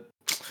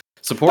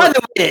support. By the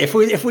way,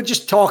 if we're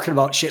just talking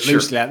about shit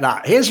loosely like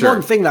that, here's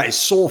one thing that is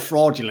so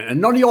fraudulent, and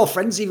none of your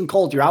friends even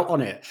called you out on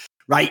it,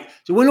 right?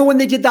 So we know when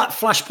they did that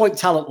Flashpoint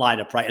talent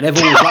lineup, right, and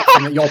everyone was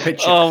laughing at your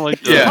picture. Oh my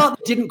god! The part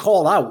they didn't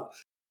call out.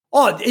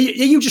 Oh, are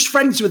you just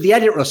friends with the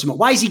editor or something?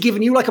 Why is he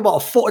giving you like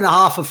about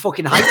 1.5 feet of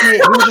fucking height, mate?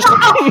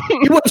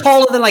 You were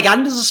taller than like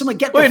Anders or something.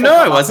 Wait, no,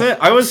 I wasn't.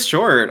 I was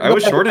short. I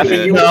was short in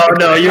it.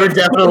 No, you were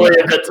definitely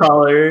a bit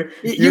taller.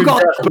 You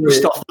got to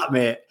boost off that,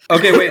 mate.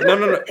 Okay, wait,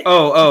 no.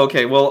 Oh,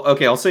 okay. Well,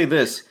 okay, I'll say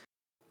this.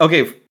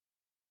 Okay,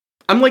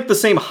 I'm like the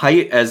same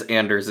height as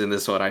Anders in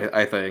this one,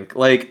 I think.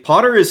 Like,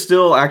 Potter is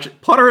still actually...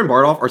 Potter and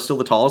Bardolph are still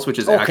the tallest, which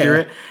is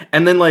accurate.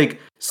 And then, like,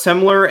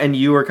 Semler and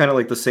you are kind of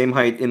like the same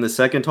height in the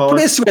second tallest.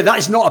 But this way, that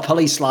is not a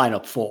police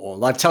lineup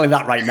photo. I'm telling you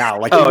that right now.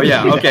 Like,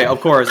 okay,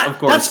 of course.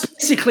 That's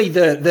basically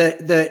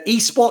the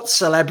esports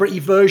celebrity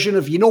version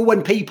of,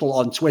 when people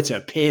on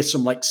Twitter pay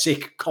some like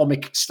sick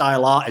comic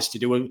style artist to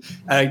do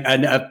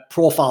a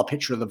profile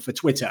picture of them for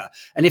Twitter,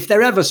 and if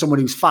they're ever someone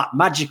who's fat,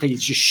 magically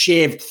it's just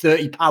shaved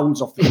 30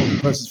 pounds off the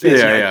person's face.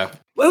 Yeah.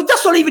 Well,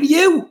 that's not even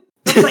you.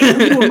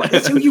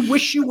 That's who you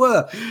wish you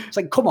were. It's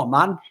like, come on,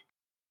 man.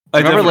 I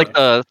remember like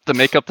the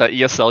makeup that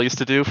ESL used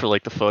to do for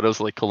like the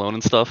photos, like Cologne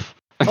and stuff.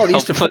 Oh, they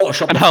used to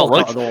Photoshop the fuck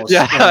out of those.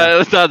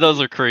 Yeah.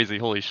 Those are crazy.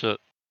 Holy shit.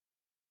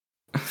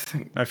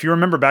 If you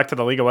remember back to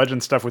the League of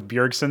Legends stuff with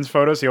Bjergsen's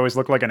photos, he always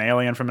looked like an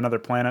alien from another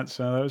planet,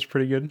 so that was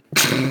pretty good.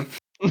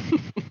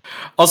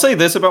 I'll say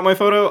this about my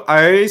photo.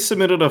 I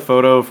submitted a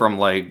photo from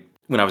like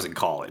when I was in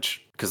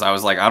college because I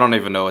was like, I don't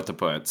even know what to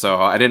put.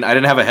 So I didn't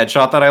have a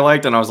headshot that I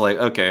liked, and I was like,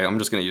 okay, I'm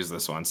just gonna use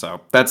this one. So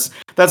that's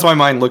why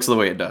mine looks the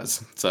way it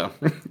does. So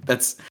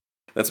that's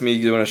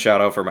me doing a shout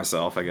out for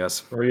myself, I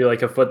guess. Were you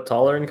like a foot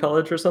taller in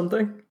college or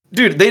something?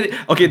 Dude,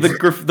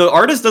 the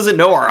artist doesn't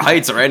know our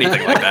heights or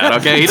anything like that.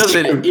 Okay, he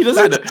doesn't.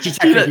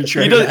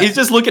 He's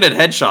just looking at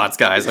headshots,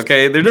 guys.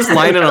 Okay, they're just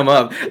lining them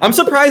up. I'm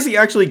surprised he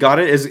actually got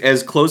it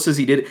as close as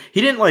he did.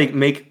 He didn't like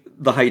make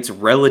the heights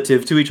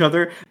relative to each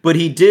other, but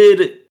he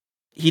did.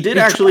 He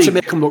actually to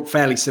make them look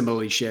fairly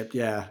similarly shaped.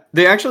 Yeah,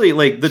 they actually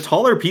like the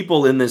taller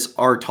people in this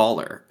are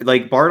taller.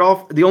 Like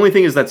Bardolph, the only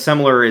thing is that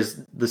Semler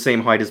is the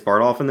same height as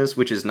Bardolph in this,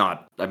 which is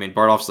not. I mean,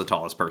 Bardolph's the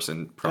tallest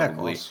person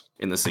probably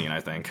in the scene, I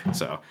think.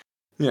 So,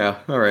 yeah.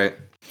 All right.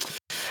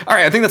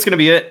 I think that's gonna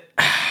be it.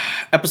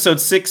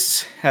 Episode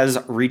 6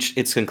 has reached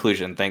its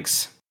conclusion.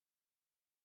 Thanks.